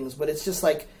Bull things, but it's just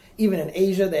like, even in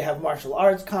Asia, they have martial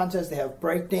arts contests, they have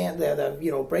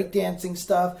breakdancing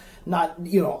stuff, not,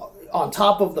 on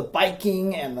top of the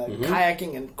biking and the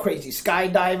kayaking and crazy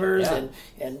skydivers and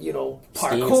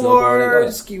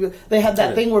parkour. Ski. They had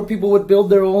that thing where people would build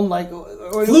their own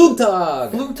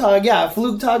Flugtag,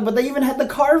 but they even had the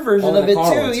car version of it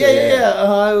too.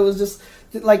 Yeah. It was just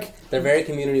like they're very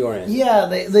community oriented. Yeah,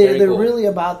 they're cool. Really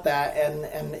about that,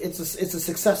 and it's a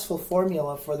successful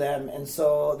formula for them, and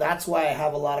so that's why I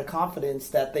have a lot of confidence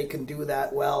that they can do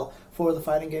that well for the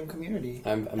fighting game community.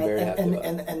 I'm very happy about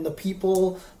it. And the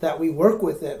people that we work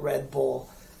with at Red Bull,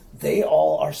 they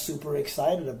all are super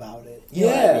excited about it. You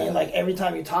know what I mean? Like every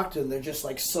time you talk to them, they're just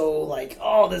like so like,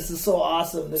 oh, this is so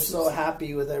awesome. They're so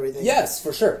happy with everything. Yes,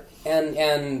 for sure.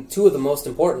 And two of the most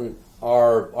important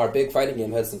are big fighting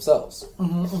game heads themselves.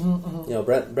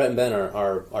 Brett and Ben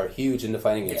are huge into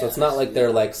fighting games, so it's not like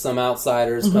they're like some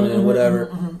outsiders coming in,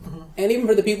 whatever. And even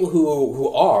for the people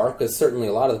who are, because certainly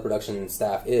a lot of the production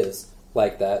staff is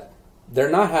like that, they're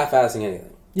not half-assing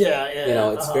anything.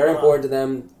 It's very important to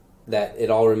them that it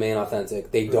all remain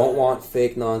authentic. They don't want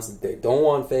fake nonsense. They don't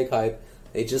want fake hype.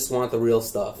 They just want the real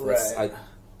stuff.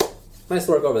 Nice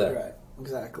work over there. Right,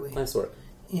 exactly. Nice work.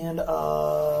 And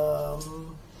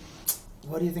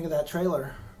what do you think of that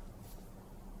trailer?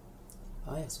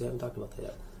 Oh yes, we haven't talked about that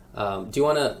yet. Do you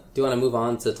want to move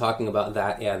on to talking about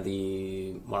that and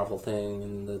the Marvel thing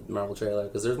and the Marvel trailer?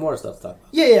 Because there's more stuff to talk about.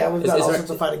 Yeah, we've got all sorts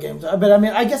of fighting games. But I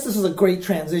mean, I guess this is a great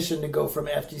transition to go from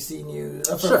FGC news.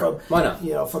 From why not?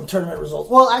 From tournament results.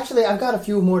 Well, actually, I've got a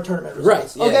few more tournament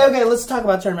results. Right. Yeah. Okay. Let's talk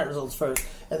about tournament results first,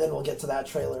 and then we'll get to that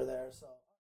trailer there. So,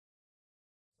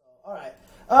 all right.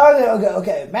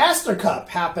 Okay. Master Cup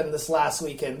happened this last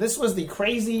weekend. This was the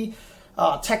crazy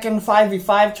Tekken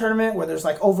 5v5 tournament where there's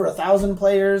like over 1,000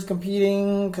 players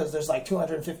competing because there's like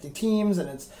 250 teams, and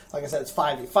it's, like I said, it's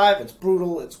 5v5, it's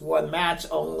brutal, it's one match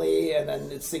only, and then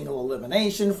it's single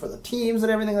elimination for the teams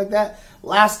and everything like that.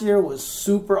 Last year was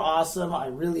super awesome. I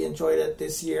really enjoyed it.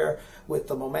 This year, with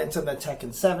the momentum that Tekken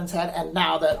 7's had, and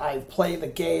now that I've played the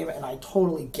game and I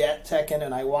totally get Tekken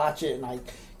and I watch it and I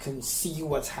can see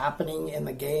what's happening in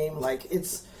the game, like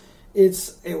it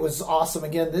was awesome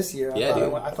again this year.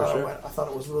 I thought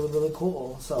it was really, really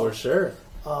cool. So for sure.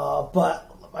 But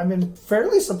I mean,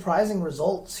 fairly surprising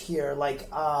results here. Like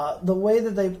the way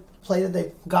that they played it,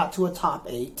 they got to a top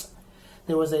 8.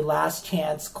 There was a last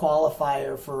chance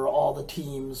qualifier for all the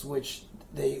teams, which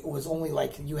it was only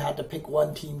like you had to pick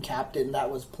one team captain that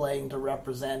was playing to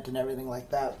represent and everything like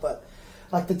that. But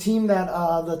like the team that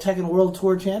the Tekken World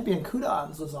Tour champion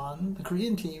Kudans was on, the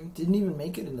Korean team, didn't even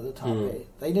make it into the top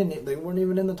 8. They weren't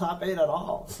even in the top 8 at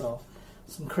all. So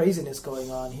some craziness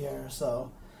going on here. So,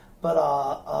 but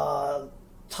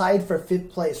tied for 5th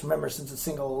place. Remember, since it's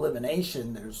single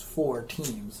elimination, there's 4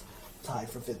 teams tied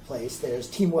for 5th place. There's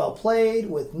Team Well Played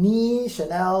with Nii,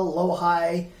 Chanel,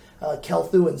 Lohai,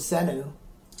 Kelthu, and Senu.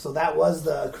 So that was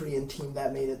the Korean team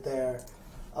that made it there.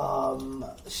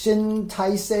 Shin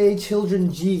Taisei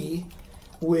Children G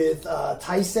with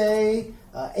Taisei,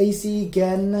 AC,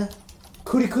 Gen,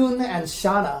 Kurikun, and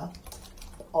Shana.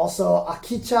 Also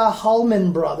Akicha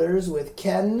Hallman Brothers with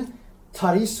Ken,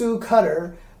 Tarisu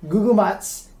Cutter,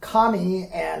 Gugumats, Kami,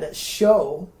 and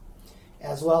Sho.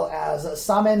 As well as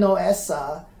Same no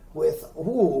Essa with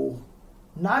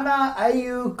Nana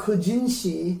Ayu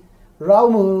Kujinshi,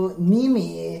 Raumu,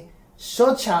 Nimi,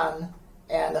 Shochan,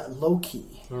 and Loki.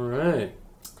 All right.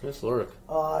 Nice work.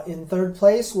 In 3rd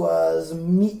place was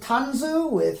Mitanzu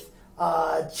with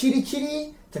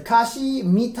Chiri, Takashi,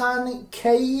 Mitan,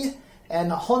 Kei,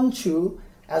 and Honchu,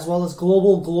 as well as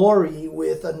Global Glory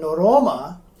with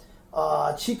Noroma,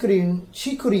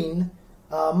 Chikurin,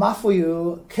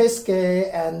 Mafuyu,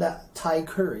 Keisuke, and Tai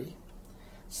Curry.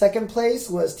 2nd place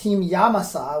was Team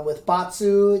Yamasa with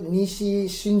Batsu, Nishi,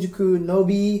 Shinjuku,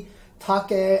 Nobi,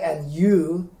 Take, and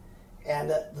Yu.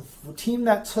 And the team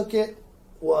that took it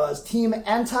was Team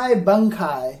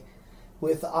Anti-Bunkai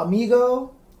with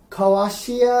Amigo,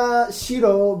 Kawashia,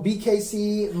 Shiro,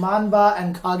 BKC, Manba,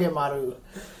 and Kagemaru.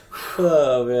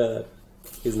 Oh, man.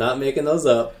 He's not making those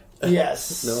up.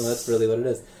 Yes. No, that's really what it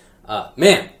is.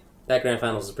 Man, that grand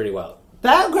finals is pretty wild.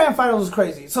 That grand final was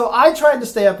crazy. So I tried to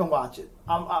stay up and watch it.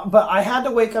 But I had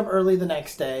to wake up early the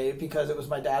next day because it was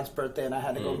my dad's birthday and I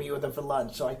had to go meet with him for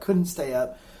lunch. So I couldn't stay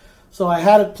up. So I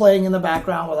had it playing in the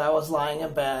background while I was lying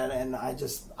in bed, and I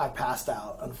passed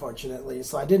out, unfortunately.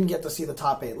 So I didn't get to see the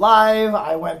top 8 live.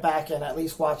 I went back and at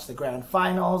least watched the grand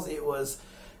finals. It was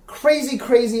crazy,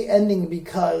 crazy ending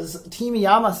because Team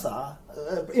Yamasa,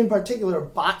 in particular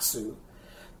Batsu,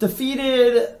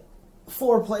 defeated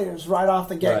 4 players right off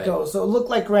the get-go. Right. So it looked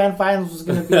like grand finals was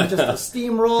going to be just a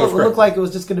steamroll. It looked like it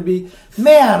was just going to be,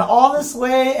 man, all this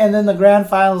way, and then the grand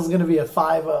finals was going to be a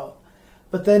 5-0.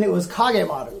 But then it was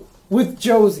Kagemaru with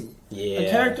Josie, a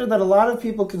character that a lot of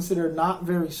people consider not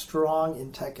very strong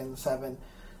in Tekken 7,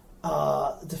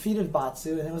 defeated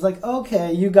Batsu, and it was like,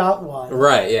 okay, you got 1.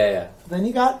 Right, yeah. Then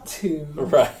you got 2.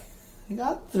 Right. You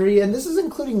got 3, and this is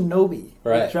including Nobi,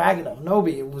 right? Dragunov.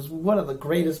 Nobi was one of the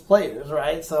greatest players,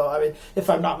 right? So, I mean, if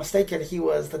I'm not mistaken, he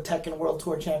was the Tekken World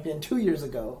Tour champion 2 years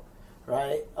ago,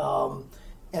 right?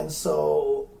 And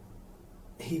so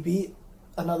he beat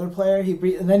another player.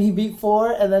 And then he beat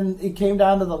 4, and then it came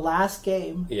down to the last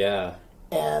game. Yeah.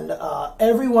 And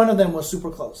every one of them was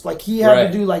super close. Like, he had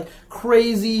to do, like,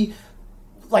 crazy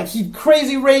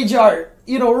rage art,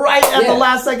 right at the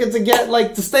last second to get,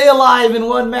 like, to stay alive in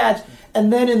one match.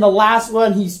 And then in the last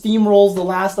one, he steamrolls the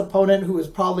last opponent, who is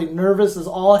probably nervous as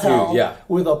all hell,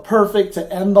 with a perfect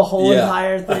to end the whole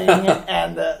entire thing.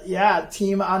 And,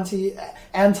 Team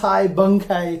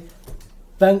Anti-Bunkai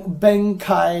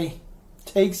Benkai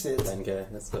takes it.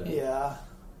 Benkai, that's good. Yeah.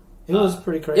 It was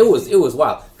pretty crazy. It was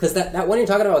wild. Because that one you're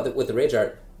talking about with the rage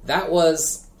art, that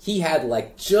was... He had,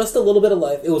 like, just a little bit of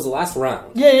life. It was the last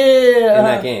round. Yeah. In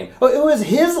that game. Oh, it was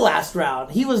his last round.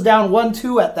 He was down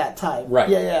 1-2 at that time. Right.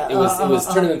 Yeah. It was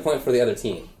tournament point for the other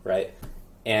team, right?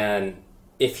 And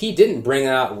if he didn't bring it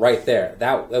out right there,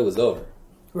 that was over.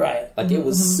 Right. Like, it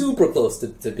was super close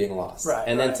to being lost. Right.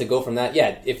 And then to go from that,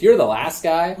 if you're the last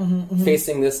guy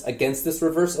facing this against this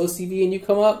reverse OCV and you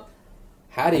come up,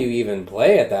 how do you even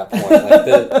play at that point?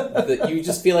 Like you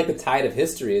just feel like the tide of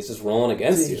history is just rolling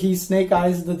against you. He snake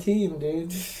eyes the team,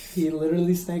 dude. He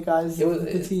literally snake eyes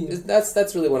the team.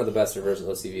 That's really one of the best reverse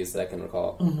OCVs that I can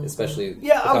recall, especially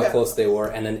how close they were,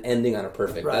 and then ending on a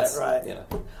perfect. Right.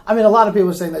 I mean, a lot of people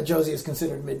are saying that Josie is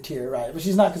considered mid-tier, right? But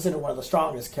she's not considered one of the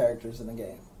strongest characters in the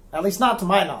game. At least not to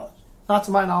my knowledge. Not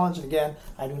to my knowledge, and again,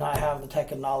 I do not have the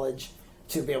Tekken knowledge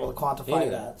to be able to quantify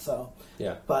that. So,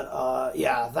 but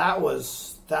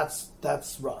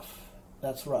that's rough.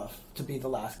 That's rough to be the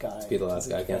last guy. To be the last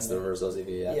guy against the reverse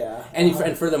OCV, yeah.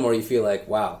 And furthermore, you feel like,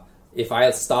 wow, if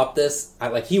I stop this,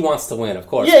 he wants to win, of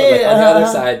course. Yeah, but on the other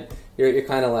side, you're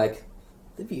kind of like,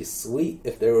 it'd be sweet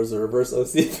if there was a reverse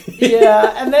OCV.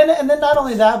 Yeah, and then not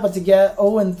only that, but to get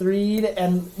 0-3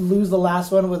 and lose the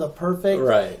last one with a perfect.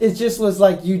 Right. It just was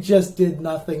like you just did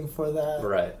nothing for that.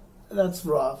 Right. That's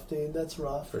rough, dude. That's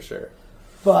rough. For sure.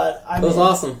 But it was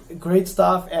awesome. Great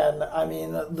stuff, and I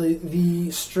mean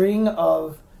the string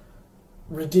of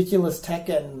ridiculous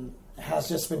Tekken has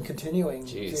just been continuing.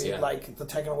 Like the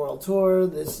Tekken World Tour,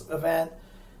 this event,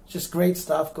 just great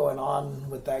stuff going on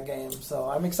with that game. So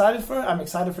I'm excited for it. I'm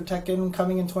excited for Tekken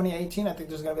coming in 2018. I think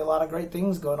there's going to be a lot of great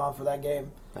things going on for that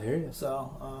game. I hear you. So,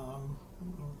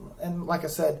 and like I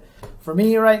said, for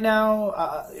me right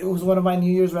now, it was one of my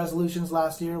New Year's resolutions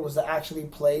last year was to actually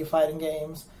play fighting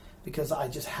games because I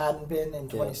just hadn't been in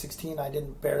 2016. I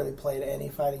didn't barely play any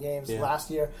fighting games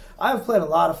last year. I've played a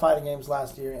lot of fighting games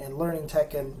last year, and learning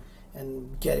Tekken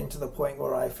and getting to the point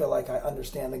where I feel like I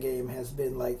understand the game has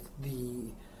been like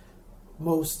the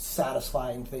most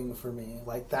satisfying thing for me.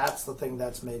 Like that's the thing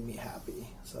that's made me happy.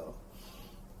 So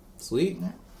sweet.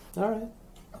 All right.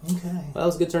 Okay. Well, that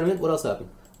was a good tournament. What else happened?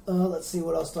 Let's see,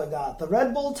 what else do I got? The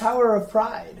Red Bull Tower of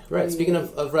Pride. Right, speaking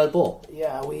of Red Bull.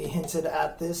 Yeah, we hinted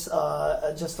at this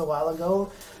just a while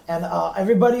ago. And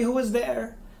everybody who was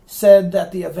there said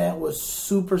that the event was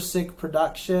super sick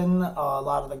production. A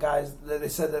lot of the guys, they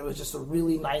said that it was just a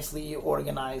really nicely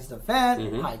organized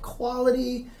event, high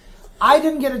quality. I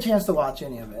didn't get a chance to watch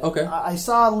any of it. Okay. I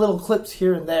saw little clips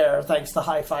here and there, thanks to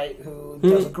High Fight, who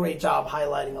does a great job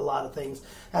highlighting a lot of things.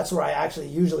 That's where I actually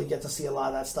usually get to see a lot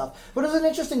of that stuff. But it was an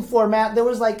interesting format. There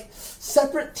was like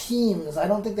separate teams. I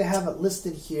don't think they have it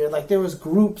listed here. Like there was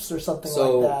groups or something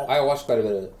like that. I watched quite a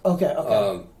bit of it.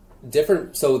 Okay.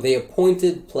 Different. So they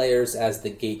appointed players as the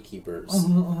gatekeepers.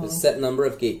 A set number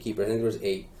of gatekeepers. I think there was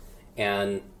 8,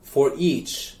 and for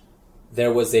each,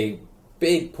 there was a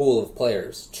big pool of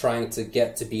players trying to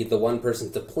get to be the one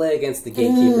person to play against the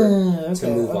gatekeeper to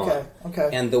move on. Okay.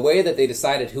 And the way that they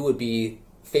decided who would be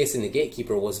facing the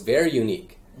gatekeeper was very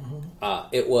unique.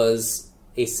 It was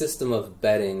a system of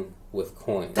betting with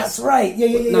coins. That's right.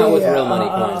 Yeah. Not with real money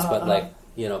coins, but like,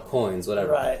 coins,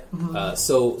 whatever. Right. Mm-hmm.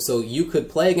 So you could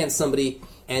play against somebody,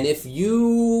 and if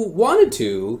you wanted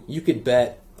to, you could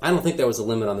bet. I don't think there was a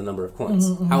limit on the number of coins.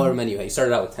 Mm-hmm. However many you had. You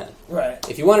started out with 10. Right.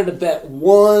 If you wanted to bet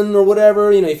 1 or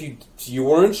whatever, if you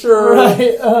weren't sure,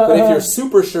 right. But if you're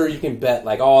super sure, you can bet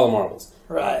like all the marbles.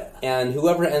 Right. And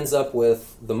whoever ends up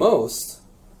with the most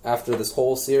after this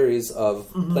whole series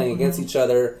of playing against each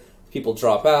other, people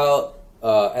drop out.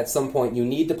 At some point, you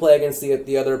need to play against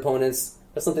the other opponents.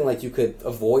 That's something like you could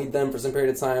avoid them for some period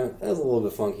of time. That was a little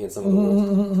bit funky in some of the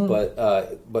rules,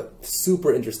 but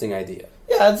super interesting idea.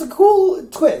 Yeah, it's a cool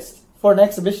twist for an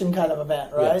exhibition kind of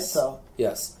event, right? Yes.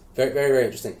 Yes, very, very, very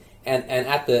interesting. And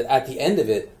at the end of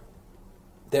it,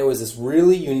 there was this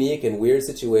really unique and weird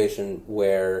situation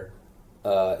where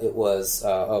it was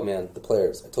the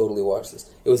players. I totally watched this.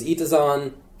 It was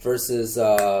Itazan versus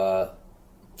Vanao,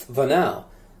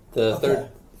 the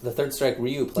third strike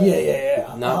Ryu player.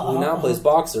 Yeah. Who now plays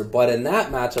boxer, but in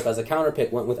that matchup as a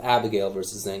counterpick went with Abigail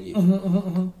versus Zangief.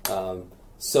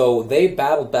 So they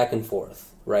battled back and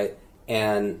forth, right?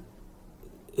 And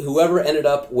whoever ended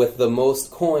up with the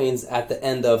most coins at the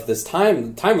end of this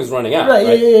time was running out, right?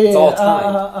 It's all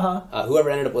timed. Whoever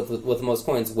ended up with the most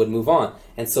coins would move on.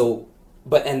 And so,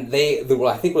 they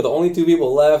I think were the only two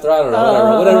people left, or I don't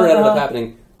know, whatever ended up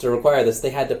happening to require this. They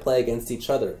had to play against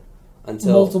each other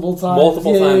until multiple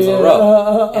times in a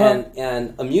row.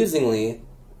 And amusingly,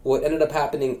 what ended up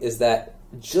happening is that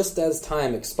just as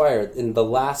time expired in the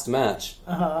last match,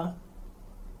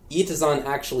 Itazan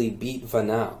actually beat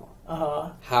Vanao.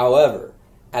 However,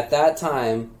 at that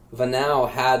time, Vanao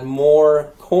had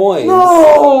more coins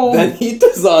than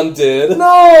Itazan did.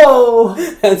 No!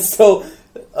 And so...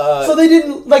 so they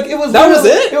didn't, it was... That was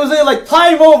it? It was,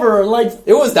 time over,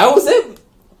 That was it?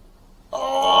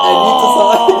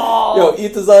 Oh! And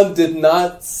Itazan did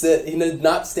not sit, he did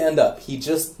not stand up. He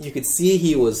just, you could see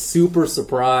he was super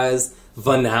surprised.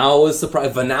 Vanao was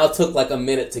surprised. Vanao took a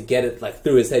minute to get it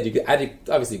through his head.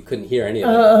 Obviously couldn't hear any of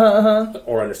it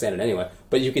or understand it anyway.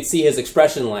 But you could see his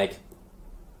expression, did I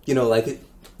win?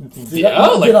 For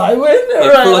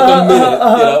a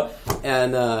minute,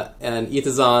 and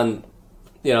Itazan,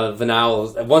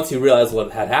 Vanao, once he realized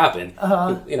what had happened,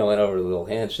 went over to a little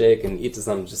handshake, and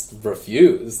Itazan just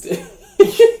refused.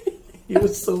 He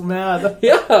was so mad.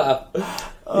 Yeah.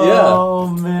 Oh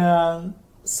man.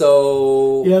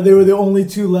 So they were the only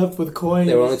two left with coins.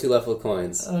 They were only two left with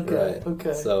coins. Okay. Right.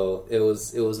 Okay. So it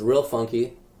was real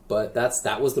funky, but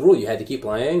that was the rule. You had to keep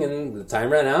playing, and the time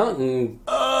ran out, and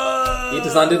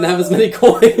Itazan didn't have as many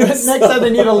coins. Next time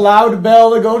they need a loud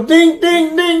bell to go ding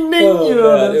ding ding ding.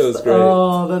 Oh, it was great.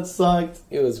 Oh, that sucked.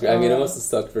 It was great. I mean, it must have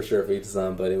sucked for sure for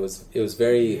Itazan, but it was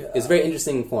very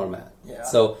interesting format. Yeah.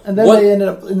 So and then they ended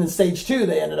up in stage 2.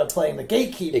 They ended up playing the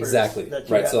gatekeepers. Exactly.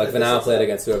 Right. So Vanao played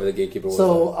against whoever the gatekeeper was.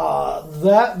 So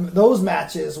those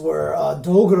matches were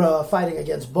Dogra fighting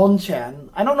against Bonchan.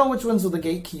 I don't know which ones are the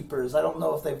gatekeepers. I don't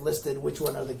know if they've listed which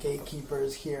one are the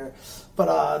gatekeepers here.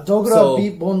 But Dogra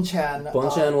beat Bonchan.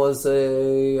 Bonchan was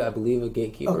I believe a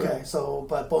gatekeeper. Okay.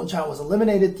 But Bonchan was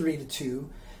eliminated 3-2.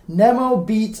 Nemo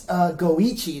beat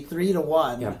Goichi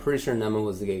 3-1. Yeah, I'm pretty sure Nemo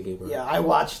was the gatekeeper. Yeah, I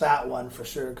watched that one for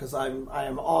sure because I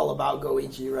am all about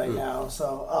Goichi right now.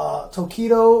 So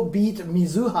Tokido beat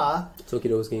Mizuha.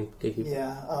 Tokido was gatekeeper.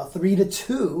 Yeah,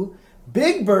 3-2.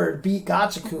 Big Bird beat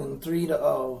Gachikun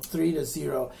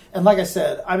 3-0. And like I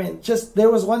said, there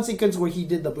was one sequence where he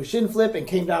did the Bushin flip and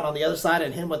came down on the other side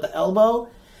and hit him with the elbow.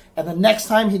 And the next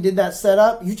time he did that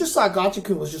setup, you just saw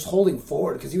Gachikun was just holding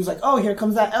forward because he was like, "Oh, here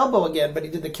comes that elbow again!" But he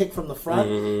did the kick from the front,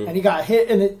 and he got hit.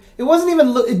 And it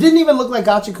didn't even look like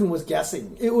Gachikun was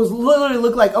guessing. It was literally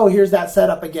looked like, "Oh, here's that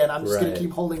setup again. I'm just going to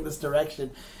keep holding this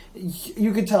direction."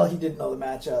 You could tell he didn't know the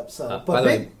matchup. So, by the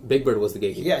way, Big Bird was the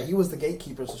gatekeeper. Yeah, he was the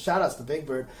gatekeeper. So shout outs to Big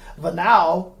Bird. But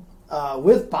now,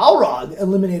 with Balrog,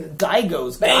 eliminated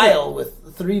Daigo's Guile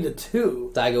with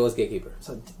 3-2. Daigo was gatekeeper.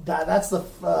 So that's the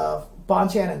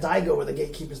Bonchan and Daigo were the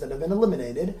gatekeepers that have been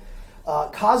eliminated.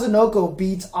 Kazunoko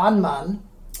beats Anman,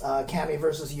 Kami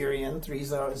versus Urien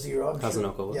 3-0.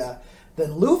 Kazunoko was. Yeah.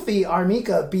 Then Luffy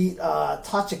Armika beat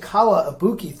Tachikawa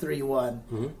Ibuki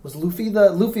 3-1. Was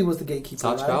Luffy was the gatekeeper?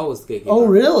 Tachikawa was the gatekeeper. Oh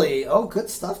really? Oh, good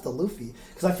stuff to Luffy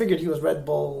because I figured he was Red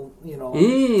Bull.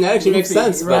 That actually makes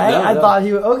sense, right? But I thought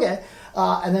he was okay.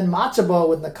 And then Machabo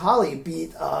with Nakali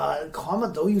beat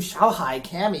Komadoyu Xiaohai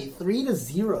Kami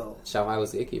 3-0. Xiaohai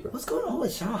was the gatekeeper. What's going on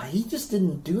with Xiaohai? He just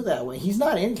didn't do that way. He's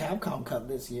not in Capcom Cup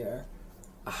this year.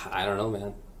 I don't know,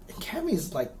 man.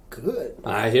 Kami's good.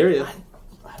 I hear you.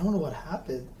 I don't know what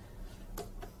happened.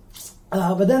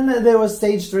 But then there was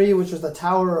stage 3, which was the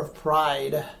Tower of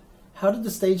Pride. How did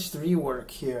the stage 3 work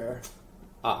here?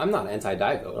 I'm not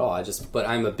anti-Daigo at all. But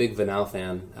I'm a big Vanal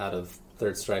fan out of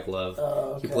Third Strike Love.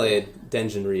 Okay. He played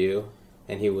Denjin Ryu,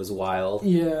 and he was wild.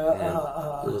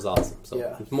 Yeah, it was awesome. So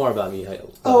it's more about me.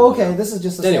 Okay. This is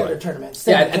just a standard tournament.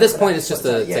 At this point, it's just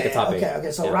a top 8.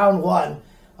 Okay. So round 1.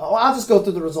 I'll just go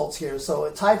through the results here. So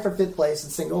it tied for 5th place in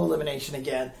single elimination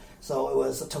again. So it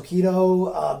was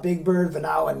Tokido, Big Bird,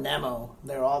 Vanao, and Nemo.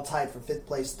 They're all tied for 5th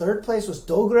place. 3rd place was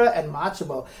Dogra and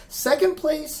Machabo. 2nd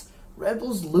place, Red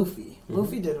Bull's Luffy. Mm-hmm.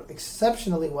 Luffy did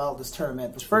exceptionally well this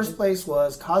tournament. The 1st place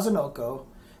was Kazunoko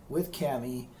with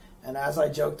Cammy. And as I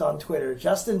joked on Twitter,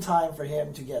 just in time for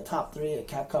him to get top 3 at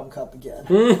Capcom Cup again.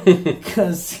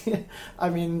 Because,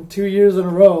 2 years in a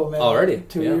row, man. Already.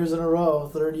 2 years in a row.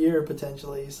 3rd year,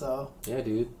 potentially, so. Yeah,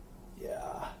 dude.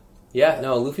 Yeah. Yeah,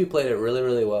 no, Luffy played it really,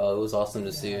 really well. It was awesome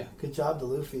to see. Good job to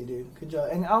Luffy, dude. Good job.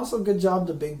 And also good job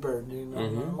to Big Bird, dude.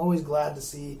 I'm always glad to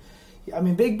see.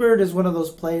 Big Bird is one of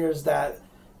those players that,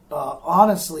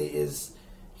 honestly,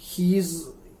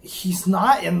 he's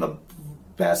not in the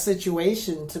best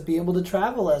situation to be able to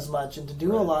travel as much and to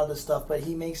do a lot of this stuff, but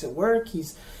he makes it work.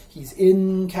 He's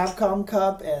in Capcom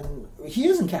Cup, and he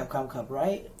is in Capcom Cup,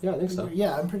 right? Yeah, I think so.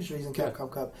 Yeah, I'm pretty sure he's in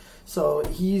Capcom Cup. So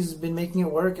he's been making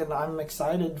it work, and I'm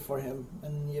excited for him.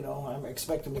 And, I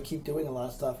expect him to keep doing a lot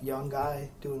of stuff. Young guy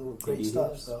doing great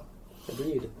stuff. So,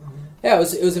 agreed. Mm-hmm. Yeah, it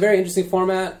was a very interesting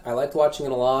format. I liked watching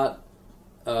it a lot.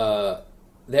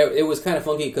 It was kind of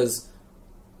funky because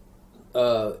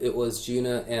it was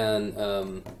Gina and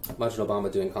Majin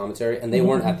Obama doing commentary, and they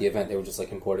weren't at the event. They were just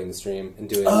importing the stream and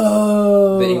doing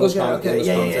the English commentary.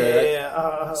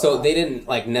 Yeah. So they didn't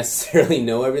necessarily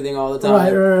know everything all the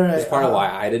time. Right. It's part of why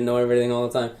I didn't know everything all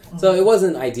the time. So it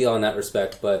wasn't ideal in that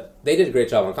respect, but they did a great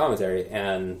job on commentary,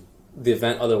 and the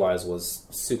event otherwise was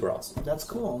super awesome. That's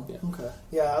cool. Yeah. Okay.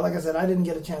 Yeah, like I said, I didn't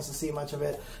get a chance to see much of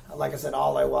it. Like I said,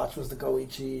 all I watched was the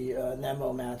Goichi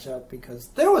Nemo matchup because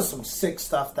there was some sick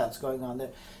stuff that's going on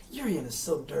there. Urien is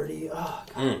so dirty. Oh,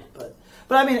 God.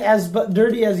 But as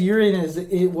dirty as Urien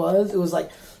it was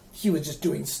like he was just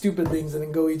doing stupid things, and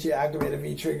then Goichi activated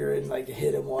V-Trigger and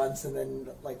hit him once, and then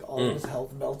all of his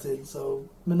health melted. So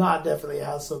Minot definitely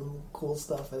has some cool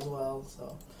stuff as well.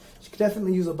 So she could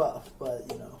definitely use a buff, but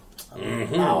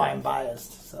now I'm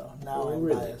biased. So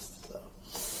biased. So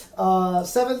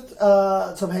 7th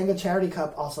Topanga Charity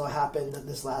Cup also happened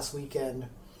this last weekend,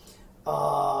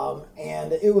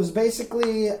 and it was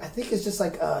basically, I think it's just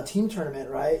a team tournament,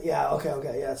 right? Yeah.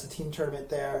 Okay. Yeah, it's a team tournament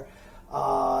there.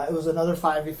 It was another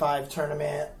 5v5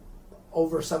 tournament.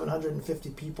 Over 750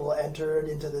 people entered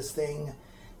into this thing,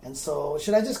 and so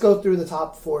should I just go through the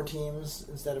top 4 teams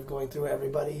instead of going through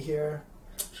everybody here?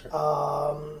 Sure.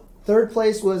 3rd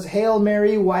place was Hail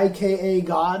Mary YKA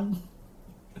God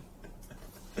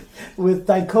with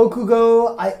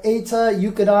Daikokugo, Aita,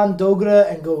 Yukadan,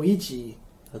 Dogra, and Goichi.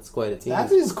 That's quite a team.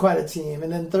 That is quite a team.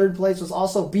 And then 3rd place was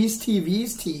also Beast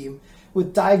TV's team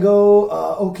with Daigo,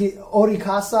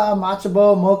 Orikasa,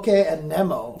 Machabo, Moke, and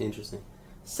Nemo. Interesting.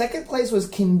 2nd place was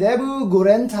Kindebu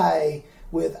Gurentai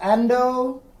with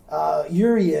Ando,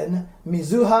 Urien,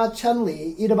 Mizuha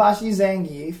Chunli, Itabashi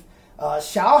Zangief,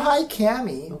 Xiaohai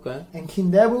Cammy, and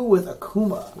Kindebu with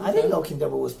Akuma. Okay. I didn't know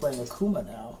Kindebu was playing Akuma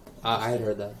now. I had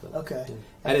heard that. Okay. Yeah.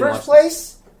 And first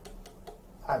place,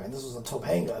 this was a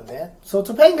Topanga event. So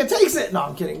Topanga takes it. No,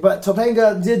 I'm kidding. But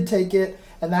Topanga did take it,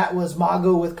 and that was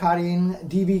Mago with Karin,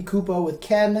 DB Koopa with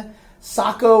Ken,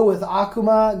 Sako with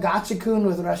Akuma, Gachikun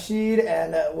with Rashid,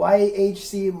 and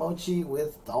YHC Mochi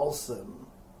with Dalsum.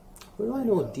 Where do I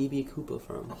know DB Koopa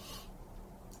from?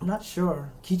 I'm not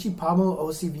sure. Kichipamu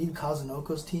OCV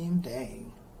Kazunoko's team?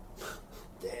 Dang.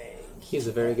 He's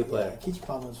a very good player. Yeah,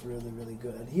 Kichipamu's really, really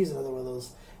good. He's another one of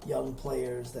those young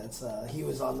players that's he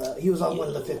was on one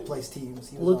of the 5th place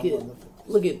teams. Look at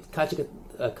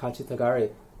Kachitagari.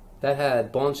 That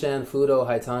had Bonchan, Fudo,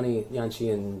 Haitani,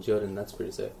 Yanchi, and Joden. That's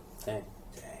pretty sick. Dang.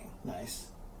 Nice.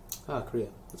 Korea.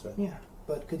 That's right. Yeah,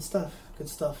 but good stuff.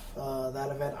 That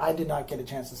event. I did not get a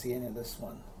chance to see any of this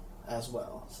one as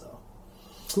well, so.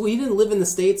 Cool. He didn't live in the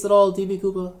States at all, DB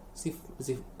Koopa? Is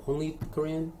he only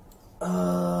Korean?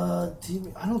 I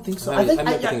don't think so. I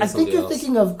think you're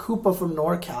thinking of Koopa from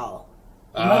NorCal.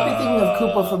 You might be thinking of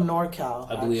Koopa from NorCal.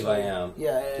 I believe I am.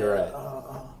 Yeah. You're right.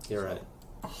 You're right.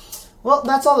 Well,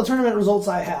 that's all the tournament results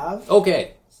I have.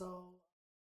 Okay. So,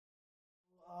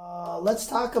 let's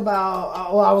talk about...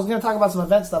 I was going to talk about some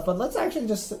event stuff, but let's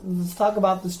talk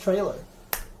about this trailer.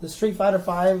 The Street Fighter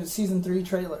V Season 3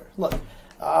 trailer. Look,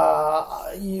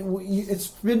 it's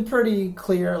been pretty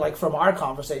clear, from our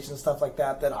conversation and stuff like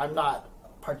that I'm not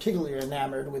particularly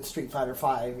enamored with Street Fighter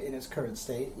V in its current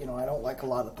state. You know, I don't like a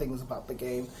lot of things about the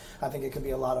game. I think it could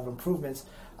be a lot of improvements.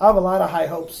 I have a lot of high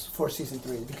hopes for Season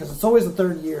 3 because it's always the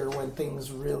third year when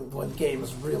games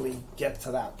really get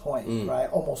to that point, right?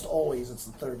 Almost always it's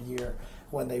the third year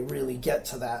when they really get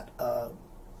to that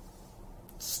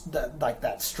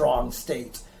that strong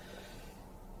state.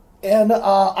 And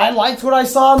I liked what I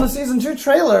saw in the Season 2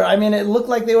 trailer. I mean, it looked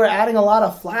like they were adding a lot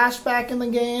of flashback in the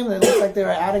game. It looked like they were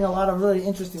adding a lot of really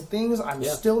interesting things. I'm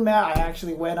still mad. I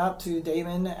actually went up to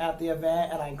Damon at the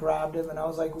event, and I grabbed him, and I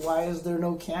was like, why is there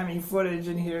no Cammy footage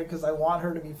in here? Because I want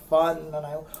her to be fun, and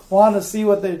I want to see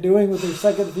what they're doing with their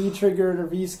second V-trigger and her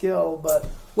V-skill. But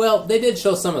well, they did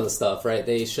show some of the stuff, right?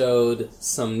 They showed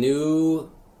some new...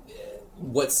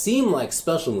 what seemed like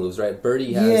special moves, right?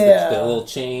 Birdie has the little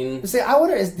chain. See, I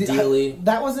wonder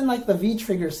that was in like the V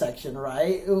trigger section,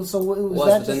 right?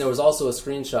 But then there was also a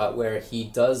screenshot where he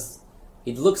does.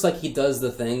 It looks like he does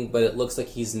the thing, but it looks like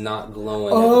he's not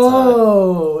glowing.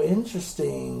 Oh,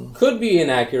 interesting. Could be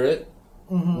inaccurate.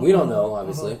 We don't know,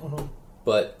 obviously,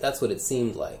 but that's what it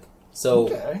seemed like. So,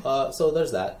 so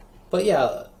there's that. But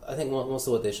yeah, I think most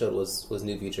of what they showed was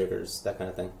new V triggers, that kind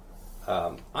of thing.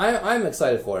 I'm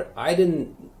excited for it. I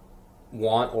didn't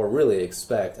want or really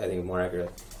expect, I think more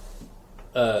accurate,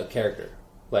 character.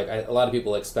 Like, a lot of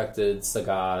people expected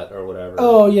Sagat or whatever.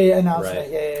 Oh, yeah, announcement.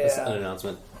 Right? Yeah. An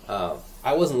announcement.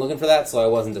 I wasn't looking for that, so I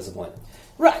wasn't disappointed.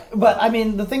 Right, but I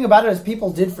mean, the thing about it is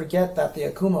people did forget that the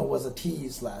Akuma was a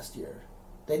tease last year.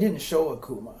 They didn't show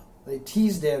Akuma. They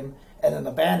teased him, and then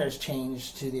the banners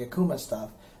changed to the Akuma stuff.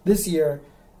 This year,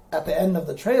 at the end of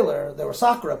the trailer, there were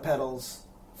Sakura petals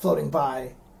floating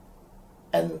by,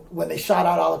 and when they shot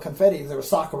out all the confetti, there were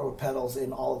Sakura petals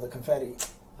in all of the confetti.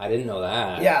 I didn't know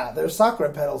that. Yeah, there's Sakura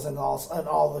petals in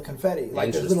all the confetti.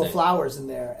 Like, there's little flowers in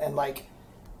there, and like...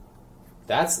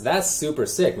 That's super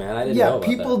sick, man. I didn't know about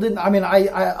people that. didn't... I mean, I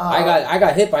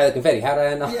got hit by the confetti. How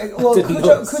did I know? Yeah, well,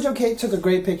 Kujo Kate took a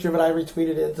great picture, but I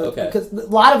retweeted it. Because a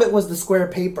lot of it was the square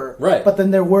paper. Right. But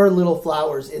then there were little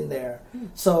flowers in there.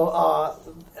 So,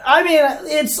 I mean,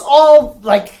 it's all,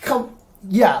 like...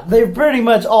 Yeah, they've pretty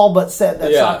much all but said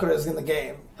that Sakura is in the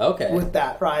game. Okay. With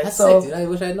that, right? That's sick, dude. I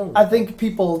wish I had known. I think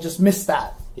people just missed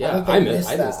that. Yeah, I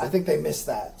missed it. I think they missed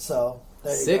that. So,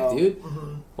 there you go. Sick, dude.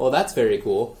 Mm-hmm. Well, that's very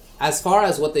cool. As far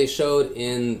as what they showed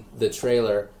in the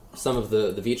trailer, some of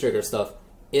the V-Trigger stuff,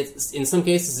 it's in some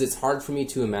cases it's hard for me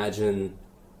to imagine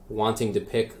wanting to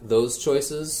pick those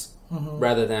choices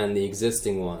rather than the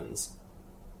existing ones.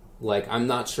 Like, I'm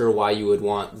not sure why you would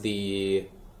want the...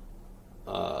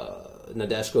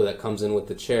 Nadeshiko that comes in with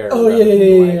the chair. Oh,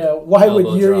 yeah. Why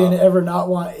would Urien ever not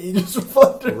want Aegis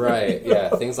Reflector? Right, yeah,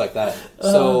 things like that.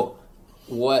 So,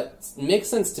 what makes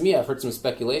sense to me, I've heard some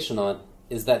speculation on,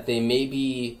 is that they may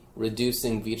be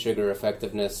reducing V-Trigger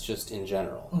effectiveness just in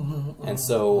general. And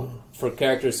so, for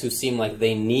characters who seem like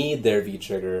they need their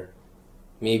V-Trigger,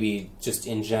 maybe just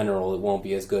in general it won't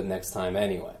be as good next time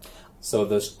anyway. So,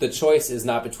 the choice is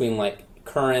not between, like,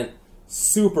 current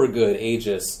super good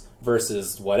Aegis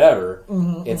versus whatever.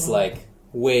 It's like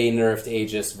way nerfed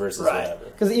Aegis versus whatever.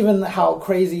 Because even how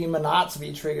crazy Manat's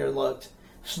V-Trigger looked,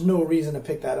 there's no reason to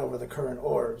pick that over the current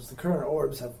orbs. The current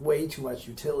orbs have way too much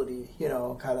utility,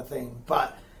 kind of thing.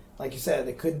 But, like you said,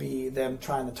 it could be them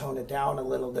trying to tone it down a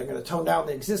little. They're going to tone down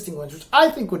the existing ones, which I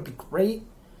think would be great.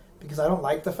 Because I don't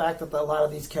like the fact that a lot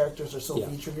of these characters are so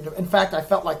V-trigger. In fact, I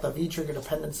felt like the V-trigger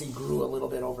dependency grew a little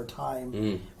bit over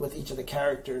time with each of the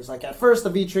characters. Like, at first, the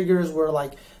V-triggers were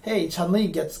like, hey, Chun-Li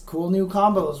gets cool new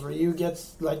combos, Ryu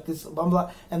gets, like, this, blah,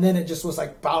 blah. And then it just was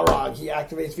like, Balrog, he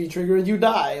activates V-trigger and you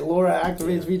die. Laura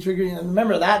activates V-trigger. And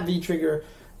remember, that V-trigger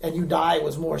and you die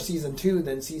was more Season 2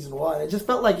 than Season 1. It just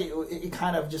felt like it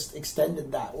kind of just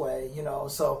extended that way,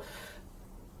 so...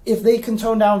 If they can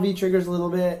tone down V-triggers a little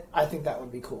bit, I think that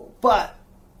would be cool. But,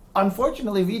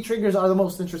 unfortunately, V-triggers are the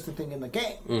most interesting thing in the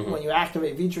game. When you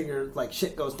activate V-trigger, like,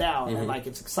 shit goes down, and, like,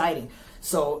 it's exciting.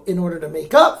 So, in order to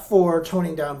make up for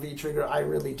toning down V-trigger, I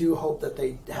really do hope that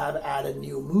they have added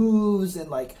new moves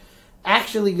and, like,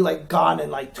 actually, like, gone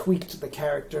and, like, tweaked the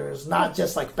characters. Not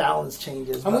just, like, balance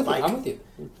changes, I'm but, with you.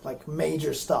 Like,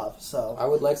 major stuff, so... I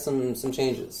would like some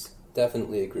changes.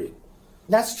 Definitely agree.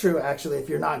 That's true, actually. If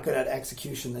you're not good at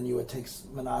execution, then you would take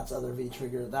Manat's other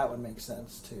V-trigger. That would make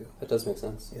sense, too. That does make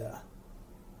sense. Yeah.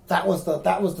 That was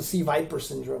the Sea Viper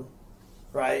syndrome,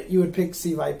 right? You would pick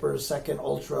Sea Viper's second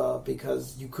Ultra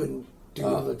because you couldn't do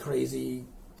the crazy,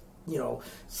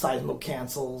 seismo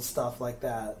cancel stuff like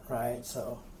that, right?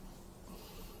 So...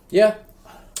 Yeah.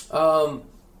 I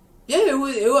thought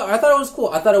it was cool.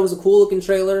 I thought it was a cool-looking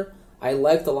trailer. I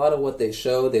liked a lot of what they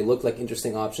showed. They looked like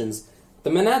interesting options. the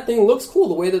Menat thing looks cool.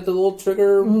 The way that the little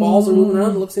trigger balls are moving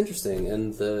around looks interesting.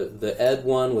 And the Ed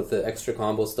one with the extra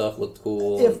combo stuff looked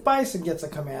cool. If Bison gets a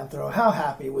command throw, how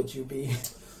happy would you be?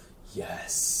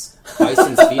 Yes.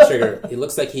 Bison's V-trigger, it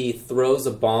looks like he throws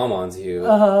a bomb onto you,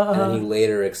 and then he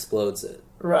later explodes it.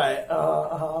 Right.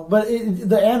 But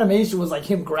the animation was like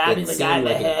him grabbing the guy in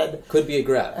the head. It could be a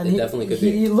grab. And it definitely could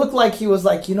be. He looked like he was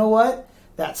like, you know what?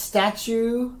 That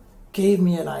statue gave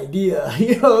me an idea.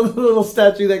 You know, the little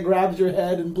statue that grabs your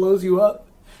head and blows you up.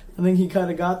 I think he kind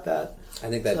of got that. I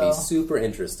think that'd be super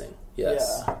interesting.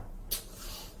 Yes. Yeah.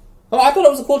 Oh, I thought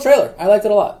it was a cool trailer. I liked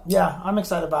it a lot. Yeah, I'm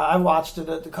excited about it. I watched it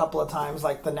a couple of times.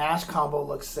 Like, the Nash combo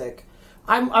looks sick.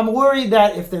 I'm worried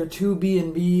that if they're too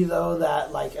B&B, though,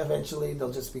 that, like, eventually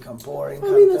they'll just become boring. I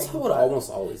mean, that's how it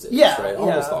almost always is, right?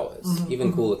 Almost always. Mm-hmm.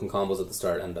 Even cool-looking combos at the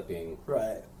start end up being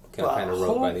kind of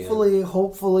rote by the end.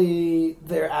 Hopefully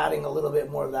they're adding a little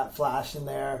bit more of that flash in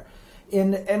there.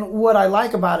 And what I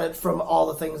like about it, from all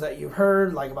the things that you've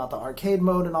heard, like about the arcade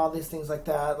mode and all these things like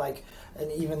that, like, and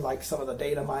even like some of the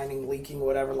data mining, leaking,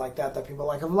 whatever like that people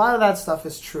like, a lot of that stuff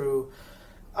is true.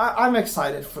 I'm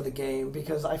excited for the game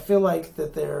because I feel like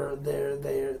that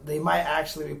they might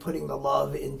actually be putting the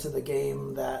love into the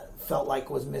game that felt like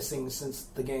was missing since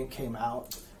the game came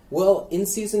out. Well, in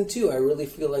Season 2, I really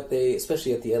feel like they,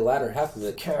 especially at the latter half of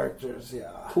it... Characters, yeah.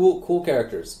 Cool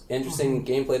characters. Interesting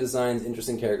gameplay designs,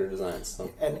 interesting character designs. So.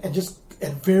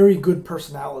 And very good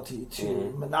personality,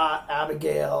 too. Menat,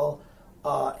 Abigail,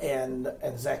 and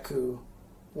Zeku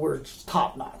were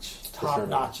top-notch.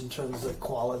 Top-notch in terms of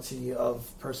quality of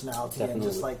personality and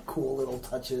just, like, cool little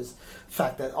touches. The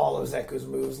fact that all of Zeku's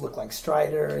moves look like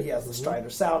Strider. He has the Strider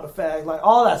sound effect. Like,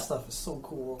 all that stuff is so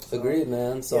cool. So, agreed,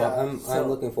 man. So, yeah, I'm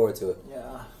looking forward to it.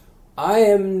 Yeah. I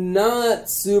am not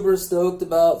super stoked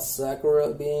about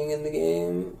Sakura being in the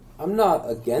game. I'm not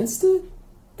against it.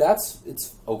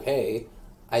 It's okay.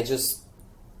 I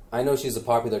know she's a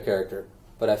popular character,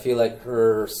 but I feel like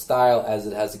her style as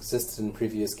it has existed in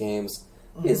previous games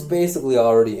is basically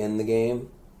already in the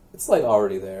game. It's like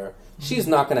already there. She's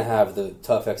not going to have the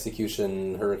tough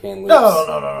execution Hurricane Loops.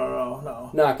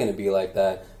 No. Not going to be like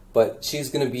that. But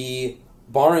she's going to be,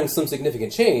 barring some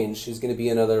significant change, she's going to be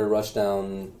another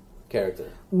Rushdown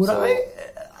character.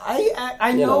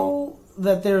 I know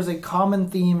that there's a common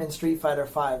theme in Street Fighter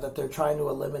V that they're trying to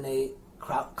eliminate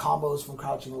combos from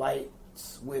crouching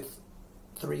lights with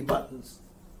 3 buttons.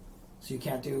 So you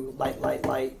can't do light,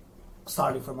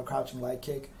 starting from a crouching light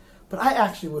kick. But I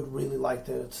actually would really like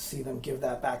to see them give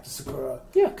that back to Sakura.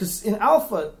 Yeah. Because in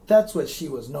Alpha, that's what she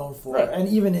was known for. Right. And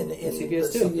even in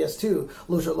CVS2,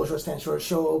 Losho stands for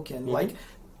Shouken. Mm-hmm.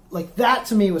 Like that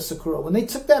to me was Sakura. When they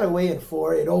took that away in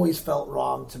 4, it always felt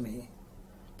wrong to me.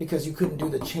 Because you couldn't do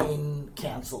the chain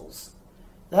cancels.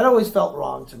 That always felt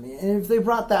wrong to me. And if they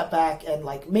brought that back and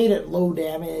like made it low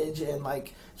damage and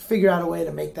like figure out a way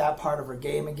to make that part of her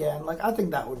game again, like I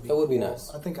think that would be cool. Would be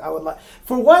nice. I think I would like,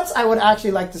 for once I would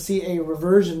actually like to see a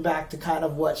reversion back to kind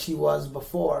of what she was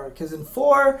before, because in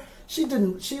 4 she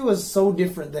was so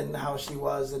different than how she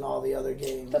was in all the other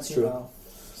games. That's true. Know?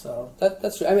 So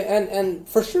that's true. I mean, and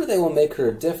for sure they will make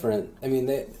her different. I mean,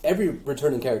 every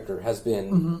returning character has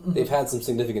been they've had some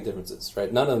significant differences,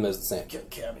 right? None of them is the same.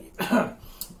 Cammy.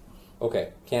 Okay,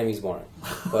 Cammy's boring.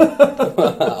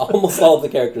 But almost all of the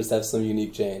characters have some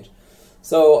unique change.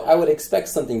 So I would expect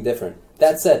something different.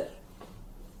 That said,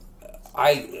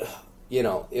 I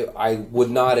would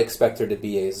not expect her to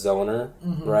be a zoner,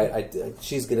 right?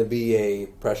 She's going to be a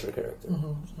pressure character.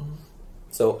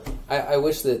 So I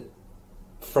wish that,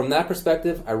 from that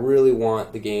perspective, I really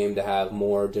want the game to have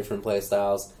more different play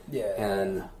styles. Yeah.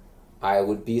 And I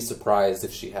would be surprised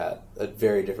if she had a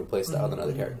very different play style than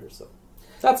other characters. So.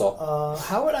 That's all.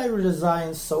 How would I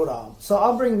redesign Sodom? So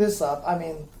I'll bring this up. I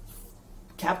mean,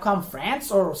 Capcom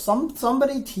France or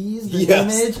somebody teased the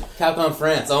image. Capcom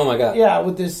France. Oh my god. Yeah,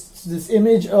 with this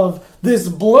image of this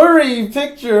blurry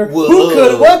picture.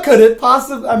 What could it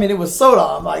possibly? I mean, it was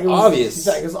Sodom. Like it was obvious.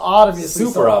 It was obviously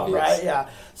super Sodom, obvious, right? Yeah.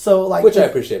 So like, which I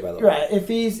appreciate, by the way. Right. If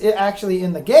he's actually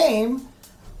in the game,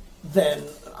 then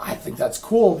I think that's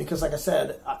cool because, like I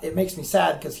said, it makes me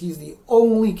sad because he's the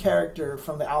only character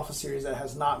from the Alpha series that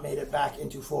has not made it back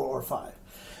into 4 or 5.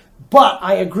 But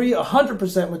I agree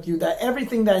 100% with you that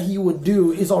everything that he would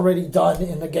do is already done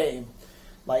in the game.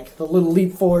 Like the little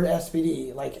leap forward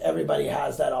SPD, like everybody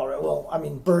has that already. Well, I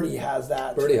mean, Birdie has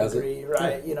that. Birdie has it,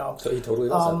 right? Yeah. You know, so he totally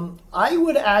does that. I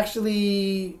would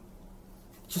actually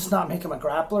just not make him a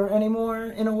grappler anymore,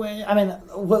 in a way. I mean,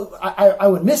 I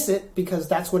would miss it because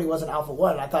that's what he was in Alpha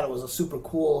 1. And I thought it was a super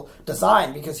cool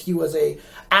design because he was a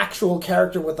actual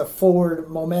character with a forward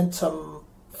momentum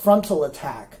frontal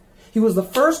attack. he was the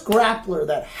first grappler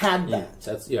that had that.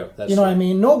 That's you know true. what I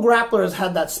mean? No grappler has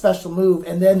had that special move,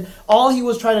 and then all he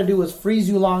was trying to do was freeze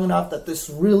you long enough that this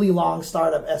really long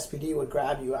startup SPD would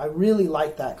grab you. I really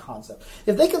like that concept.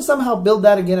 If they can somehow build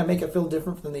that again and make it feel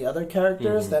different than the other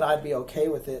characters, then I'd be okay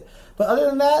with it. But other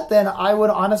than that, then I would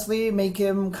honestly make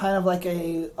him kind of like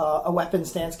a weapon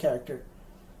stance character.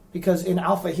 Because in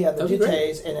Alpha he had the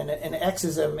jittes, and in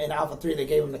Exism in Alpha 3 they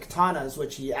gave him the katanas,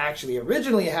 which he actually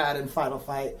originally had in Final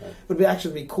Fight. Right. It would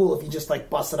actually be cool if he just like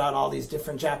busted out all these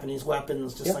different Japanese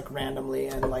weapons just like randomly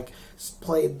and like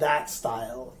played that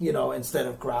style, you know, instead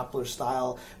of grappler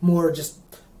style. More just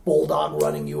Bulldog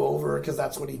running you over, because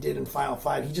that's what he did in Final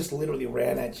Fight. He just literally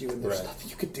ran at you and there's nothing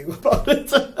you could do about it.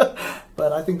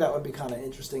 But I think that would be kind of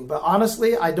interesting. But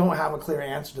honestly, I don't have a clear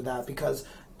answer to that because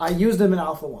I used him in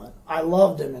Alpha 1. I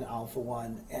loved him in Alpha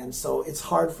 1. And so it's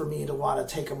hard for me to want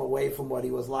to take him away from what he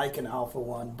was like in Alpha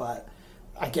 1. But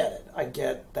I get it. I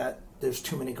get that there's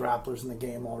too many grapplers in the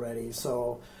game already.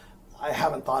 So I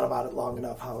haven't thought about it long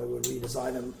enough how I would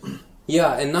redesign him.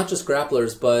 Yeah, and not just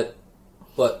grapplers, but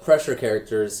pressure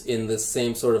characters in the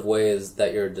same sort of ways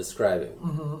that you're describing.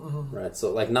 Right?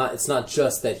 So like it's not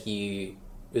just that he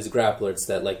is a grappler, it's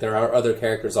that like there are other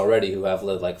characters already who have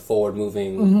like forward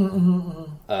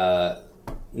moving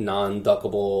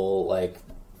non-duckable, like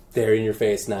they're in your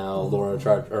face now, Laura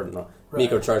charge or no,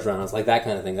 Miko charge rounds, like that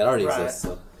kind of thing that already exists.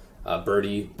 So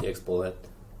Birdie, EX Bullet,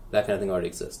 that kind of thing already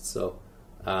exists. So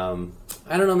I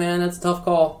don't know, man, that's a tough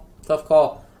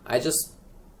call. I just,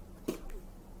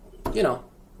 you know,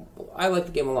 I like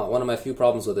the game a lot. One of my few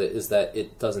problems with it is that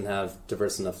it doesn't have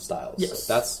diverse enough styles. Yes.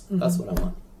 So that's what I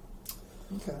want.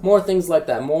 Okay. More things like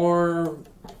that, more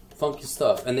funky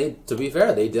stuff. And to be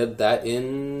fair, they did that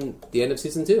in the end of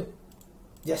Season 2.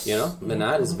 Yes. You know?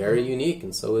 Menat is very unique,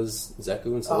 and so is Zeku,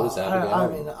 and so is Abigail. I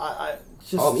mean, I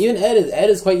just... even Ed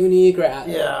is quite unique.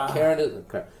 Yeah.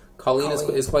 Colleen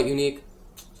is quite unique.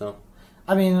 So,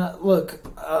 I mean, look...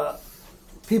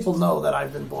 people know that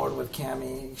I've been bored with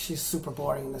Cammy. She's super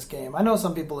boring in this game. I know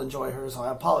some people enjoy her, so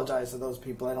I apologize to those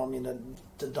people. I don't mean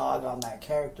to dog on that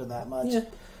character that much. Yeah.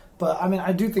 But, I mean,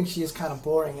 I do think she is kind of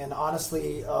boring. And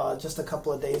honestly, just a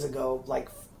couple of days ago, like,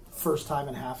 first time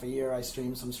in half a year, I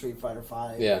streamed some Street Fighter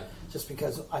V. Yeah. Just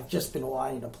because I've just been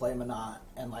wanting to play Menat.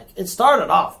 And, like, it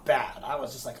started off bad. I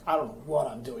was just like, I don't know what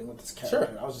I'm doing with this character.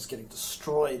 Sure. I was just getting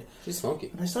destroyed. She's funky.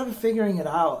 But I started figuring it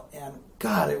out, and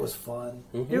God, it was fun.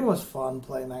 Mm-hmm. It was fun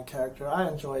playing that character. I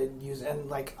enjoyed using, and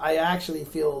like I actually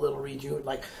feel a little rejuvenated.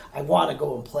 Like I want to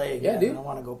go and play again. Yeah, dude. And I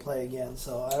want to go play again.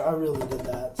 So I really did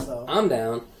that. So I'm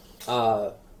down.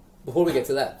 Before we get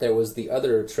to that, there was the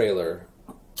other trailer.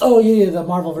 Oh yeah, the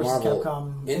Marvel vs.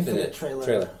 Capcom Infinite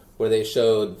trailer where they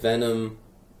showed Venom,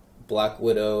 Black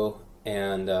Widow,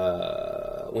 and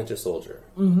Winter Soldier.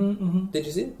 Did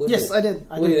you see it? Yes, I did.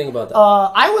 What do you think about that?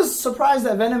 I was surprised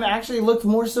that Venom actually looked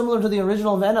more similar to the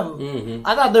original Venom.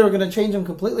 I thought they were going to change him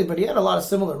completely, but he had a lot of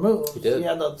similar moves. He did. He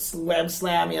had the web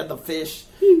slam, he had the fish,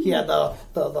 he had the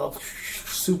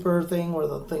super thing where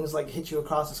the things like hit you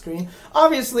across the screen.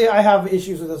 Obviously, I have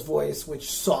issues with his voice, which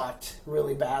sucked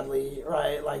really badly,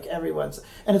 right? Like everyone's...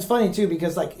 And it's funny, too,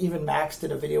 because like even Max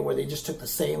did a video where they just took the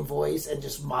same voice and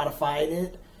just modified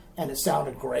it, and it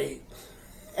sounded great.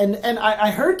 And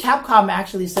I heard Capcom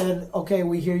actually said, okay,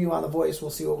 we hear you on the voice,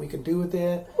 we'll see what we can do with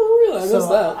it. Oh, really? I missed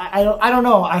that. I don't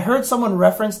know. I heard someone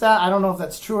reference that. I don't know if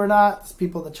that's true or not.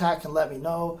 People in the chat can let me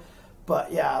know.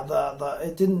 But yeah,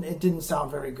 it didn't sound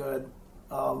very good.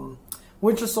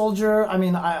 Winter Soldier, I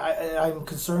mean, I'm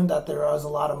concerned that there is a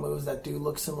lot of moves that do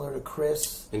look similar to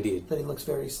Chris. Indeed. That he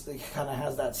kind of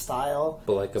has that style.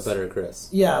 But like a better Chris.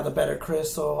 Yeah, the better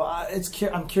Chris. So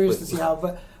I'm curious to see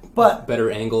how, but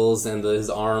better angles, and his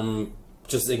arm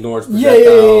just ignores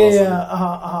projectiles.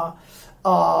 Yeah.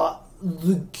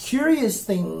 The curious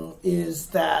thing is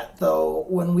that, though,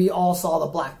 when we all saw the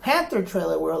Black Panther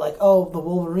trailer, we were like, oh, the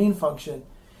Wolverine function.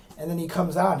 And then he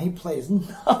comes out and he plays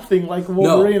nothing like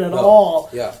Wolverine at all.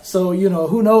 Yeah. So,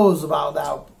 who knows about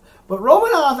that. But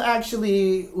Romanoff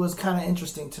actually was kind of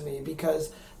interesting to me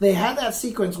because they had that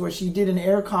sequence where she did an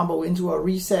air combo into a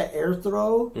reset air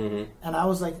throw. And I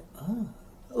was like, oh.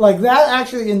 Like, that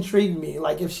actually intrigued me.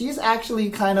 Like, if she's actually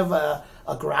kind of a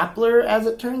grappler, as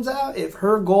it turns out, if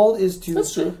her goal is to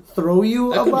throw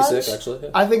you a bunch, be sick, actually.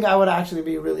 Yeah. I think I would actually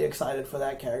be really excited for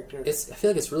that character. I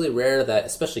feel like it's really rare that,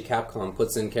 especially Capcom,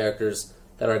 puts in characters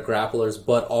that are grapplers,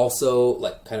 but also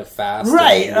like kind of fast.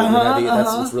 Right.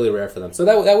 It's really rare for them. So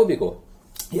that would be cool.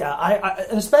 Yeah,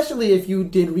 and especially if you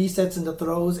did resets into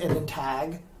throws and then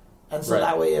tag. And so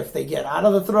that way, if they get out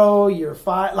of the throw, you're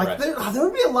fine. Like, there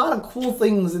would be a lot of cool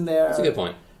things in there. That's a good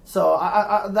point. So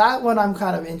that one I'm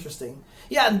kind of interesting.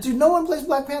 Yeah, dude, no one plays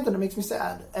Black Panther. It makes me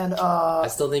sad. And I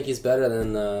still think he's better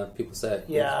than people say.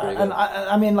 Yeah, and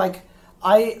I mean, like,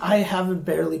 I haven't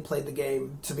barely played the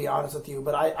game, to be honest with you,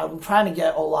 but I'm trying to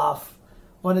get Olaf.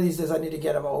 One of these days I need to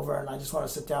get him over, and I just want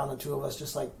to sit down, the two of us,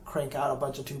 just, like, crank out a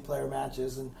bunch of 2-player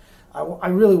matches, and I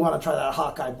really want to try that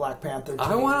Hawkeye Black Panther team.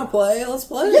 I want to play. Let's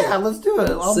play. Yeah, let's do it.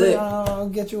 I'll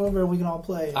get you over and we can all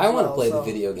play. I want to play the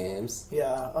video games.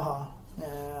 Yeah,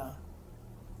 yeah.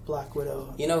 Black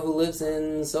Widow. You know who lives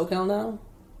in SoCal now?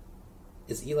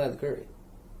 It's Eli the Curry.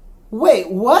 Wait,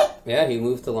 what? Yeah, he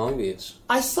moved to Long Beach.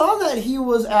 I saw that he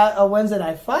was at a Wednesday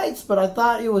Night Fights, but I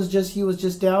thought he was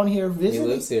just down here visiting. He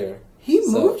lives here. He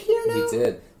moved here now? He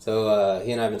did. So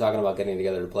he and I have been talking about getting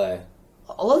together to play.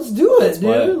 Let's do it,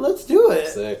 dude. Let's do it.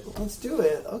 Sick. Let's do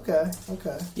it. Okay.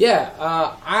 Yeah,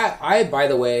 I by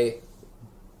the way,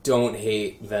 don't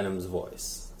hate Venom's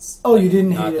voice. You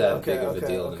didn't hate it? Not that big of a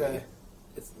deal to me.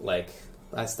 It's like,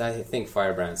 I think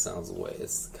Firebrand sounds away.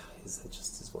 His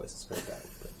voice is very bad.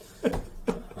 But.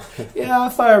 Yeah,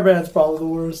 Firebrand's probably the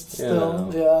worst still.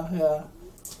 Yeah.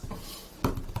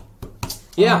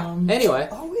 Yeah, anyway.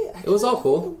 It was all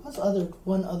cool. There was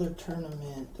one other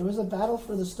tournament. There was a Battle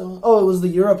for the Stone. Oh, it was the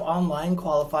Europe Online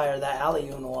qualifier that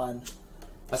Alioun won.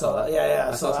 I saw that.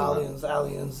 Yeah. So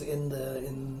Alioun's in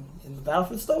the Battle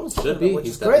for the Stones. Should be, which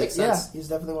is great. Yeah, he's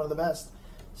definitely one of the best.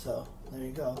 So there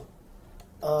you go.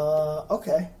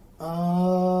 Okay.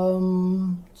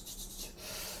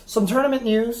 Some tournament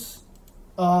news.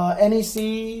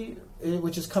 NEC,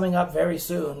 which is coming up very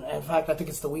soon. In fact, I think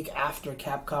it's the week after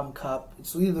Capcom Cup.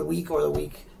 It's either the week or the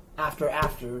week after.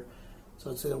 So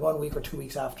it's either 1 week or 2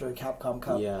 weeks after Capcom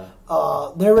Cup. Yeah.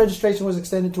 Their registration was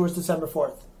extended towards December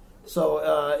 4th. So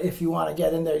if you want to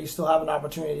get in there, you still have an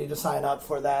opportunity to sign up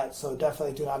for that. So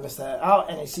definitely do not miss that out.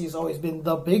 NEC has always been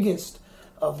the biggest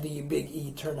of the Big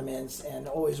E tournaments and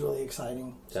always really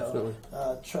exciting. Definitely.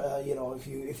 So,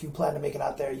 if you plan to make it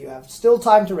out there, you have still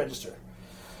time to register.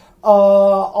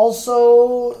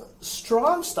 Also,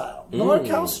 Strong Style.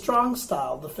 NorCal Strong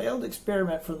Style, the failed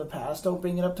experiment from the past, don't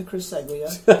bring it up to Chris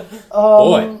Seglia,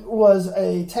 was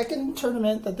a Tekken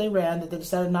tournament that they ran that they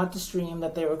decided not to stream,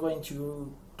 that they were going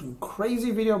to do crazy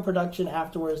video production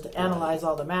afterwards to analyze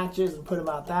all the matches and put them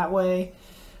out that way.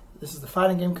 This is the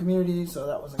fighting game community, so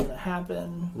that wasn't going to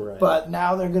happen. Right. But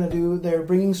now they're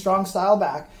bringing Strong Style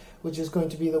back, which is going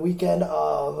to be the weekend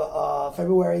of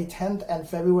February 10th and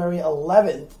February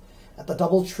 11th at the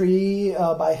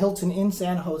DoubleTree by Hilton in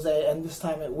San Jose, and this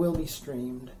time it will be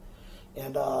streamed.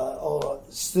 And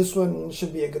this one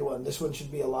should be a good one. This one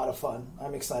should be a lot of fun.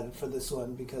 I'm excited for this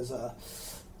one because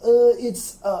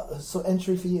so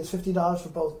entry fee is $50 for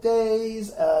both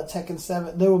days. Tekken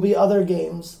 7. There will be other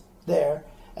games there,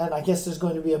 and I guess there's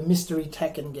going to be a mystery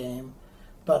Tekken game,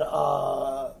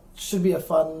 but should be a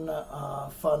fun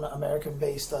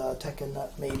American-based Tekken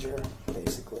major,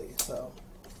 basically. So.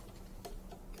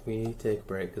 We take a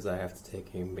break because I have to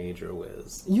take a major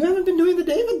whiz. You haven't been doing the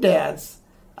David dance.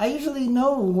 I usually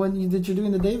know that you're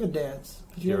doing the David dance,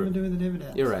 but you haven't been doing the David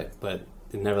dance. You're right, but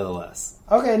nevertheless.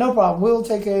 Okay, no problem. We will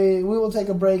take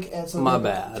a break and my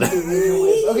bad.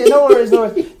 Okay, no worries.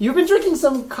 You've been drinking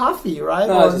some coffee, right?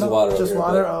 No, just water. Just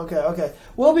water. But... Okay.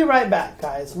 We'll be right back,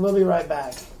 guys. We'll be right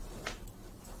back.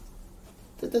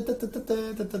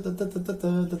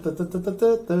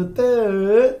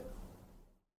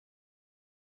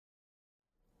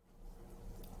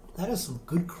 That is some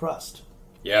good crust.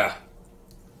 Yeah.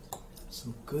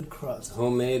 Some good crust.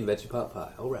 Homemade veggie pot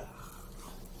pie. All right.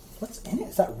 What's in it?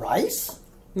 Is that rice?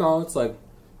 No, it's like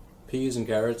peas and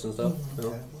carrots and stuff.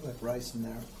 Okay, like rice in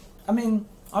there. I mean,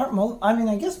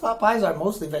 I guess pot pies are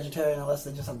mostly vegetarian unless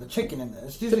they just have the chicken in it.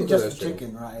 It's usually just the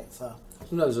chicken, right? So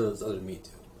sometimes there's other meat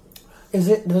too. Is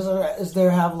it with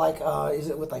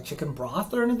like chicken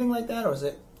broth or anything like that, or is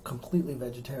it completely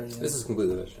vegetarian? This is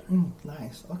completely vegetarian.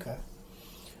 Nice. Okay.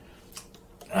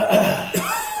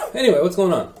 Anyway, what's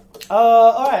going on?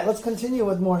 All right, let's continue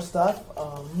with more stuff.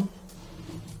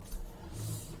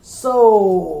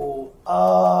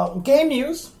 Game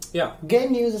news. Yeah.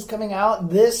 Game news is coming out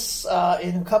this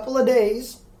in a couple of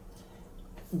days.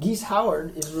 Geese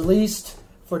Howard is released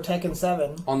for Tekken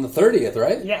 7 on the 30th,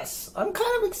 right? Yes, I'm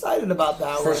kind of excited about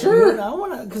that for one. sure. I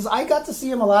want to, because I got to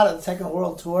see him a lot at the Tekken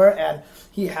World Tour, and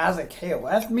he has a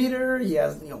KOF meter. He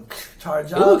has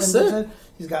charge up. He looks sick.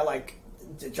 He's got like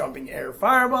jumping air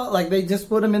fireball. Like they just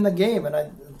put him in the game,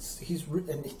 and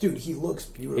dude, he looks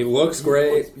beautiful. He looks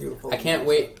great. Looks beautiful. I can't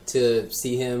wait to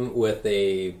see him with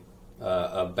a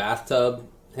bathtub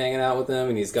hanging out with him,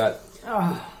 and he's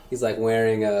like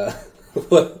wearing a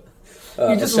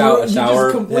A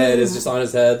shower head is just on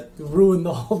his head. Ruined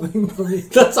the whole thing for me.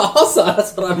 That's awesome.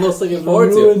 That's what I'm most looking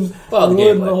forward to. Well, the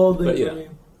gameplay, the whole thing for me.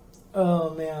 Oh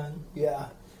man, yeah.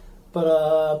 But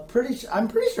I'm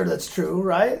pretty sure that's true,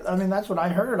 right? I mean, that's what I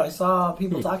heard. I saw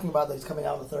people talking about that it's coming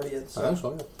out on the 30th. So. I think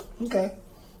so. Yeah. Okay.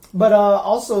 But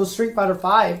also, Street Fighter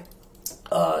V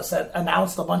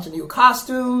announced a bunch of new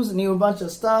costumes, a bunch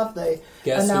of stuff.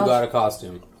 Guess who got a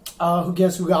costume?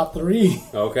 Guess who got 3?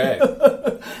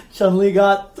 Okay. Chun-Li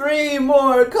got 3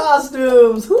 more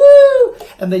costumes. Woo!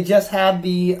 And they just had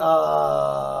the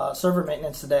server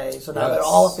maintenance today, so now they're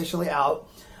all officially out.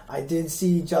 I did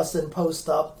see Justin post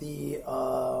up the...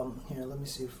 here, let me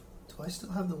see. Do I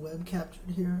still have the web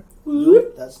captured here?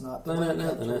 Nope, that's not the web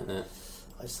captured.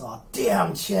 I saw...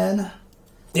 Damn, Chen.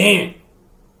 Damn.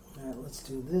 All right, let's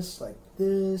do this like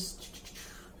this.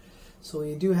 So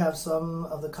we do have some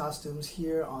of the costumes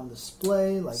here on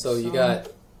display. So you got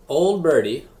Old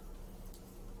Birdie.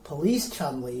 Police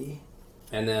Chun-Li.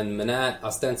 And then Menat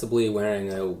ostensibly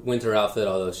wearing a winter outfit,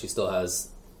 although she still has...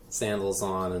 sandals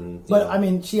on I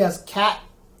mean, she has cat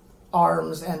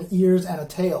arms and ears and a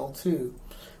tail too,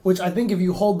 which I think if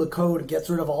you hold the code gets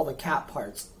rid of all the cat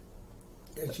parts.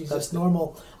 And she's just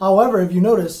normal. However, if you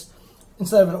notice,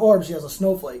 instead of an orb, she has a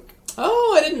snowflake.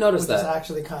 Oh, I didn't notice that. Which is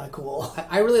actually kind of cool.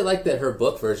 I really like that her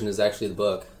book version is actually the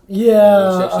book.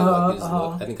 Yeah, she actually uses the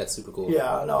book. I think that's super cool.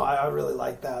 Yeah, no, I really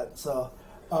like that. So,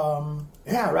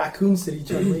 Raccoon City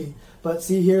Chun-Li. But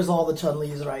see, here's all the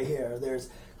Chun-Lis right here. There's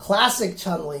Classic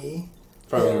Chun-Li.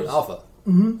 From Alpha.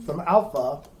 Mm-hmm, from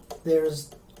Alpha.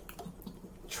 There's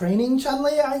Training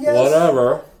Chun-Li, I guess.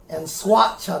 Whatever. And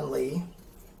SWAT Chun-Li.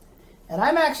 And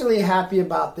I'm actually happy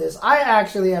about this. I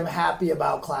actually am happy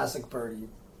about Classic Birdie.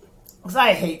 Because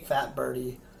I hate Fat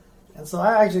Birdie. And so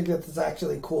I actually think it's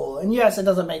actually cool. And yes, it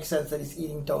doesn't make sense that he's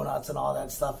eating donuts and all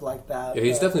that stuff like that. Yeah,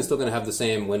 he's definitely still going to have the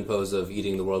same win pose of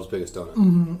eating the world's biggest donut.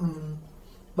 Mm-hmm, mm-hmm.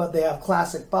 But they have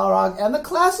Classic Balrog and the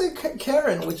Classic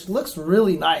Karen, which looks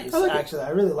really nice, actually. I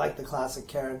really like the Classic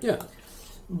Karen. Yeah.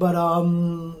 But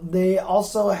they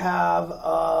also have...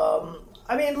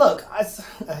 I mean, look.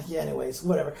 Anyways,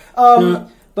 whatever.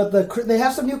 But they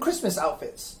have some new Christmas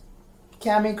outfits.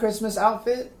 Cammy Christmas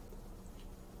outfit.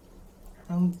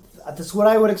 That's what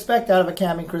I would expect out of a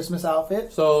Cammy Christmas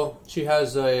outfit. So she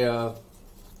has a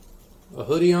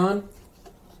hoodie on.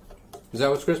 Is that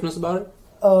what's Christmas about it?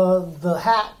 The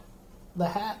hat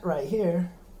right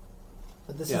here.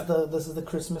 But this is the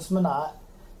Christmas Menat.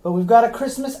 But we've got a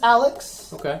Christmas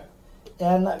Alex. Okay.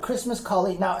 And a Christmas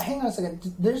Kali. Now, hang on a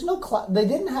second. There's no they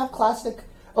didn't have classic.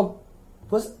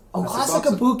 Classic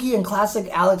Ibuki and Classic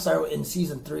Alex are in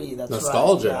season 3. That's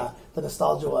Nostalgia. Right. Yeah, the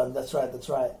Nostalgia one. That's right.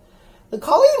 The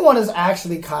Colleen one is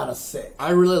actually kind of sick.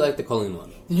 I really like the Colleen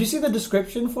one. Did you see the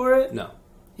description for it? No.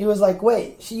 He was like,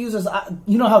 "Wait, she uses."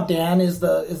 You know how Dan is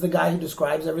the guy who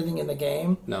describes everything in the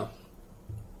game? No.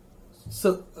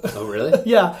 So. Oh really?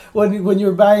 Yeah. When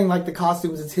you're buying like the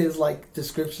costumes, it's his like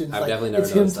descriptions. I've like, definitely never.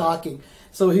 It's him talking. That.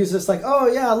 So he's just like, "Oh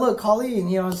yeah, look, Colleen.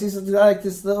 You know, she's like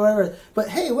this, whatever." But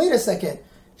hey, wait a second.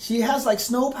 She has like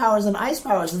snow powers and ice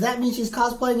powers. Does that mean she's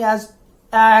cosplaying as?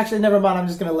 Actually, never mind. I'm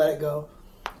just gonna let it go.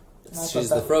 She's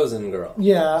the Frozen girl.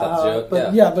 Yeah,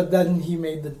 but then he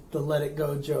made the "Let It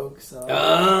Go" joke. So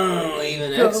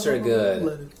even extra good.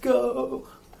 Let it go.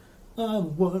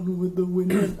 I'm one with the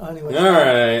wind. Anyway, all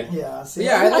right. Yeah. See,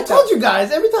 yeah, I told you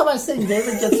guys. Every time I sing,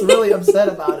 David gets really upset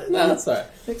about it. No, that's all right.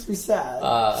 Makes me sad.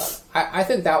 I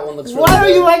think that one looks. Really Why don't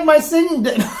good. you like my singing?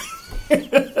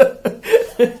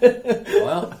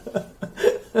 Well,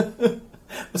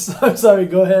 I'm sorry.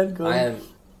 Go ahead.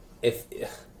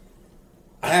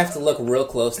 I have to look real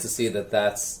close to see that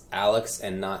that's Alex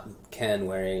and not Ken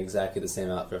wearing exactly the same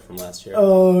outfit from last year.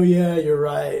 Oh yeah, you're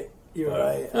right. You're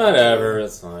right. Whatever,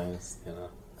 it's fine. It's,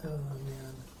 Oh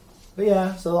man. But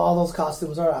yeah, so all those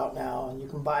costumes are out now, and you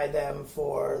can buy them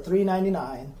for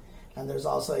 $3.99. And there's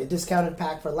also a discounted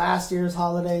pack for last year's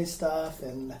holiday stuff,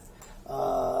 and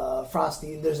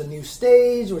Frosty. There's a new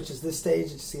stage, which is this stage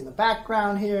that you see in the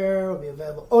background here. Will be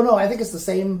available. Oh no, I think it's the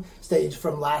same stage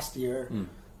from last year.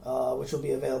 Which will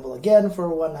be available again for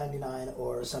 $199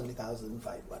 or 70,000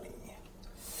 fight money.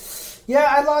 Yeah,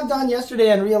 I logged on yesterday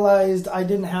and realized I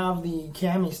didn't have the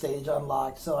Cammy stage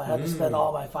unlocked, so I had to spend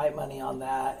all my fight money on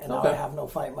that, and now I have no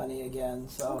fight money again.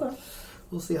 So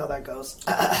we'll see how that goes.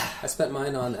 I spent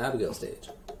mine on Abigail stage.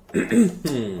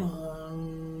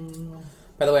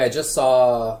 By the way, I just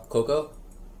saw Coco.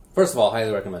 First of all,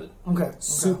 highly recommended. Okay.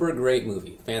 Super great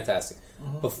movie. Fantastic.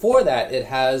 Before that, it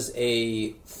has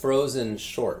a Frozen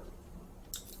short,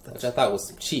 which I thought was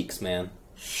some cheeks, man.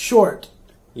 Short.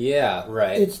 Yeah,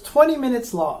 right. It's 20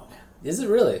 minutes long. Is it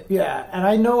really? Yeah, and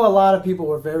I know a lot of people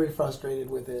were very frustrated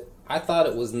with it. I thought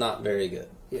it was not very good.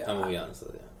 Yeah. I'm going to be honest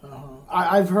with you.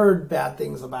 I've heard bad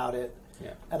things about it.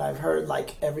 Yeah. And I've heard,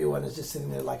 like, everyone is just sitting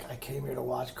there like, I came here to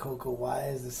watch Coco. Why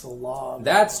is this so long?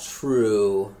 That's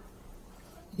true.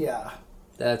 Yeah.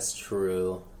 That's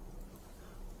true.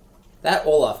 That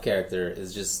Olaf character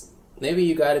is just... Maybe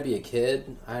you gotta be a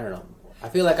kid. I don't know. I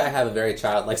feel like I have a very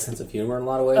childlike sense of humor in a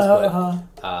lot of ways, but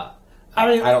I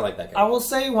don't like that character. I will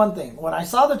say one thing. When I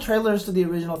saw the trailers to the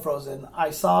original Frozen,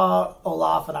 I saw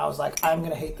Olaf and I was like, I'm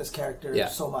going to hate this character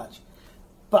so much.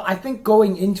 But I think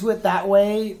going into it that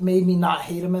way made me not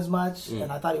hate him as much,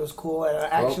 and I thought he was cool. And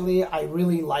actually, I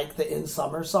really like the In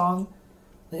Summer song.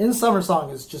 The In Summer song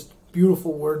is just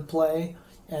beautiful wordplay,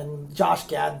 and Josh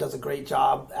Gad does a great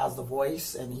job as the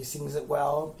voice, and he sings it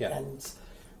well, and it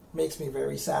makes me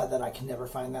very sad that I can never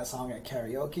find that song at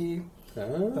karaoke.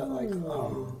 But like,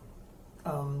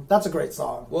 that's a great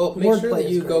song. Well, make sure that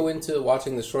you go into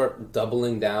watching the short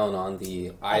doubling down on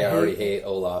the I already hate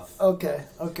Olaf. Okay.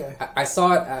 I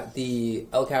saw it at the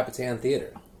El Capitan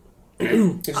Theater.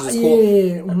 Which is cool.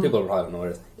 Yeah. People probably don't know what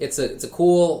it is. It's a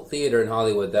cool theater in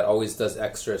Hollywood that always does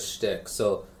extra shtick.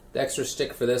 So the extra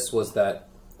shtick for this was that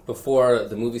before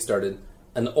the movie started,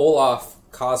 an Olaf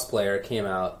cosplayer came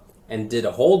out and did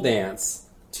a whole dance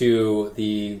to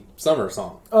the summer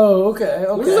song. Oh, okay.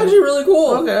 Which is actually really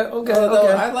cool. Okay.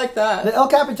 I like that. The El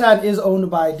Capitan is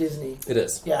owned by Disney. It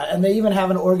is. Yeah, and they even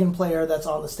have an organ player that's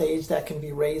on the stage that can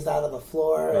be raised out of the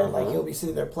floor, and like he'll be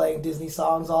sitting there playing Disney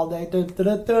songs all day. And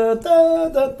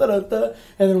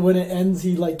then when it ends,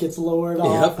 he like gets lowered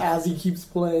off as he keeps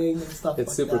playing and stuff.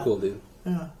 It's super cool, dude.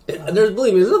 Yeah.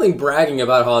 Believe me, there's nothing bragging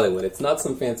about Hollywood. It's not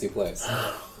some fancy place.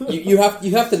 You have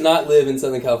to not live in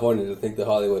Southern California to think that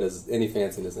Hollywood has any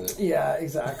fanciness in it. Yeah,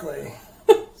 exactly.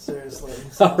 Seriously.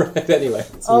 So. All right. Anyway.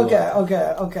 Okay.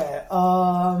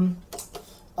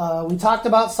 We talked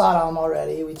about Sodom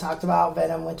already. We talked about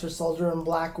Venom, Winter Soldier, and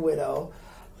Black Widow.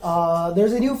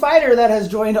 There's a new fighter that has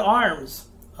joined ARMS.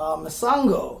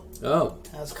 Masango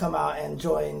has come out and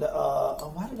joined.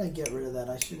 Why did I get rid of that?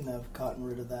 I shouldn't have gotten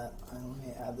rid of that. Let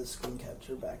me add the screen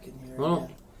capture back in here again.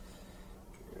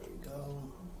 Here we go.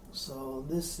 So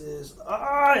this is...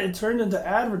 it turned into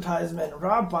advertisement.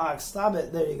 Robbox, stop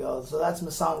it. There you go. So that's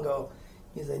Masango.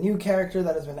 He's a new character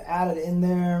that has been added in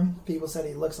there. People said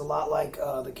he looks a lot like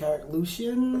the character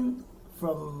Lucian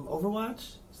from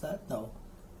Overwatch. Is that? No.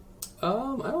 I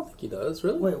don't think he does,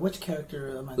 really. Wait, which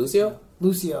character am I Lucio? thinking of?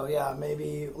 Lucio, yeah,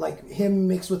 maybe like him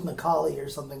mixed with Macaulay or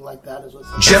something like that is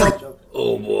what's joke.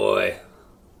 Oh boy.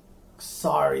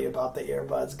 Sorry about the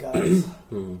earbuds, guys.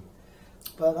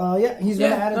 But yeah, he's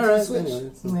been added to the Switch.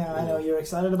 Anyway, I know you're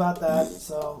excited about that.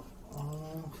 So,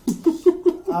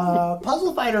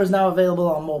 Puzzle Fighter is now available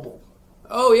on mobile.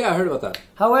 Oh yeah, I heard about that.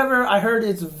 However, I heard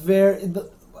it's very.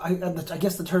 I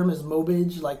guess the term is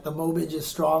mobage. Like the mobage is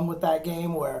strong with that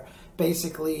game, where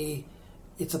basically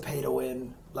it's a pay to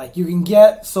win. Like you can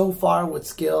get so far with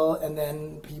skill, and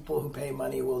then people who pay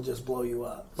money will just blow you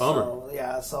up. Bummer. So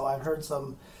yeah, so I've heard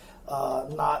some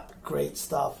not great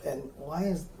stuff. And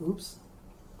oops,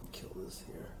 kill this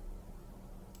here.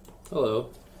 Hello.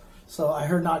 So I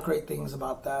heard not great things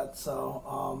about that.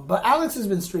 So, but Alex has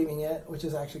been streaming it, which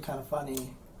is actually kind of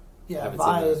funny. Yeah,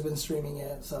 Vi has been streaming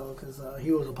it, so because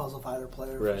he was a Puzzle Fighter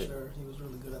player for sure. He was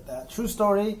really good at that. True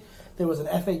story. There was an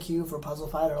FAQ for Puzzle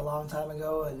Fighter a long time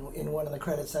ago, and in one of the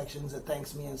credit sections, it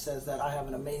thanks me and says that I have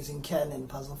an amazing Ken in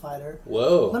Puzzle Fighter.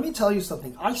 Whoa! Let me tell you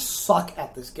something. I suck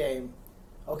at this game.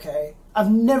 Okay, I've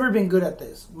never been good at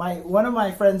this. One of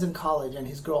my friends in college and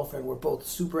his girlfriend were both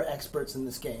super experts in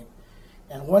this game.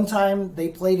 And one time they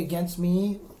played against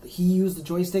me. He used the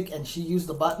joystick and she used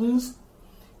the buttons.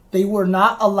 They were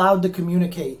not allowed to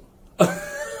communicate.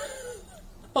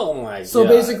 Oh my god. So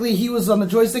basically he was on the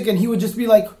joystick and he would just be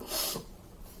like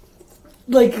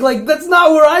that's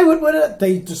not where I would put it.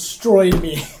 They destroyed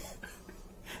me.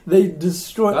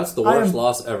 That's the worst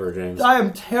loss ever, James. I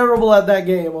am terrible at that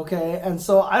game, okay? And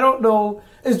so I don't know.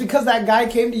 It's because that guy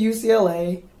came to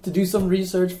UCLA to do some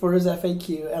research for his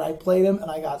FAQ, and I played him,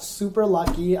 and I got super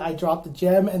lucky. I dropped a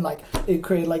gem, and it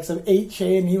created some 8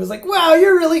 chain, and he was like, wow,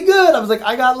 you're really good. I was like,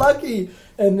 I got lucky.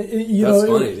 And,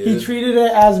 funny, he treated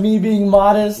it as me being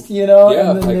modest, Yeah,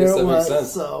 and then I guess that makes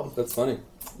sense. So, that's funny.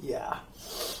 Yeah.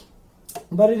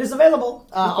 But it is available.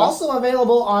 Also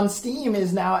available on Steam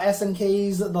is now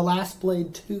SNK's The Last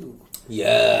Blade 2.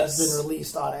 Yes. Has been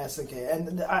released on SNK.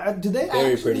 And did they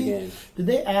Very pretty game. Did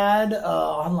they add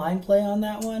online play on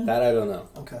that one? That I don't know.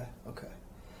 Okay.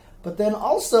 But then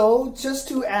also, just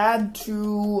to add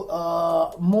to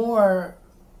more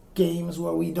games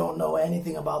where we don't know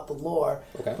anything about the lore.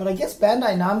 Okay. But I guess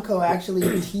Bandai Namco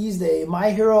actually teased a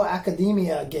My Hero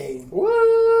Academia game.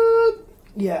 What?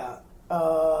 Yeah.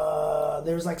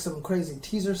 There's like some crazy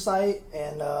teaser site,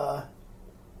 and I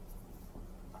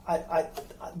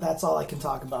that's all I can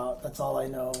talk about. That's all I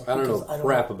know. I don't know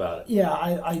crap about it. Yeah,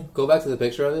 I go back to the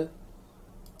picture of it.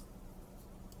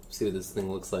 See what this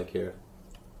thing looks like here.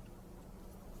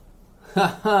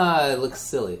 Haha, it looks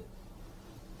silly.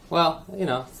 Well,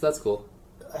 so that's cool.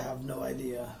 I have no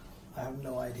idea.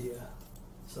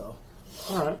 So,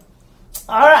 all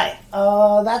right.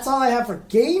 That's all I have for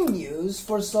game news.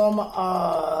 For some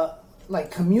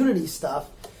like community stuff,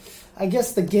 I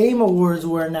guess the Game Awards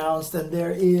were announced, and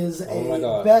there is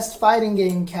a Best Fighting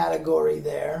Game category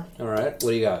there. All right, what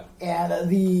do you got? And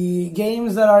the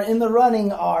games that are in the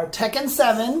running are Tekken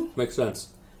 7. Makes sense.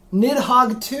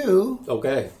 Nidhogg 2.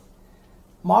 Okay.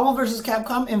 Marvel vs.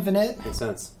 Capcom Infinite. Makes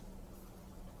sense.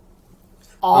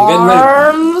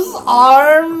 Arms,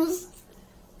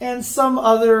 and some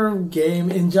other game,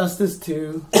 Injustice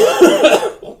 2.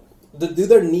 Do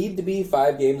there need to be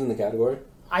 5 games in the category?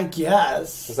 I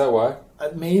guess. Is that why?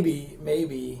 Maybe.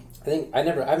 I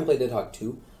haven't played Nidhogg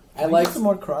 2. I like some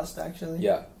more crust, actually.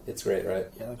 Yeah, it's great, right?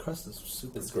 Yeah, the crust is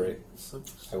super. It's great.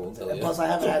 I will tell you. Plus, I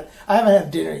haven't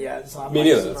had dinner yet, so I'm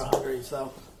super hungry.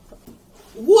 So.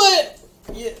 What?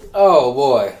 Yeah. Oh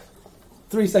boy.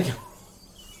 3 seconds.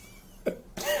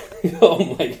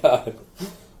 Oh my god.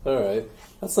 Alright.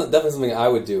 That's definitely something I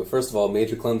would do. First of all,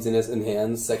 major clumsiness in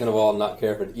hands. Second of all, not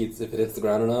care if it hits the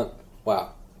ground or not.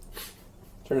 Wow.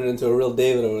 Turn it into a real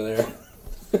David over there.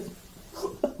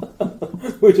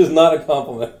 Which is not a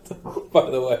compliment, by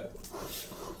the way.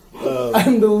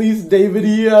 I'm the least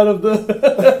David-y out of the...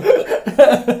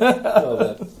 Oh,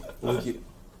 man. Thank you.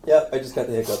 Yeah, I just got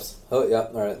the hiccups. Oh, yeah,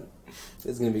 alright.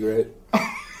 It's gonna be great.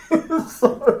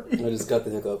 Sorry. I just got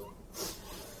the hiccup.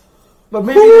 But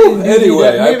maybe they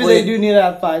do need to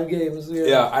have 5 games.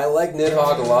 Yeah, I like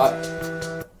Nidhogg a lot.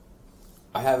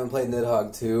 I haven't played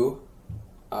Nidhogg 2.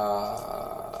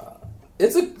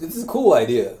 It's a cool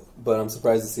idea, but I'm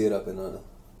surprised to see it up in a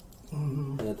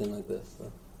thing like this.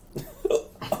 So.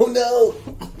 Oh no!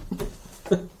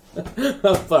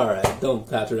 Alright, don't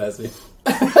patronize me.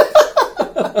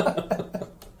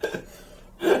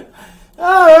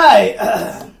 Alright.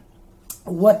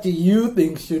 What do you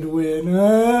think should win?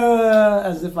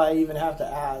 As if I even have to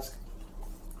ask.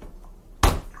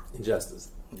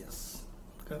 Injustice. Yes.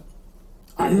 Okay.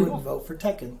 I would vote for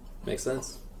Tekken. Makes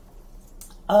sense.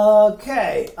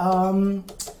 Okay.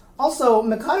 Also,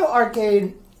 Mikado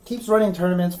Arcade keeps running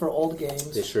tournaments for old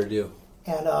games. They sure do.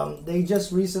 And they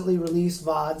just recently released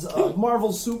VODs of Marvel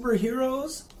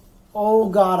Superheroes. Oh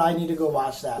god, I need to go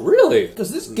watch that. Really?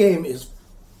 Because this game is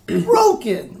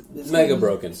broken. Mega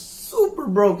broken. Super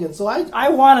broken. So I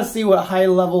want to see what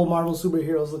high-level Marvel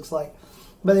Superheroes looks like.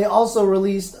 But they also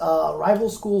released Rival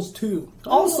Schools 2.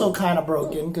 Also kind of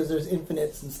broken because there's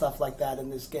infinites and stuff like that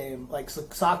in this game. Like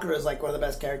Sakura is like one of the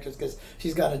best characters because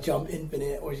she's got to jump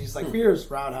infinite, or she's like fierce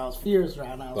roundhouse, fierce.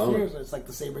 It's like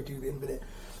the Sabretooth infinite.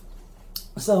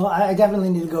 So I definitely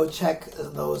need to go check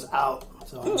those out.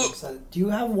 So I'm excited. Do you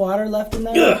have water left in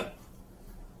there? Yeah.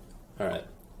 All right.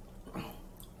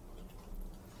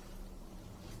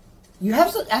 You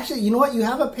have actually. You know what? You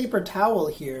have a paper towel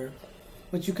here.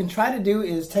 What you can try to do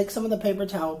is take some of the paper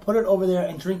towel, put it over there,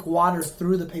 and drink water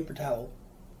through the paper towel.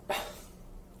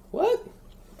 What?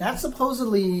 That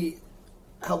supposedly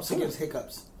helps against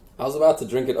hiccups. I was about to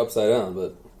drink it upside down,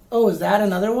 but... Oh, is that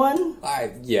another one?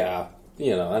 Yeah. I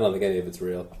don't think any of it's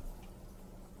real.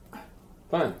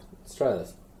 Fine. Let's try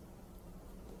this.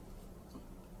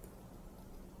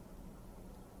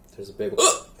 There's a big one.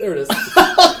 Oh, there it is.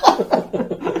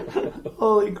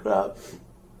 Holy crap.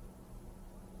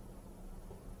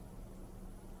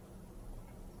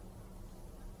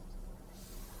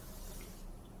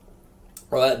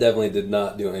 Well, that definitely did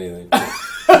not do anything.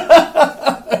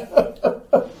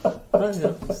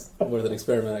 Worth an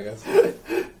experiment, I guess.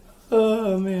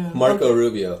 Oh, man. Marco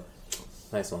Rubio.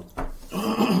 Nice one.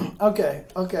 Okay.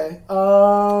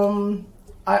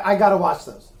 I gotta watch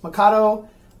those. Mikado,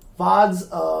 VODs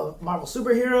of Marvel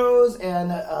Superheroes,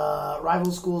 and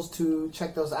Rival Schools to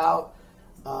check those out.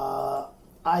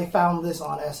 I found this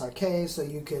on SRK, so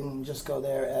you can just go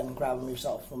there and grab them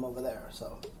yourself from over there.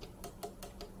 So,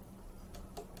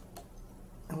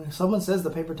 I mean, if someone says the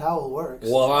paper towel works.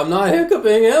 Well, I'm not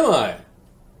hiccuping, am I?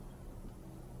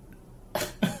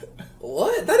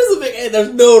 What? That is a big...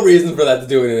 There's no reason for that to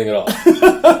do anything at all.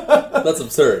 That's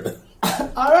absurd.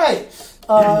 All right.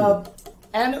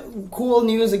 And cool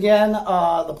news again.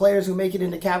 The players who make it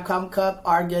into Capcom Cup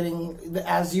are getting,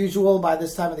 as usual, by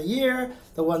this time of the year,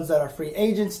 the ones that are free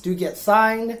agents do get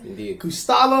signed. Indeed.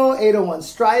 Gustavo 801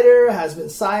 Strider has been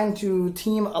signed to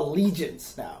Team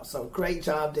Allegiance now, so great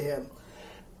job to him.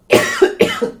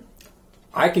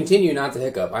 I continue not to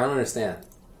hiccup. I don't understand.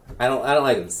 I don't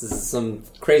like this. This is some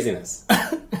craziness.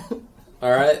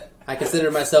 All right? I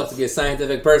consider myself to be a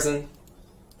scientific person,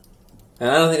 and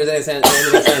I don't think there's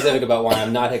anything scientific about why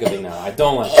I'm not hiccuping now. I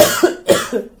don't like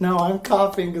this. No, I'm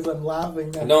coughing because I'm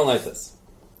laughing now. I don't like this.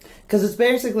 Because it's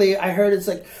basically, I heard it's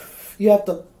like, you have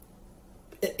to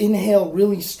inhale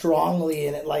really strongly,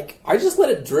 and it like... I just let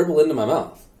it dribble into my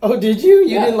mouth. Oh, did you?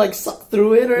 You didn't like suck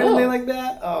through it or anything like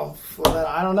that? Oh, well then,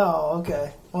 I don't know.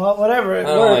 Okay. Well, whatever. I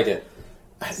don't like it.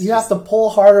 You have to pull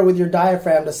harder with your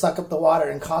diaphragm to suck up the water,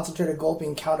 and concentrated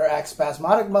gulping counteracts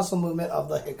spasmodic muscle movement of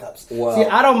the hiccups. Well, see,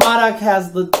 Automatic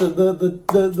has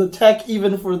the tech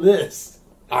even for this.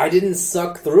 I didn't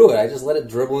suck through it. I just let it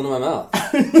dribble into my mouth.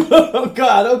 Oh,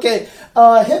 God. Okay.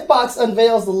 Hitbox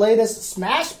unveils the latest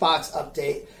Smashbox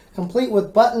update, complete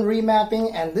with button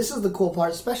remapping, and this is the cool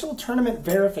part, special tournament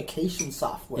verification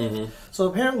software. Mm-hmm. So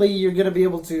apparently you're going to be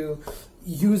able to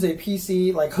use a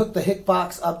PC, like hook the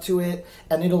Hitbox up to it,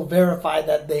 and it'll verify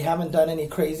that they haven't done any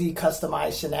crazy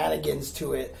customized shenanigans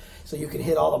to it. So you can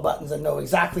hit all the buttons and know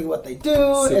exactly what they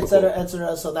do, etc.,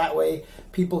 etc. So that way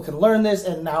people can learn this,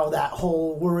 and now that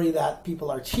whole worry that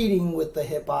people are cheating with the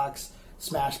Hitbox,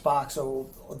 Smashbox, or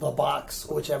the box,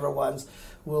 whichever ones,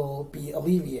 will be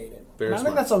alleviated. I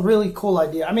think that's a really cool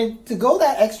idea. I mean, to go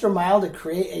that extra mile to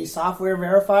create a software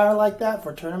verifier like that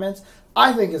for tournaments,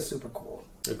 I think is super cool.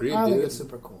 Agreed, I dude. think it's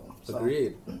super cool. So.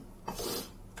 Agreed.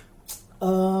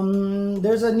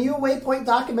 There's a new Waypoint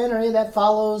documentary that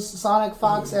follows Sonic,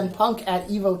 Fox, and Punk at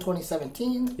EVO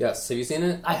 2017. Yes, have you seen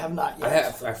it? I have not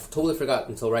yet. I've totally forgot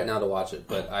until right now to watch it,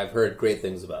 but I've heard great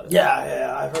things about it.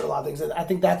 Yeah, I've heard a lot of things. I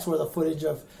think that's where the footage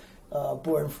of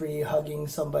Born Free hugging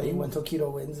somebody when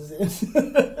Tokido wins is in.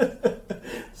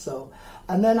 So,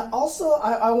 and then also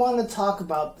I want to talk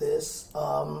about this.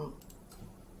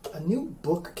 A new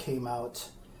book came out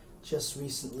just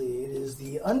recently. It is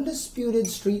The Undisputed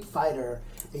Street Fighter,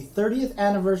 a 30th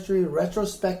anniversary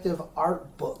retrospective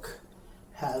art book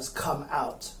has come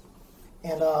out.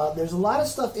 And there's a lot of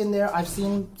stuff in there. I've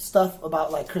seen stuff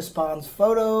about like Chris Bond's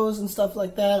photos and stuff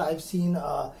like that. I've seen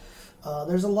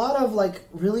there's a lot of like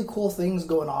really cool things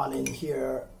going on in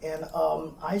here, and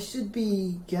I should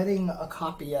be getting a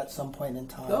copy at some point in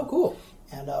time. Oh, cool.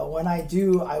 And when I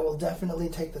do, I will definitely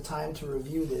take the time to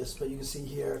review this. But you can see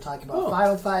here, talking about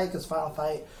Final Fight, because Final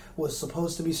Fight was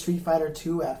supposed to be Street Fighter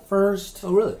 2 at first.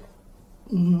 Oh, really?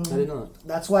 Mm-hmm. I didn't know that.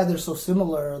 That's why they're so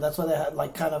similar. That's why they had,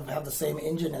 like, kind of have the same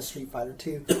engine as Street Fighter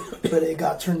 2. But it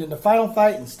got turned into Final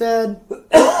Fight instead.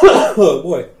 Oh,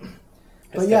 boy.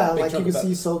 But yeah, like you can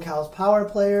see SoCal's Power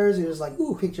Players. There's like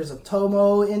pictures of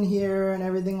Tomo in here and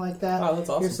everything like that. Wow, that's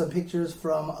awesome. Here's some pictures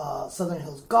from Southern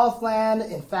Hills Golfland.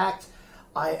 In fact,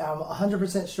 I am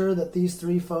 100% sure that these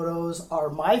 3 photos are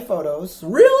my photos.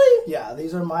 Really? Yeah,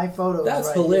 these are my photos.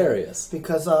 That's hilarious.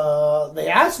 Because they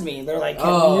asked me, they're like, can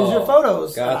we use your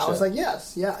photos? Gotcha. And I was like,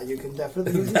 yes, you can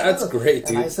definitely use these That's photos. great,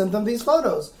 dude. And I sent them these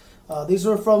photos. These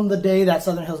were from the day that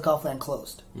Southern Hills Golfland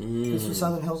closed. This was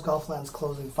Southern Hills Golfland's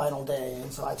closing final day,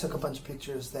 and so I took a bunch of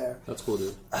pictures there. That's cool,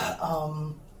 dude.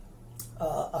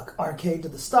 Arcade to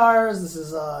the Stars. This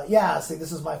is see,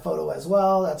 this is my photo as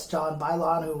well. That's John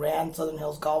Bylon, who ran Southern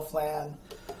Hills Golfland.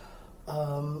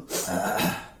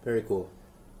 Very cool.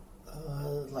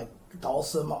 Like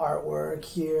Dalsum artwork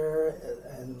here,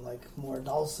 and like more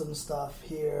Dalsum stuff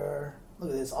here. Look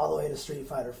at this, all the way to Street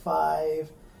Fighter 5.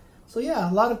 So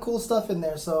yeah, a lot of cool stuff in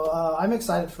there. So I'm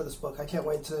excited for this book. I can't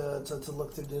wait to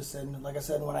look through this. And like I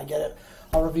said, when I get it,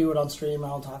 I'll review it on stream and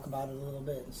I'll talk about it a little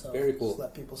bit. So very cool. Just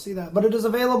let people see that. But it is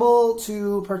available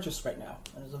to purchase right now.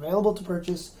 It is available to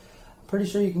purchase. I'm pretty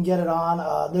sure you can get it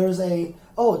on. There's a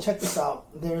check this out.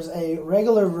 There's a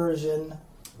regular version,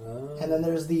 and then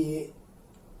there's the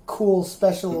cool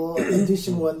special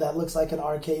edition one that looks like an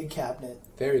arcade cabinet.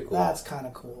 Very cool. That's kind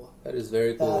of cool. That is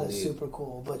very cool. That is super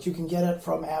cool. But you can get it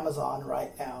from Amazon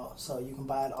right now, so you can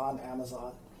buy it on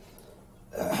Amazon.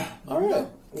 All right.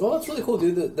 Well, that's really cool,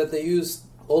 dude. That they use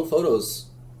old photos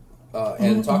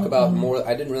and talk about more.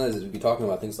 I didn't realize that we'd be talking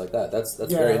about things like that. That's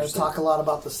very interesting. Talk a lot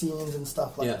about the scenes and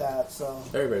stuff like that. So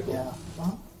very, very cool. Yeah.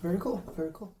 Well, very cool.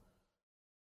 Very cool.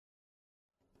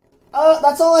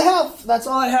 That's all I have. That's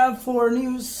all I have for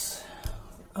news.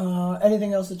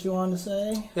 Anything else that you wanted to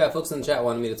say? Yeah, folks in the chat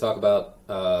wanted me to talk about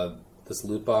this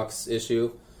loot box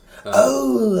issue.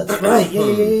 That's right.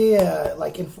 Yeah.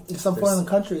 Like in some foreign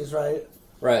countries, right?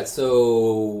 Right.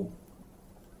 So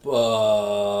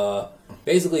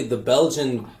basically, the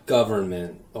Belgian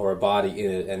government or a body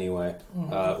in it anyway,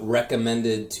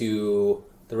 recommended to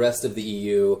the rest of the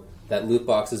EU that loot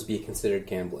boxes be considered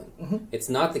gambling. It's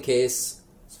not the case,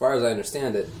 as far as I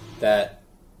understand it, that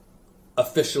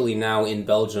officially now in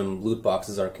Belgium loot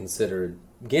boxes are considered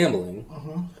gambling.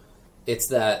 It's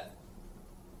that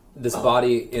this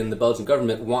body in the Belgian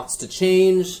government wants to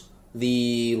change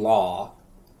the law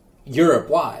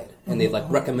Europe-wide, and they've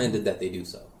recommended that they do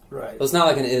so. Right. So it's not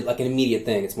like an immediate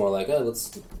thing. It's more like, oh,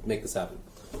 let's make this happen.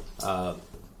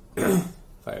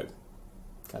 If I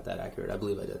got that accurate, I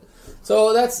believe I did.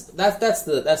 So that's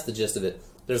the gist of it.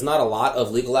 There's not a lot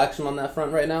of legal action on that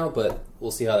front right now, but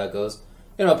we'll see how that goes.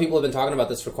 People have been talking about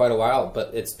this for quite a while,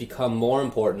 but it's become more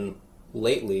important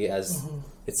lately as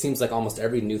it seems like almost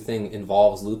every new thing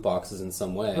involves loot boxes in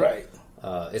some way. Right.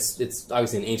 It's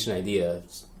obviously an ancient idea,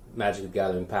 Magic the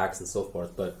Gathering packs and so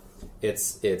forth, but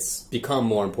it's become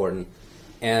more important.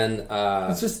 And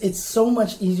it's so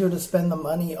much easier to spend the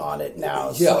money on it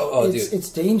now. Yeah, so it's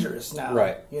dangerous now.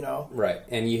 Right. Right.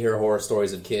 And you hear horror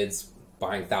stories of kids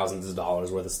buying thousands of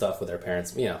dollars worth of stuff with their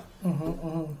parents. I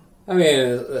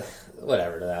mean,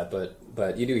 whatever to that,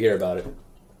 but you do hear about it.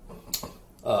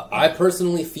 I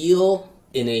personally feel,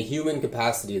 in a human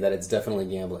capacity, that it's definitely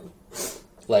gambling.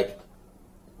 Like,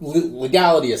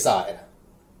 legality aside,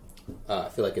 I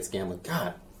feel like it's gambling.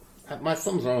 God,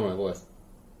 something's wrong with my voice.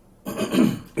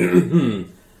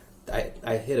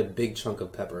 I hit a big chunk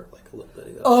of pepper like a little bit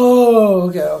ago. Oh,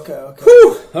 okay.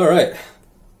 Whew! All right,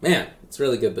 man, it's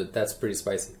really good, but that's pretty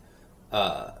spicy.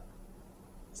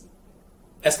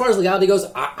 As far as legality goes,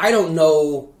 I don't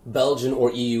know Belgian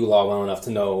or EU law well enough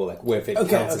to know if it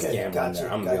counts as gambling. Gotcha,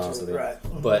 there, I'm gonna be honest with you. Right.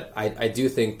 But I do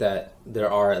think that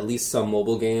there are at least some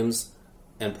mobile games,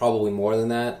 and probably more than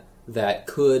that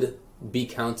could be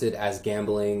counted as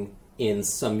gambling in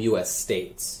some U.S.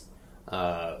 states.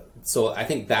 So I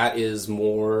think that is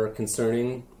more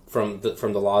concerning from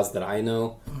the laws that I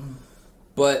know.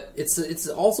 But it's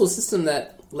also a system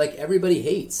that everybody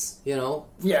hates.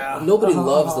 Yeah. Nobody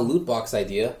loves the loot box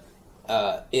idea.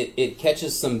 It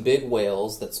catches some big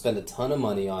whales that spend a ton of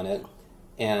money on it,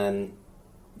 and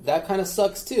that kind of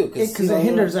sucks too because it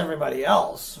hinders everybody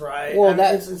else, right? Well,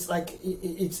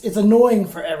 it's annoying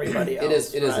for everybody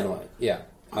else. It is annoying. Yeah.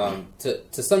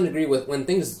 To some degree, when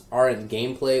things aren't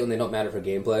gameplay, when they don't matter for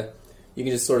gameplay, you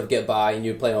can just sort of get by and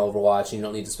you're playing Overwatch and you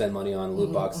don't need to spend money on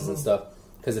loot boxes and stuff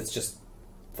because it's just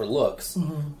for looks.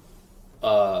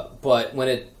 But when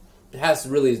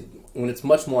it's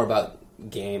much more about the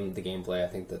gameplay, I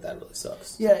think that really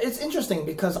sucks. Yeah, it's interesting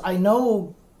because I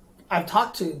know I've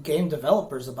talked to game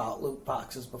developers about loot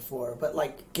boxes before, but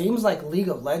games like League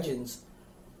of Legends,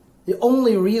 the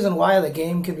only reason why the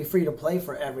game can be free to play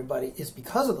for everybody is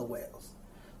because of the whales.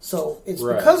 So it's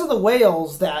because of the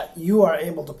whales that you are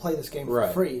able to play this game for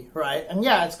free, right? And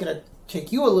yeah, it's going to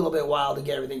take you a little bit while to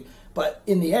get everything, but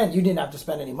in the end, you didn't have to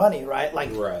spend any money, right?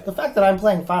 The fact that I'm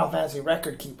playing Final Fantasy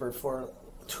Record Keeper for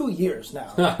 2 years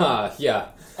now. Yeah.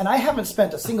 And I haven't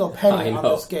spent a single penny on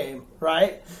this game,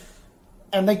 right?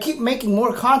 And they keep making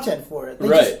more content for it. They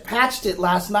just patched it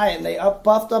last night, and they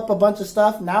buffed up a bunch of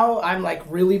stuff. Now I'm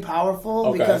really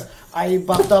powerful because I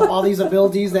buffed up all these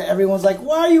abilities that everyone's like,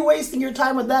 "Why are you wasting your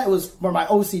time with that?" It was for my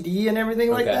OCD and everything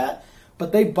like that.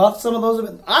 But they buffed some of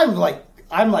those. I'm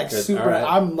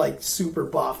super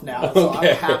buff now, so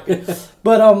I'm happy.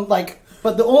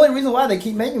 But the only reason why they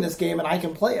keep making this game and I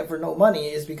can play it for no money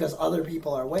is because other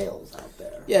people are whales out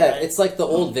there. Yeah, right? It's like the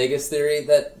old Vegas theory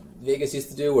that Vegas used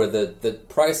to do, where the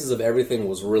prices of everything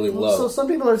was really low. So some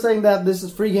people are saying that this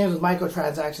is free games with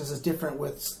microtransactions is different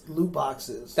with loot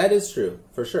boxes. That is true,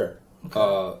 for sure.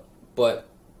 Okay. But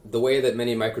the way that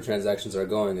many microtransactions are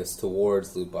going is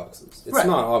towards loot boxes. It's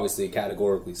not obviously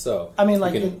categorically so. I mean,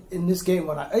 in this game,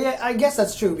 I guess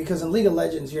that's true because in League of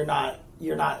Legends, you're not.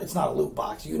 It's not a loot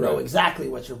box. You know exactly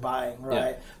what you're buying,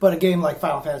 right? Yeah. But a game like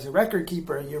Final Fantasy Record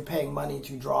Keeper, you're paying money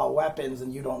to draw weapons,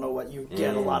 and you don't know what you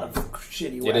get. A lot of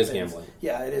shitty weapons. It is gambling.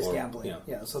 Yeah, it is gambling.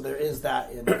 Yeah, so there is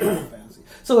that in Final Fantasy.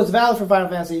 So it's valid for Final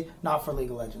Fantasy, not for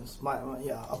League of Legends.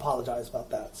 Apologize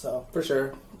about that. So for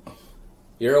sure,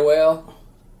 you're a whale.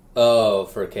 Oh,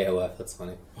 for KOF, that's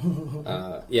funny.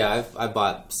 I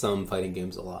bought some fighting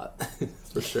games a lot,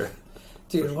 for sure.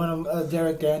 Dude, one of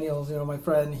Derek Daniels, my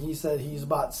friend, he said he's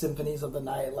bought Symphonies of the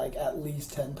Night at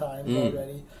least 10 times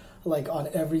already, on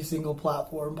every single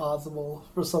platform possible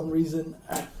for some reason.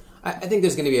 I think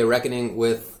there's going to be a reckoning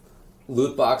with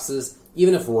loot boxes,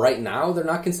 even if right now they're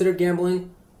not considered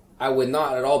gambling. I would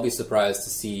not at all be surprised to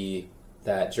see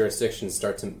that jurisdictions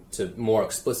start to more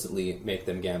explicitly make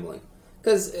them gambling.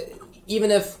 Because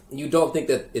even if you don't think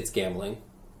that it's gambling,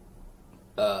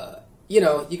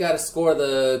 you got to score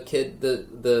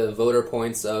the voter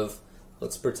points of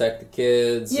let's protect the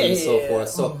kids and so forth.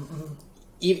 So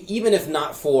even if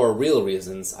not for real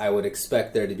reasons, I would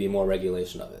expect there to be more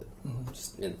regulation of it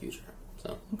just in the future.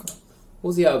 So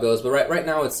we'll see how it goes. But right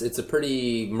now, it's a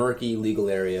pretty murky legal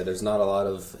area. There's not a lot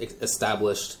of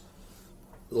established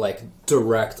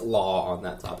direct law on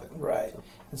that topic. Right. So.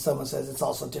 And someone says it's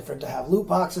also different to have loot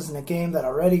boxes in a game that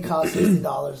already costs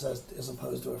 $60 as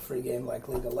opposed to a free game like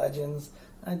League of Legends.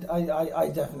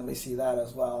 I definitely see that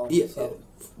as well. Yeah, so.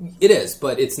 It is,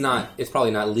 but it's not. It's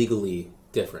probably not legally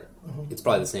different. It's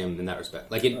probably the same in that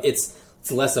respect. It's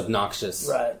less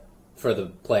obnoxious for the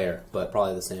player, but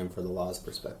probably the same for the law's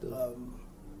perspective.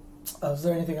 Is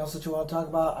there anything else that you want to talk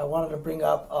about? I wanted to bring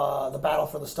up the Battle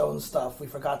for the Stone stuff. We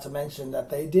forgot to mention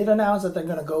that they did announce that they're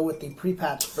going to go with the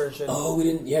pre-patch version. Oh, we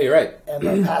didn't. Yeah, you're right. And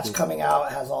the patch coming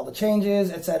out has all the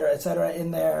changes, et cetera, in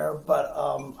there. But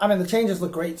the changes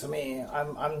look great to me.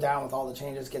 I'm down with all the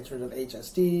changes. Gets rid of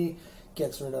HSD.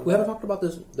 Gets rid of. We haven't talked about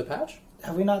the patch.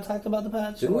 Have we not talked about the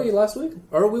patch? Didn't we last week?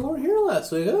 Or we weren't here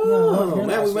last week? Oh, no,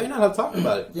 man, we might not have talked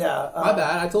about it. Yeah. My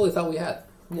bad. I totally thought we had.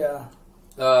 Yeah.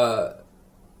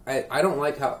 I don't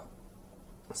like how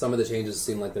some of the changes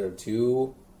seem like they're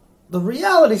too... The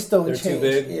Reality Stone change too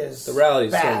big. is The Reality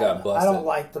bad. Stone got busted. I don't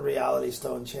like the Reality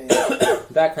Stone change.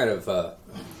 that kind of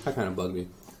bugged me.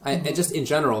 And just in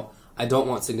general, I don't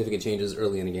want significant changes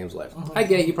early in a game's life. I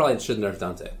get you probably should nerf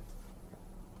Dante.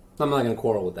 I'm not going to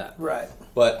quarrel with that. Right.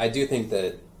 But I do think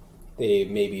that they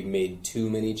maybe made too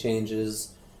many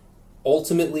changes.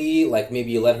 Ultimately,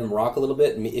 maybe you let him rock a little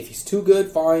bit. If he's too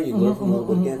good, fine, you learn from him a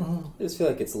little bit again. I just feel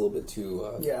like it's a little bit too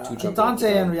jumpy.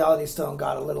 Dante and Reality Stone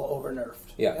got a little over-nerfed.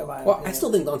 Yeah. I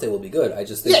still think Dante will be good. I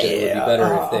just think that it would be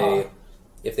better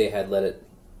if they had let it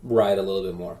ride a little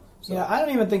bit more. So. Yeah, I don't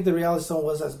even think the Reality Stone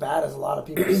was as bad as a lot of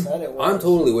people said it was. I'm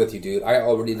totally with you, dude. I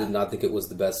already did not think it was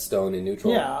the best stone in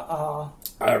neutral. Yeah,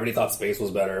 I already thought space was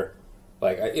better.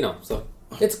 So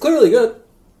it's clearly good.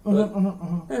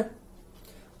 But,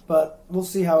 but we'll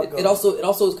see how it goes. It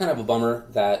also is kind of a bummer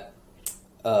that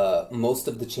most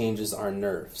of the changes are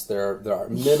nerfs. There are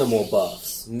minimal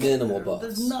buffs.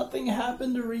 Does nothing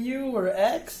happen to Ryu or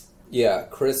X? Yeah,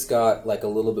 Chris got a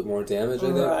little bit more damage, I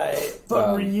think. Right,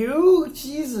 but Ryu,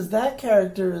 Jesus, that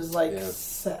character is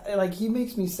sad. He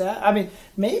makes me sad. I mean,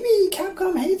 maybe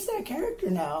Capcom hates that character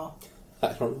now.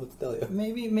 I don't know what to tell you.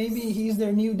 Maybe he's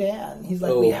their new Dan. He's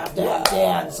like, we have to have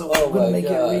Dan, so we're going to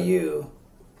make it Ryu.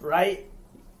 Right?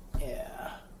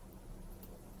 Yeah.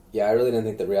 Yeah, I really didn't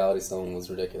think that Reality Stone was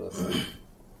ridiculous.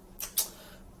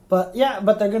 But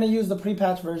they're going to use the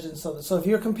pre-patch version. So if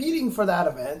you're competing for that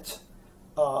event,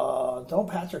 don't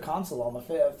patch your console on the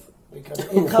 5th.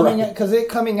 Because it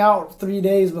coming out 3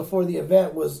 days before the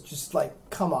event was just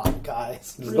come on,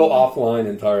 guys. Just go offline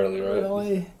entirely, right?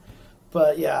 Really?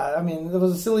 But yeah, I mean, it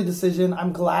was a silly decision.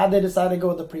 I'm glad they decided to go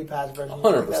with the pre-patch version.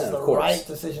 100%, that's the right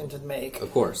decision to make.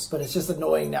 Of course. But it's just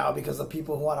annoying now because the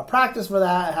people who want to practice for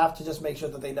that have to just make sure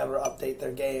that they never update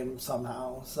their game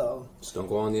somehow. So just don't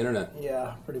go on the internet.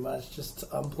 Yeah, pretty much. Just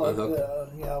unplug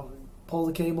pull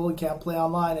the cable. You can't play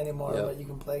online anymore, but you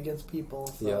can play against people.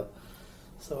 So,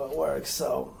 so it works.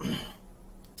 So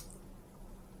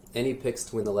any picks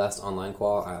to win the last online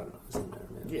qual? I don't know. Isn't there,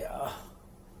 man? Yeah.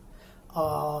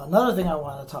 Another thing I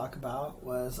wanted to talk about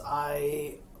was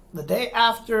the day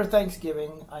after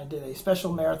Thanksgiving, I did a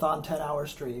special marathon 10-hour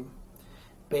stream,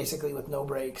 basically with no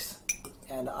breaks,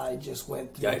 and I just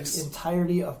went through the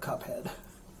entirety of Cuphead.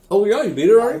 Oh yeah, you beat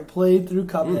it already? I played through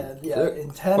Cuphead,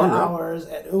 in 10 hours,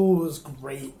 and it was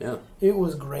great. Yeah. It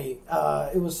was great.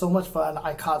 It was so much fun.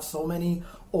 I caught so many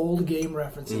old game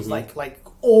references, like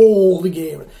old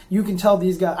game. You can tell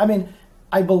these guys, I mean,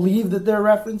 I believe that they're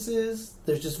references.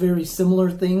 There's just very similar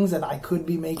things, and I could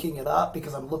be making it up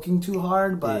because I'm looking too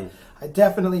hard, but I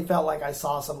definitely felt like I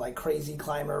saw some crazy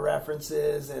climber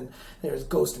references, and there's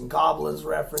Ghost and Goblins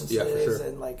references,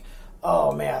 and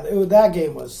oh man, that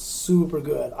game was super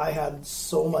good. I had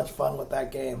so much fun with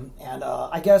that game, and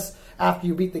I guess after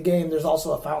you beat the game, there's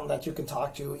also a fountain that you can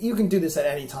talk to. You can do this at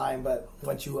any time, but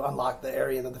once you unlock the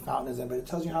area that the fountain is in, but it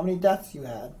tells you how many deaths you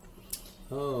had.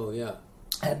 Oh yeah.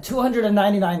 I had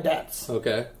 299 deaths.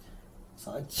 Okay.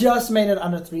 So I just made it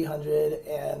under 300,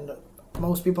 and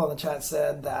most people in the chat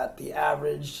said that the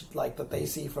average, that they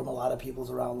see from a lot of people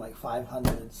is around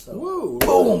 500. So, whoa,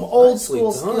 boom, old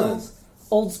school skills.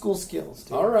 Old school skills,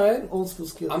 dude. All right. Old school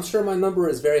skills. I'm sure my number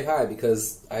is very high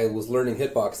because I was learning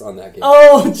hitbox on that game.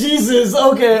 Oh, Jesus.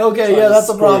 Okay. So yeah, that's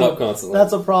a problem. Up constantly.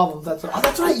 That's a problem.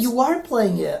 That's right. You are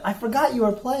playing it. I forgot you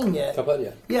were playing it. Cuphead,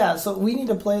 yeah. Yeah, so we need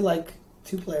to play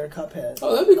 2-player Cuphead.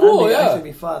 Oh, that'd be cool,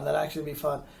 That'd actually be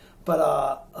fun. But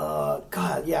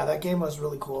God, yeah, that game was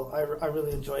really cool. I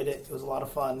really enjoyed it. It was a lot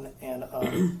of fun, and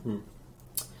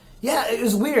yeah, it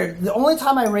was weird. The only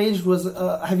time I raged was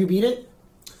have you beat it?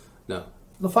 No.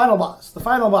 The final boss. The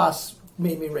final boss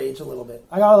made me rage a little bit.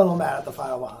 I got a little mad at the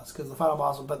final boss because the final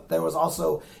boss. But there was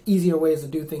also easier ways to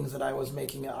do things that I was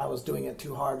making. I was doing it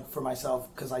too hard for myself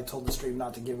because I told the stream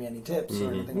not to give me any tips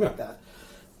or anything like that.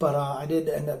 But I did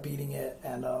end up beating it,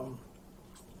 and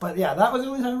but yeah, that was the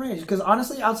only time I raged. Because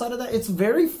honestly, outside of that, it's a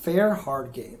very fair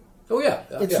hard game. Oh yeah,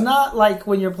 it's not like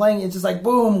when you're playing, it's just like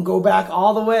boom, go back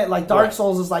all the way. Like Dark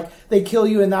Souls is like they kill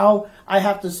you, and now I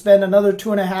have to spend another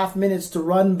 2.5 minutes to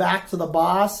run back to the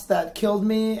boss that killed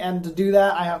me, and to do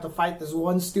that, I have to fight this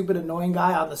one stupid, annoying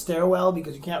guy on the stairwell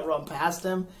because you can't run past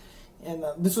him. And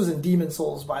this was in Demon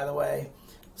Souls, by the way.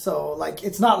 So like,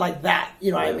 it's not like that,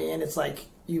 you know what I mean? It's like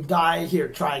you die here,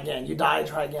 try again. You die,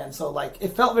 try again. So like,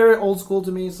 it felt very old school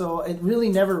to me. So it really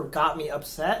never got me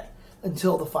upset.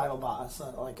 Until the final boss,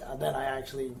 then I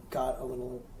actually got a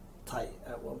little tight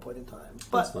at one point in time.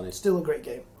 But still a great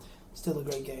game. Still a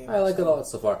great game. I like it a lot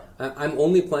so far. I'm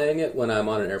only playing it when I'm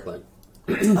on an airplane.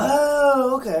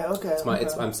 Oh, okay.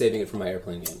 I'm saving it for my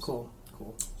airplane games. Cool.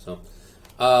 So,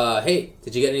 hey,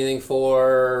 did you get anything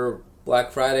for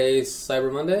Black Friday,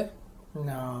 Cyber Monday?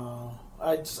 No,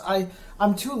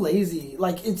 I'm too lazy.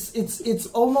 Like it's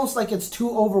almost like it's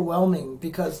too overwhelming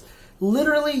because.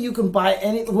 Literally, you can buy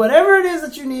whatever it is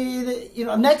that you need. You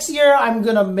know, next year I'm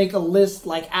gonna make a list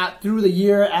through the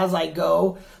year as I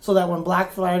go, so that when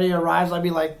Black Friday arrives, I'll be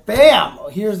like, bam!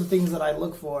 Here's the things that I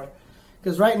look for.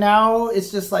 Because right now it's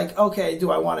just like, okay,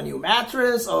 do I want a new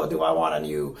mattress? Or do I want a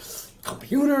new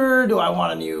computer? Do I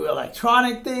want a new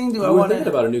electronic thing? I was thinking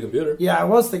about a new computer. Yeah, I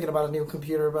was thinking about a new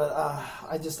computer, but I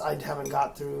haven't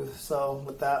got through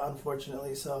with that,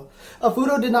 unfortunately. So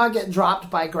Fudo did not get dropped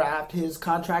by Graft. His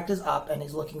contract is up, and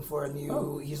he's looking for a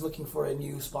new. He's looking for a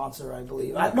new sponsor, I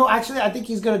believe. No, actually, I think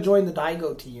he's going to join the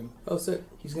Daigo team. Oh, sick!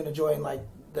 He's going to join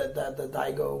the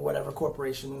Daigo whatever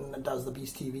corporation that does the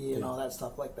Beast TV and all that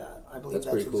stuff like that. I believe that's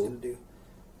what he's going to do.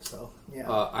 So yeah,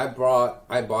 I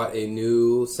bought a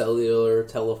new cellular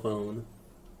telephone.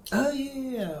 Oh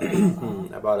yeah,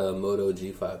 I bought a Moto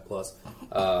G5 Plus.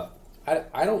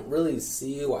 I don't really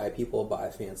see why people buy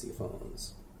fancy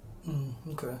phones.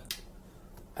 Okay.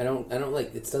 I don't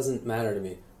like. It doesn't matter to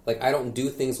me. Like, I don't do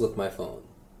things with my phone.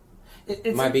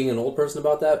 Am I being an old person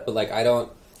about that? But like, I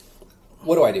don't.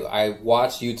 What do? I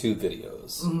watch YouTube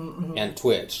videos and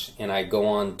Twitch, and I go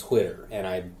on Twitter, and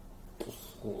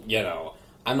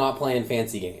I'm not playing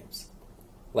fancy games.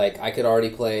 Like, I could already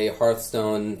play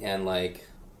Hearthstone and, like,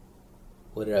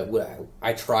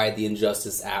 I tried the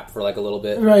Injustice app for, like, a little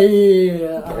bit. Right,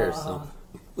 yeah. Who cares? So,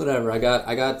 whatever. I got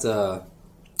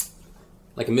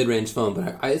like, a mid-range phone,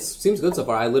 but it seems good so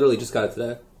far. I literally just got it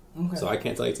today. Okay. So I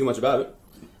can't tell you too much about it.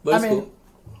 But it's cool.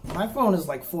 My phone is,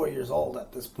 like, 4 years old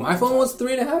at this point. My phone was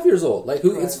 3.5 years old. Like,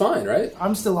 it's fine, right?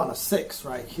 I'm still on a 6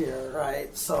 right here,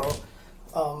 right? So...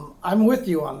 I'm with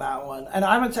you on that one. And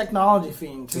I'm a technology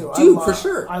fiend, too. Dude, for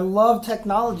sure. I love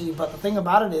technology, but the thing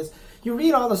about it is, you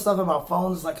read all the stuff about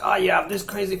phones, like, oh, you have this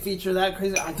crazy feature, that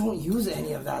crazy... I don't use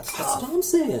any of that stuff. That's what I'm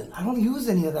saying. I don't use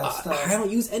any of that stuff. I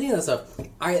don't use any of that stuff.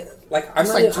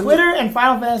 Twitter and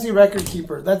Final Fantasy Record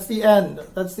Keeper. That's the end.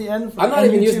 That's the end for I'm not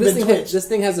even using this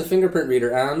thing has a fingerprint reader,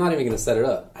 and I'm not even going to set it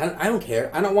up. I don't care.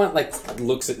 I don't want, like,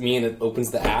 looks at me and it opens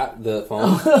the app, the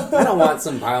phone. I don't want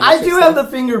some biometric I do have the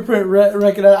fingerprint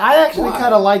record. I actually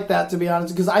kind of like that, to be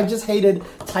honest, because I just hated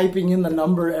typing in the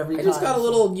number every time. I just got a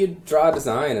little, you draw a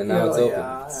design, and now it's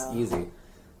open. It's easy.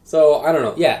 So, I don't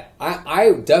know. Yeah,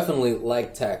 I definitely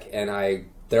like tech, and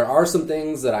there are some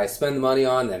things that I spend money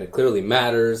on that it clearly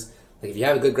matters. Like, if you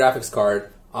have a good graphics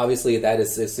card, obviously that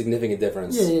is a significant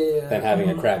difference than having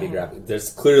a crappy graphic.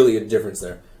 There's clearly a difference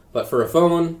there. But for a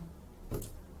phone,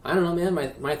 I don't know, man.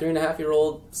 My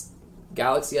 3.5-year-old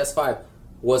Galaxy S5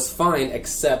 was fine,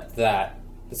 except that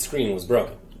the screen was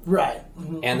broken. Right.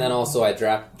 And then also I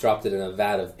dropped it in a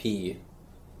vat of pee,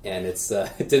 and it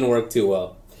didn't work too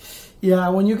well. Yeah,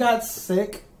 when you got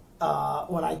sick,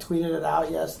 when I tweeted it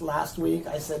out last week,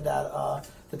 I said that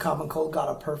the common cold got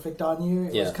a perfect on you.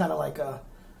 It was kind of like a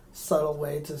subtle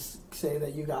way to say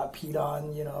that you got peed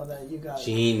on, that you got...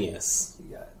 Genius.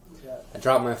 I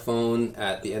dropped my phone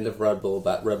at the end of Red Bull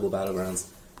Battlegrounds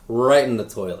right in the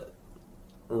toilet.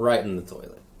 Right in the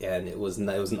toilet. And it was an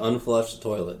unflushed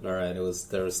toilet, all right?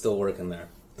 There was still working there.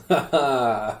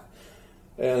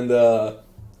 And,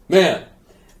 man...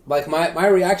 Like, my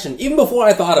reaction, even before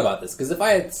I thought about this, because if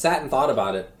I had sat and thought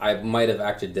about it, I might have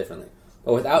acted differently.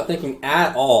 But without thinking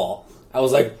at all, I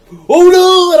was like, oh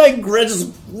no! And I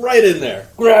just right in there.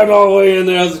 Grabbed all the way in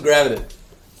there. I was grabbing it.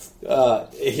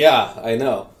 Yeah, I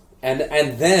know. And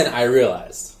then I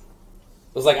realized.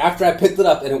 It was like after I picked it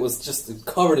up and it was just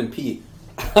covered in pee.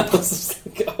 I was just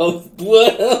like,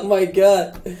 oh my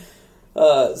god.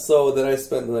 So then I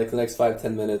spent like the next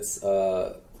 5-10 minutes,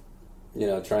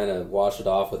 trying to wash it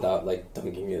off without like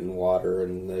dunking it in water,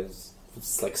 and I was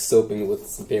just like soaping it with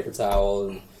some paper towel,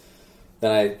 and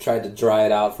then I tried to dry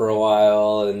it out for a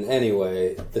while, and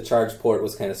anyway, the charge port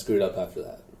was kind of screwed up after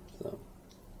that. So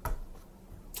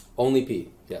only pee,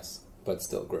 yes, but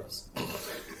still gross.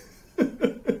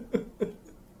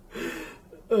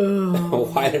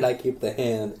 Why did I keep the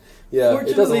hand? Yeah,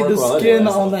 fortunately, the skin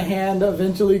on the hand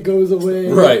eventually goes away.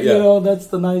 Right, yeah. That's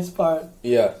the nice part.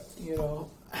 Yeah.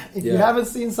 If you haven't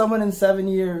seen someone in 7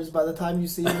 years, by the time you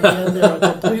see them again, they're a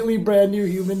completely brand new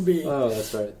human being. Oh,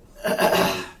 that's right.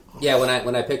 Yeah,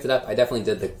 when I picked it up, I definitely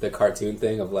did the cartoon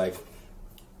thing of like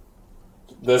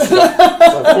this.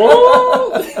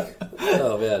 Oh,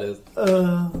 yeah, it is.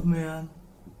 Oh, man.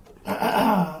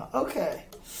 Okay.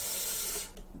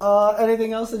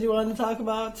 Anything else that you wanted to talk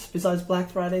about besides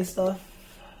Black Friday stuff?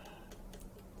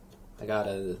 I got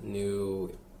a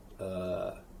new,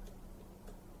 what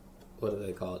do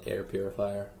they call it? Air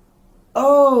purifier.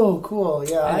 Oh, cool!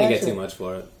 Yeah, I didn't get too much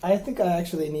for it. I think I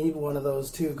actually need one of those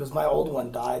too because my old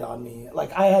one died on me.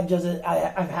 Like I've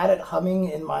had it humming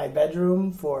in my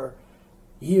bedroom for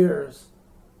years,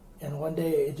 and one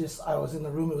day I was in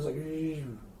the room. It was like,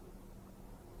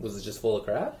 was it just full of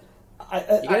crap?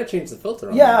 You gotta change the filter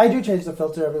on I do change the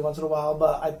filter every once in a while,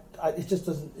 but it just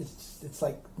doesn't. It's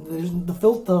like the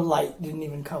filter light didn't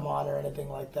even come on or anything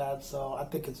like that. So I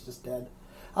think it's just dead.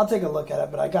 I'll take a look at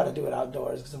it, but I got to do it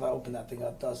outdoors because if I open that thing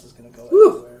up, dust is going to go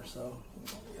everywhere. So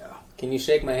yeah. Can you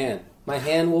shake my hand? My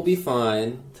hand will be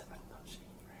fine.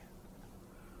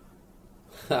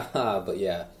 Haha, but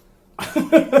yeah,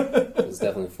 it was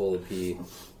definitely full of pee,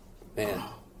 man.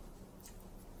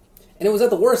 And it was at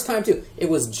the worst time, too. It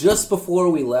was just before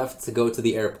we left to go to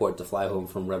the airport to fly home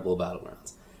from Red Bull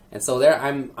Battlegrounds. And so there,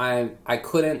 I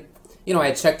couldn't, I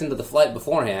had checked into the flight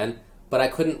beforehand, but I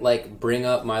couldn't, like, bring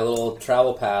up my little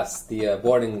travel pass, the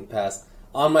boarding pass,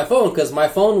 on my phone, because my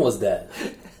phone was dead.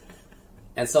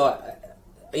 And so,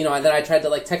 and then I tried to,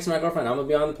 like, text my girlfriend, I'm going to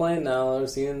be on the plane now, I'll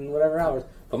see you in whatever hours.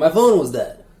 But my phone was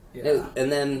dead. Yeah.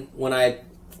 And then when it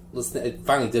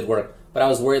finally did work. But I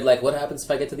was worried, like, what happens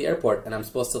if I get to the airport and I'm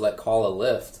supposed to, like, call a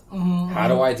Lyft? Mm-hmm. How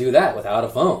do I do that without a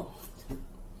phone?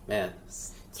 Man.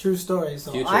 True story.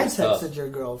 So I texted your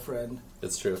girlfriend.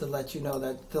 It's true. To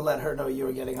let her know you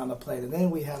were getting on the plane. And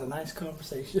then we had a nice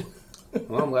conversation.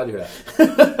 Well, I'm glad you're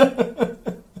that.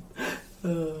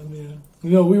 Oh, man.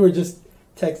 We were just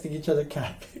texting each other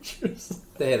cat pictures.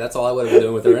 Hey, that's all I would have been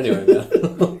doing with her anyway, man.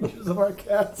 Pictures of our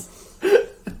cats.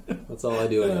 That's all I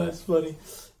do anyway. That's funny.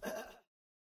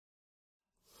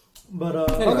 But,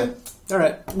 anyway. Okay. All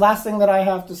right. Last thing that I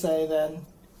have to say then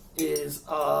is,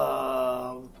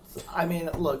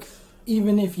 look,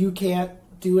 even if you can't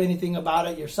do anything about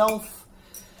it yourself,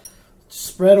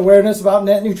 spread awareness about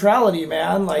net neutrality,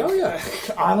 man. Like,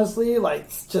 honestly, like,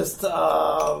 just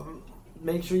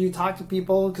make sure you talk to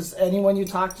people, because anyone you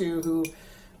talk to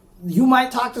you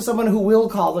might talk to someone who will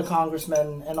call the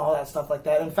congressman and all that stuff like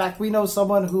that. In fact, we know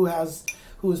someone who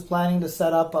is planning to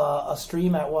set up a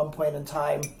stream at one point in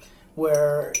time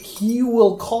where he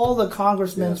will call the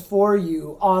congressmen for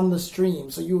you on the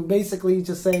stream. So you basically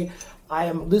just say, I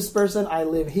am this person, I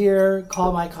live here,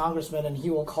 call my congressman, and he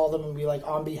will call them and be like,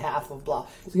 on behalf of blah.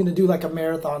 He's going to do like a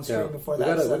marathon stream before that.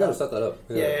 We got to set that up.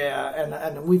 Yeah.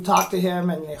 And we've talked to him,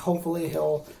 and hopefully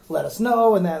he'll let us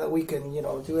know, and that we can,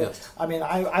 do it. Yeah. I mean,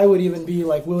 I would even be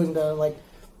like willing to, like,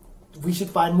 we should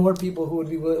find more people who would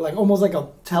be willing, like almost like a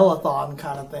telethon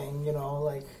kind of thing,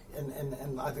 like,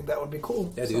 and I think that would be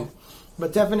cool. Yeah, dude.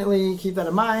 But definitely keep that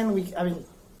in mind.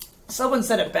 Someone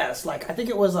said it best. Like, I think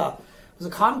it was a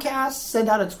Comcast sent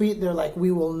out a tweet. They're like,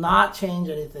 we will not change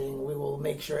anything. We will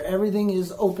make sure everything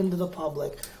is open to the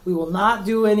public. We will not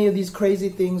do any of these crazy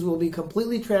things. We'll be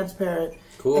completely transparent.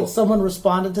 Cool. And someone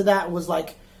responded to that, was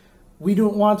like, we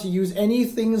don't want to use any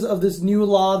things of this new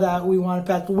law that we want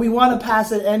to pass. We want to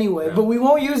pass it anyway, but we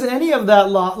won't use any of that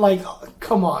law. Like,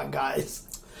 come on, guys.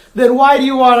 Then why do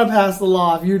you want to pass the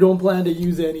law if you don't plan to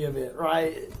use any of it,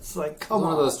 right? It's like, come on.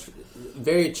 One of those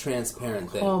very transparent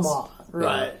things. Come on.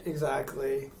 Right,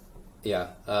 exactly. Yeah.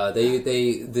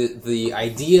 The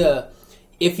idea,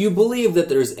 if you believe that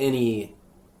there's any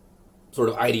sort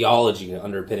of ideology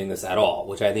underpinning this at all,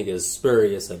 which I think is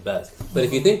spurious at best, but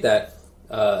if you think that,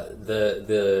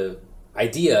 the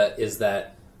idea is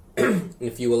that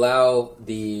if you allow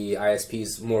the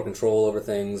ISPs more control over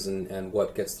things and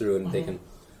what gets through, and they can,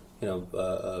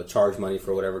 charge money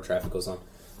for whatever traffic goes on,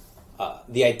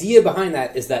 the idea behind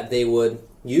that is that they would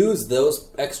use those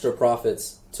extra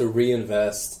profits to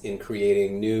reinvest in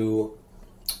creating new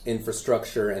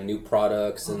infrastructure and new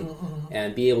products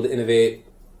and be able to innovate,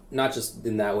 not just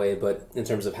in that way, but in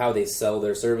terms of how they sell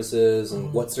their services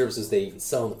and what services they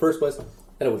sell in the first place.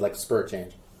 That it would like spur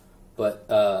change. But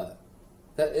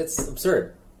it's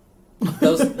absurd.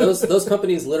 Those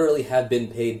companies literally have been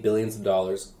paid billions of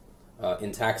dollars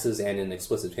in taxes and in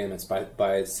explicit payments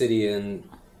by city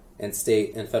and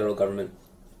state and federal government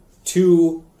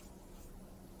to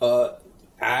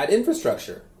add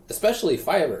infrastructure, especially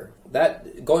fiber.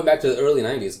 That going back to the early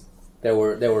 90s, there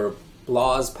were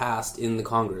laws passed in the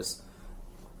Congress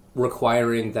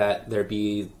requiring that there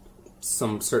be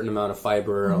some certain amount of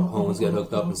fiber, homes get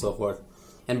hooked up and so forth.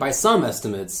 And by some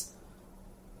estimates,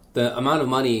 the amount of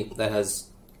money that has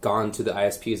gone to the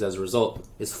ISPs as a result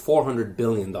is $400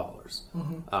 billion.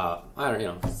 I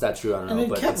don't, is that true? I don't know.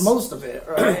 And they kept most of it,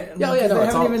 right?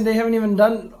 They haven't even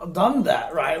done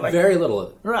that, right? Like, very little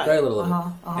of it. Right. Very little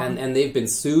of it. And they've been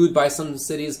sued by some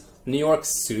cities. New York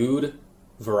sued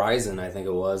Verizon, I think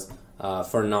it was,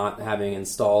 for not having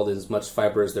installed as much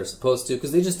fiber as they're supposed to,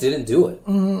 because they just didn't do it.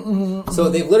 So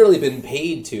they've literally been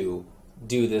paid to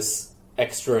do this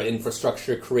extra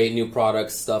infrastructure, create new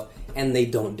products, stuff, and they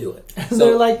don't do it. So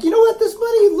they're like, you know what, this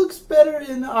money looks better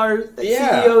in our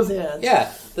CEO's hands.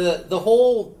 Yeah, the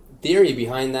whole theory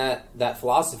behind that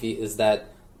philosophy is that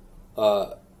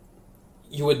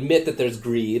you admit that there's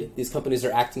greed. These companies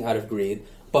are acting out of greed.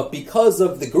 But because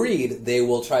of the greed, they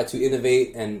will try to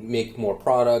innovate and make more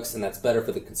products, and that's better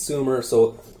for the consumer.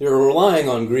 So you're relying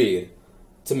on greed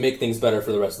to make things better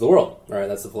for the rest of the world. All right,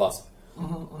 that's the philosophy.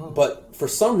 But for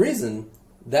some reason,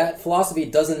 that philosophy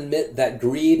doesn't admit that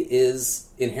greed is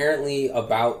inherently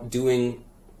about doing...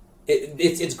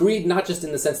 It's greed not just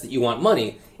in the sense that you want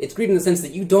money. It's greed in the sense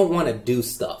that you don't want to do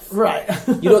stuff. Right.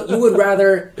 You would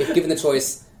rather, if given the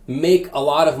choice, make a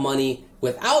lot of money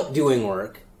without doing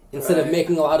work instead of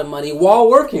making a lot of money while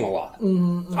working a lot.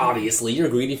 Obviously, you're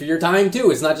greedy for your time,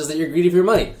 too. It's not just that you're greedy for your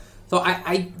money. So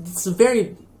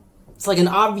it's like an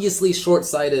obviously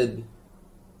short-sighted,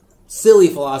 silly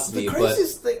philosophy, the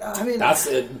craziest thing, I mean, that's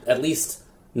at least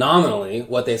nominally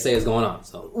what they say is going on.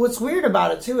 So what's weird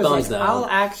about it, too, is I'll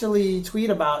actually tweet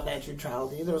about net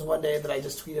neutrality. There was one day that I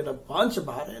just tweeted a bunch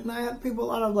about it, and I had people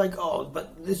a lot of like, oh,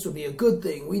 but this would be a good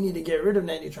thing. We need to get rid of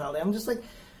net neutrality. I'm just like,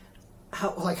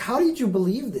 how did you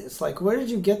believe this? Like, where did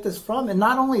you get this from? And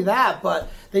not only that, but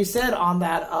they said on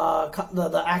that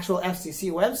the actual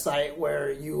FCC website where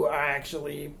you are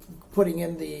actually putting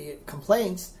in the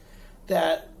complaints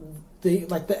that the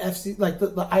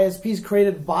ISPs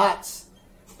created bots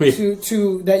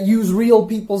to that use real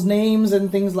people's names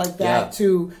and things like that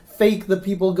to fake the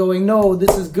people going, no,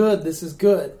 this is good,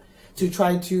 to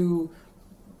try to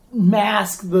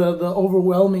mask the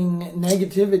overwhelming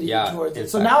negativity towards it.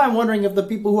 So now I'm wondering if the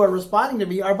people who are responding to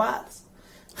me are bots.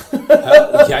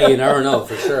 You never know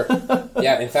for sure.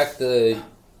 Yeah, in fact, the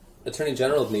Attorney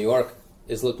General of New York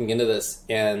is looking into this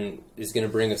and is going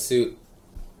to bring a suit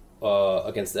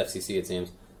against the FCC, it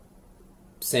seems,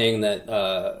 saying that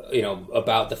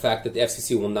about the fact that the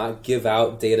FCC will not give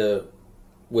out data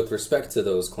with respect to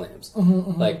those claims.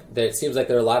 Like, it seems like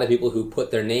there are a lot of people who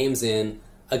put their names in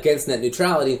against net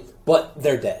neutrality, but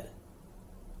they're dead.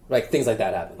 Like, things like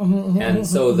that happen. And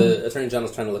so the Attorney General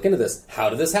is trying to look into this. How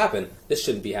did this happen? This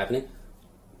shouldn't be happening.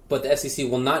 But the FCC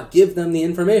will not give them the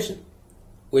information,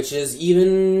 which is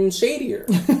even shadier,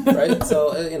 right?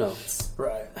 So, it's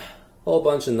right. A whole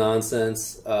bunch of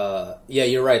nonsense.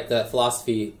 You're right. That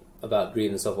philosophy about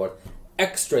greed and so forth.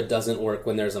 Extra doesn't work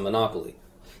when there's a monopoly.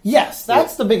 Yes,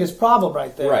 that's the biggest problem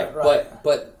right there. Right.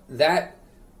 But that...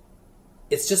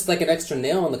 It's just like an extra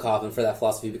nail in the coffin for that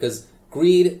philosophy, because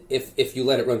greed, if you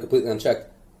let it run completely unchecked,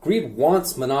 greed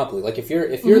wants monopoly. Like, if you're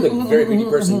the very greedy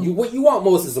person, what you want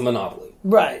most is a monopoly.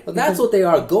 Right. But that's what they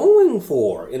are going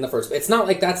for in the first place. It's not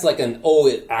like that's like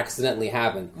it accidentally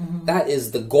happened. That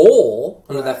is the goal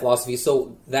under that philosophy,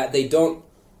 so that they don't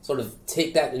sort of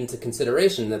take that into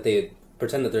consideration, that they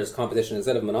pretend that there's competition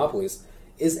instead of monopolies,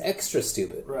 is extra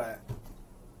stupid. Right.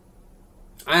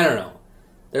 I don't know.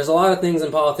 There's a lot of things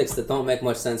in politics that don't make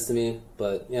much sense to me,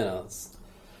 but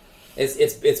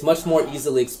it's much more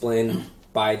easily explained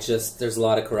by just there's a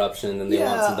lot of corruption and they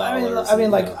want some dollars.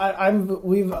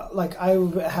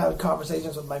 I've had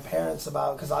conversations with my parents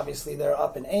about, because obviously they're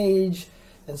up in age,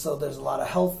 And so there's a lot of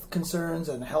health concerns,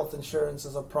 and health insurance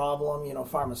is a problem.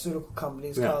 Pharmaceutical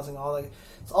companies causing all that.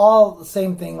 It's all the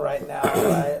same thing right now,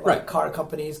 right? Like car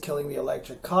companies killing the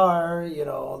electric car.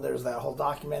 There's that whole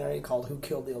documentary called "Who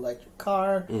Killed the Electric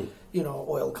Car."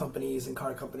 Oil companies and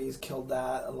car companies killed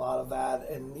a lot of that,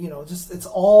 and just it's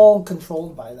all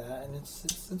controlled by that, and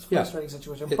it's a frustrating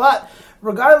situation. But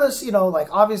regardless,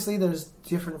 obviously there's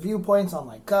different viewpoints on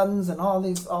like guns and all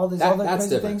these other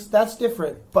crazy things. That's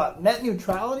different. But net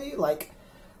neutrality,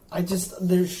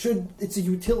 it's a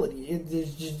utility.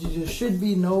 There should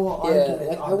be no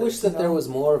argument. I wish that there was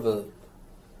more of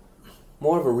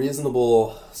a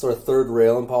reasonable sort of third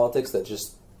rail in politics that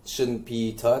just shouldn't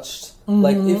be touched.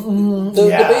 Like if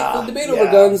the debate over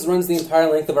guns runs the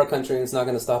entire length of our country, and it's not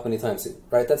going to stop anytime soon,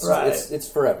 right? That's it's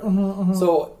forever.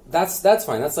 So that's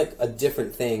fine. That's like a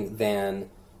different thing than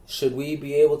should we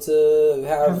be able to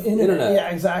have internet? Yeah,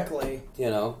 exactly.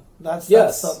 That's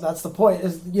the point.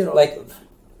 Is like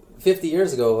 50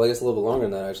 years ago, I guess a little bit longer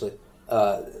than that actually.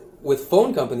 With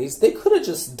phone companies, they could have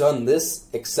just done this,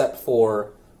 except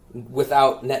for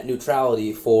without net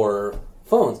neutrality for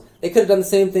phones. They could have done the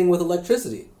same thing with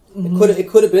electricity. It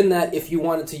could have been that if you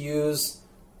wanted to use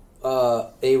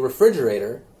a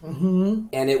refrigerator,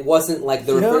 and it wasn't like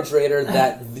the refrigerator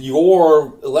that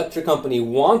your electric company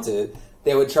wanted,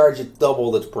 they would charge you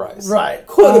double its price. Right.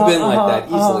 Could have been like that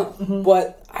easily.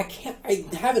 But I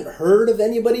haven't heard of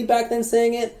anybody back then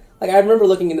saying it. Like, I remember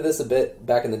looking into this a bit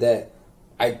back in the day.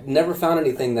 I never found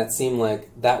anything that seemed like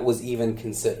that was even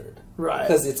considered. Right.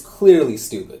 Because it's clearly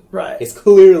stupid. Right. It's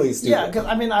clearly stupid. Yeah, because,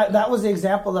 that was the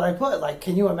example that I put. Like,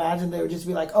 can you imagine they would just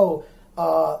be like, do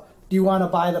you want to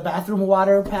buy the bathroom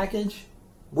water package?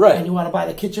 Right. And you want to buy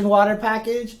the kitchen water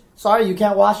package? Sorry, you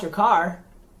can't wash your car,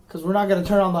 because we're not going to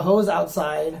turn on the hose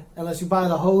outside unless you buy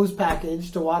the hose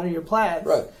package to water your plants.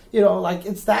 Right.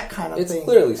 It's that kind of thing. It's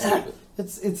clearly stupid.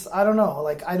 It's I don't know.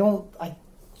 Like,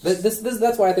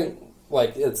 That's why I think,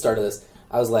 like, at the start of this,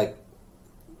 I was like,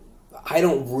 I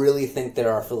don't really think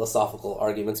there are philosophical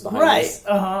arguments behind this.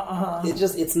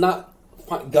 It's not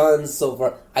guns so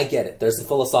far. I get it. There's a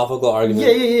philosophical argument.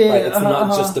 Yeah. Right? It's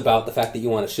not just about the fact that you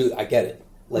want to shoot. I get it.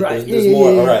 Like, there's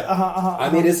more. All right. I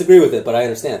may disagree with it, but I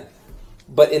understand.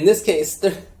 But in this case,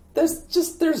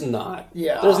 there's not.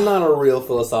 Yeah. There's not a real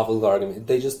philosophical argument.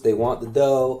 They want the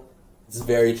dough. It's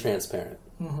very transparent.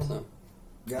 So.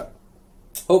 Yep.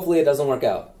 Hopefully it doesn't work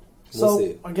out. We'll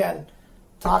see. Again,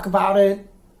 talk about it.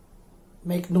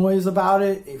 Make noise about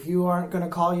it. If you aren't going to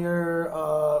call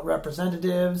your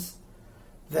representatives,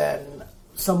 then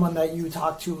someone that you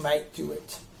talk to might do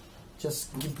it.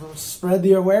 Just spread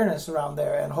the awareness around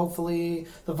there, and hopefully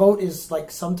the vote is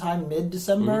like sometime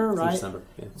mid-December, right? December,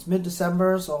 yeah. It's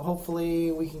mid-December, so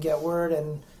hopefully we can get word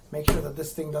and make sure that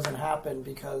this thing doesn't happen,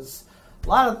 because a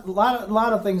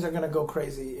lot of things are going to go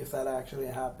crazy if that actually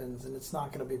happens, and it's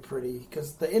not going to be pretty,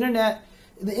 because the internet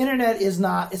is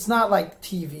not, it's not like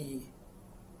TV.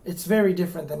 It's very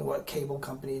different than what cable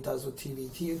company does with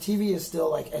TV. TV is still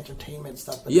like entertainment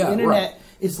stuff, but the internet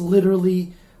is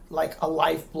literally like a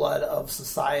lifeblood of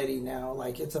society now.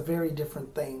 Like, it's a very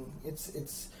different thing.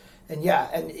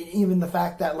 And even the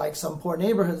fact that like some poor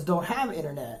neighborhoods don't have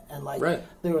internet, and like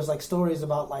there was like stories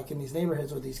about like in these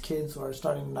neighborhoods where these kids are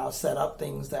starting to now set up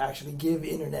things to actually give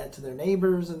internet to their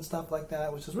neighbors and stuff like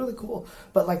that, which is really cool.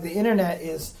 But like the internet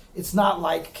it's not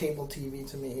like cable TV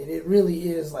to me. It really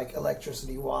is like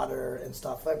electricity, water, and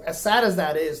stuff. Like, as sad as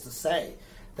that is to say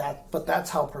that, but that's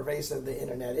how pervasive the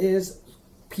internet is.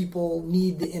 People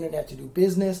need the internet to do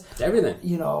business. Everything.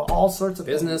 All sorts of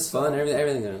business, things. fun,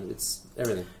 everything. It's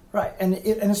everything. Right, and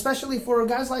especially for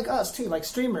guys like us too, like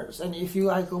streamers, and if you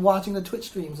like watching the Twitch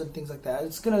streams and things like that,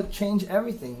 it's gonna change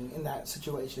everything in that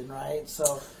situation, right?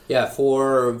 So yeah,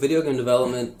 for video game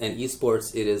development and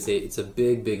esports, it's a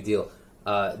big deal.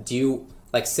 Do you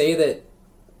say that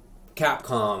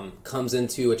Capcom comes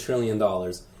into $1 trillion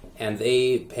and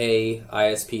they pay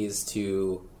ISPs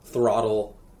to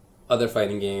throttle other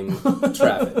fighting game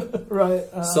traffic, right?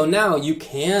 So now you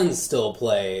can still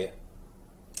play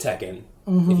Tekken.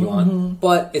 If you want,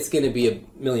 but it's going to be 1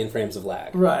 million frames of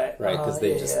lag, right? Because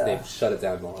they've shut it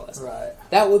down more or less. Right.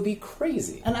 That would be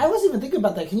crazy. And I was even thinking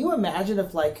about that. Can you imagine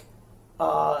if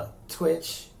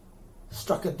Twitch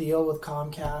struck a deal with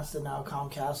Comcast, and now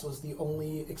Comcast was the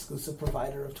only exclusive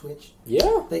provider of Twitch?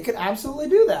 Yeah, they could absolutely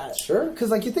do that. Sure.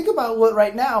 Because you think about what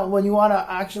right now when you want to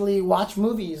actually watch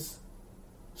movies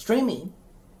streaming,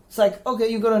 it's like, okay,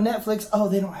 you go to Netflix. Oh,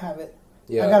 they don't have it.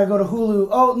 Yeah. I gotta go to Hulu.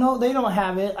 Oh no, they don't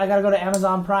have it. I gotta go to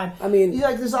Amazon Prime. I mean,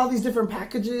 there's all these different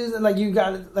packages, and you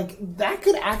got that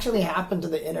could actually happen to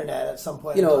the internet at some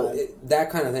point. That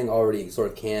kind of thing already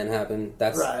sort of can happen.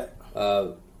 That's right.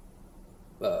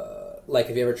 like,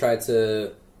 have you ever tried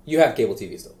to... You have cable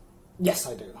TV still? Yes,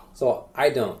 I do. So I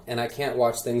don't, and I can't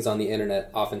watch things on the internet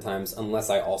oftentimes unless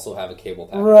I also have a cable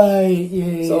package. Right,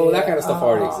 yeah. So that kind of stuff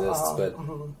already exists, but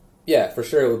yeah, for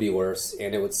sure it would be worse,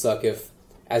 and it would suck if,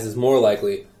 as is more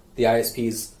likely, the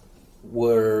ISPs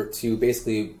were to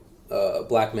basically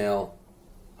blackmail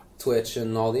Twitch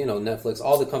and all the, Netflix,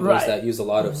 all the companies that use a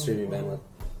lot of streaming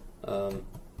bandwidth.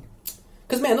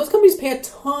 Because, man, those companies pay a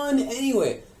ton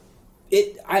anyway.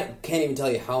 I can't even tell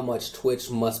you how much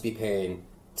Twitch must be paying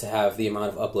to have the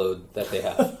amount of upload that they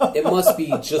have. It must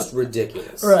be just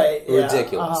ridiculous. Right.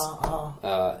 Ridiculous.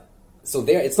 So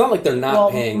it's not like they're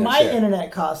not paying their share. My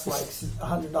internet costs like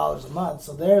 $100 a month,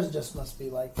 so theirs just must be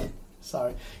like,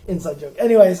 sorry, inside joke.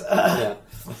 Anyways. Yeah.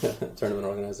 Tournament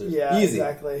organizers. Yeah, easy.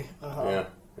 Exactly. Yeah.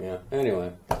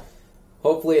 Anyway.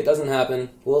 Hopefully it doesn't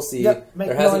happen. We'll see. Yep,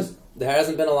 there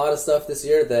hasn't been a lot of stuff this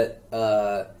year that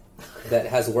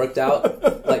has worked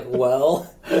out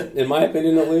well, in my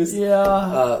opinion at least.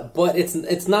 Yeah. But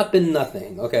it's not been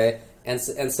nothing, okay? And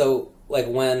so like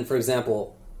when, for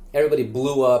example, everybody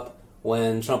blew up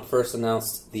when Trump first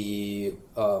announced the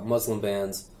Muslim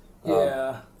bans.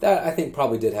 That I think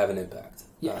probably did have an impact.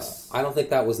 Yes. I don't think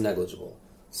that was negligible.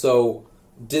 So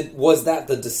was that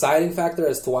the deciding factor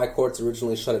as to why courts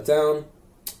originally shut it down?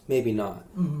 Maybe not.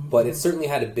 Mm-hmm. But it certainly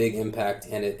had a big impact,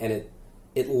 and it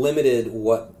limited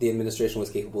what the administration was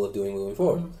capable of doing moving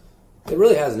forward. Mm-hmm. It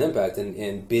really has an impact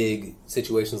in big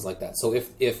situations like that. So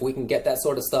if we can get that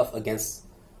sort of stuff against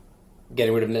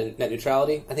getting rid of net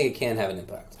neutrality, I think it can have an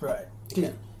impact. Right.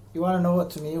 You want to know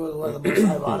what to me was one of the most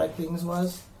ironic things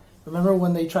was? Remember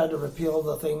when they tried to repeal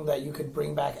the thing that you could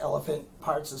bring back elephant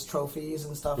parts as trophies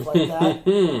and stuff like that?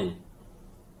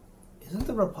 Isn't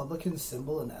the Republican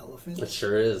symbol an elephant? It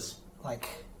sure is. Like...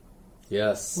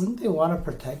 Yes. Wouldn't they want to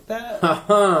protect that?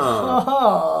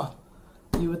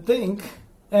 You would think.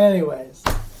 Anyways,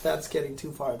 that's getting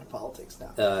too far into politics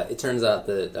now. It turns out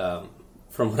that,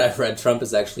 from what I've read, Trump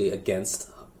is actually against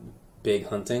big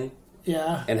hunting.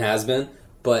 Yeah. And has been,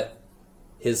 but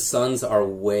his sons are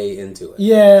way into it.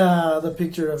 Yeah, the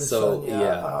picture of his son.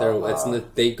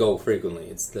 They go frequently.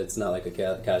 It's not like a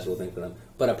casual thing for them.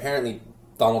 But apparently,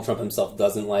 Donald Trump himself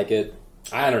doesn't like it.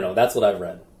 I don't know. That's what I've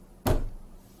read.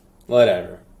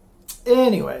 Whatever.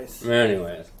 Anyways.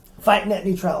 Fight net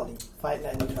neutrality.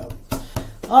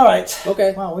 All right.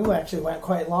 Okay. Wow, we actually went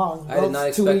quite long. I did not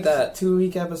expect that.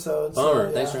 2-week episodes. Bummer.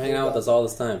 So, thanks for hanging out with us all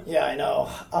this time. Yeah, I know.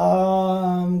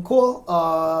 Cool.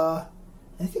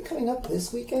 Anything coming up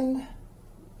this weekend?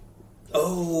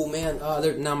 Oh, man.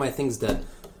 Now my thing's dead.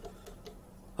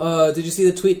 Did you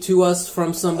see the tweet to us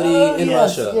from somebody in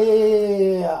Russia?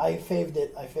 Yeah. I faved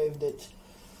it.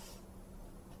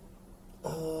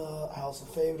 I also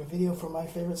faved a video from my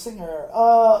favorite singer.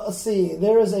 Let's see.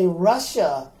 There is a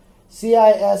Russia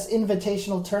CIS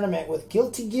Invitational Tournament with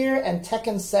Guilty Gear and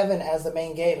Tekken 7 as the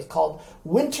main game. It's called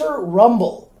Winter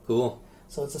Rumble. Cool.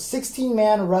 So it's a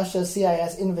 16-man Russia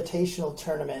CIS Invitational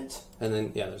Tournament. And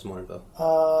then, there's more info.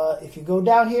 If you go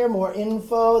down here, more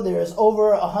info. There's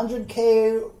over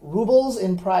 100K rubles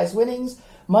in prize winnings,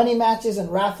 money matches, and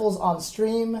raffles on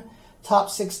stream.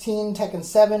 Top 16 Tekken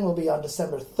 7 will be on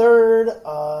December 3rd,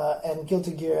 and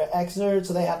Guilty Gear Xrd,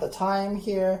 so they have the time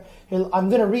here. I'm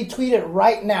going to retweet it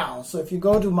right now, so if you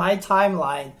go to my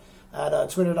timeline at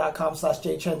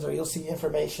twitter.com/jchenzo, you'll see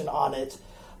information on it.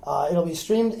 It'll be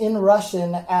streamed in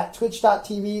Russian at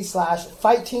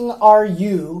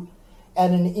twitch.tv/fightingru,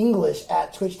 and in English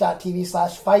at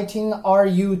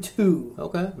twitch.tv/fightingru2.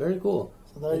 Okay, very cool.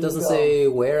 So it doesn't say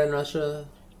where in Russia?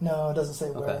 No, it doesn't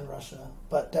say where in Russia.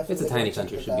 But definitely, it's a tiny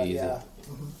country. Should be easy. Yeah.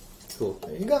 Mm-hmm. Cool.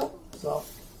 There you go. So,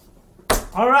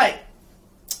 all right.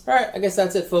 I guess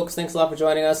that's it, folks. Thanks a lot for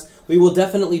joining us. We will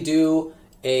definitely do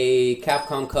a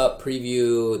Capcom Cup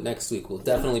preview next week. We'll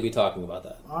definitely be talking about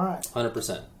that. All right.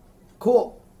 100%.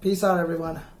 Cool. Peace out,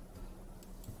 everyone.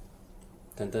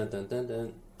 Dun, dun, dun, dun,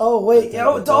 dun. Oh wait!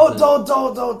 Don't.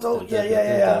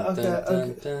 Yeah.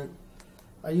 Okay.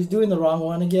 Are you doing the wrong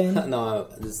one again? No.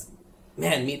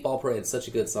 Man, Meatball Parade is such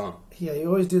a good song. Yeah, you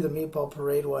always do the Meatball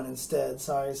Parade one instead.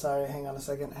 Sorry. Hang on a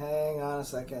second.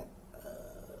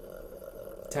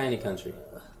 Tiny Country.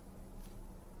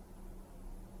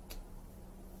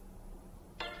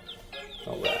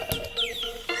 All right.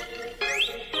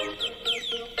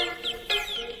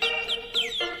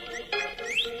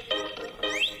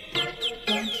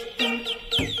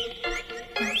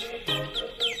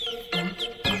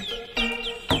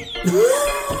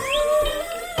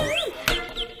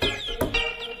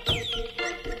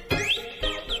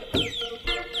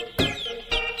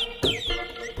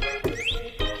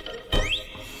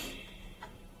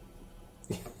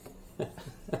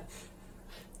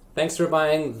 Thanks for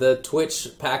buying the Twitch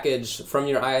package from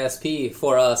your ISP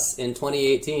for us in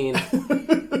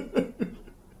 2018.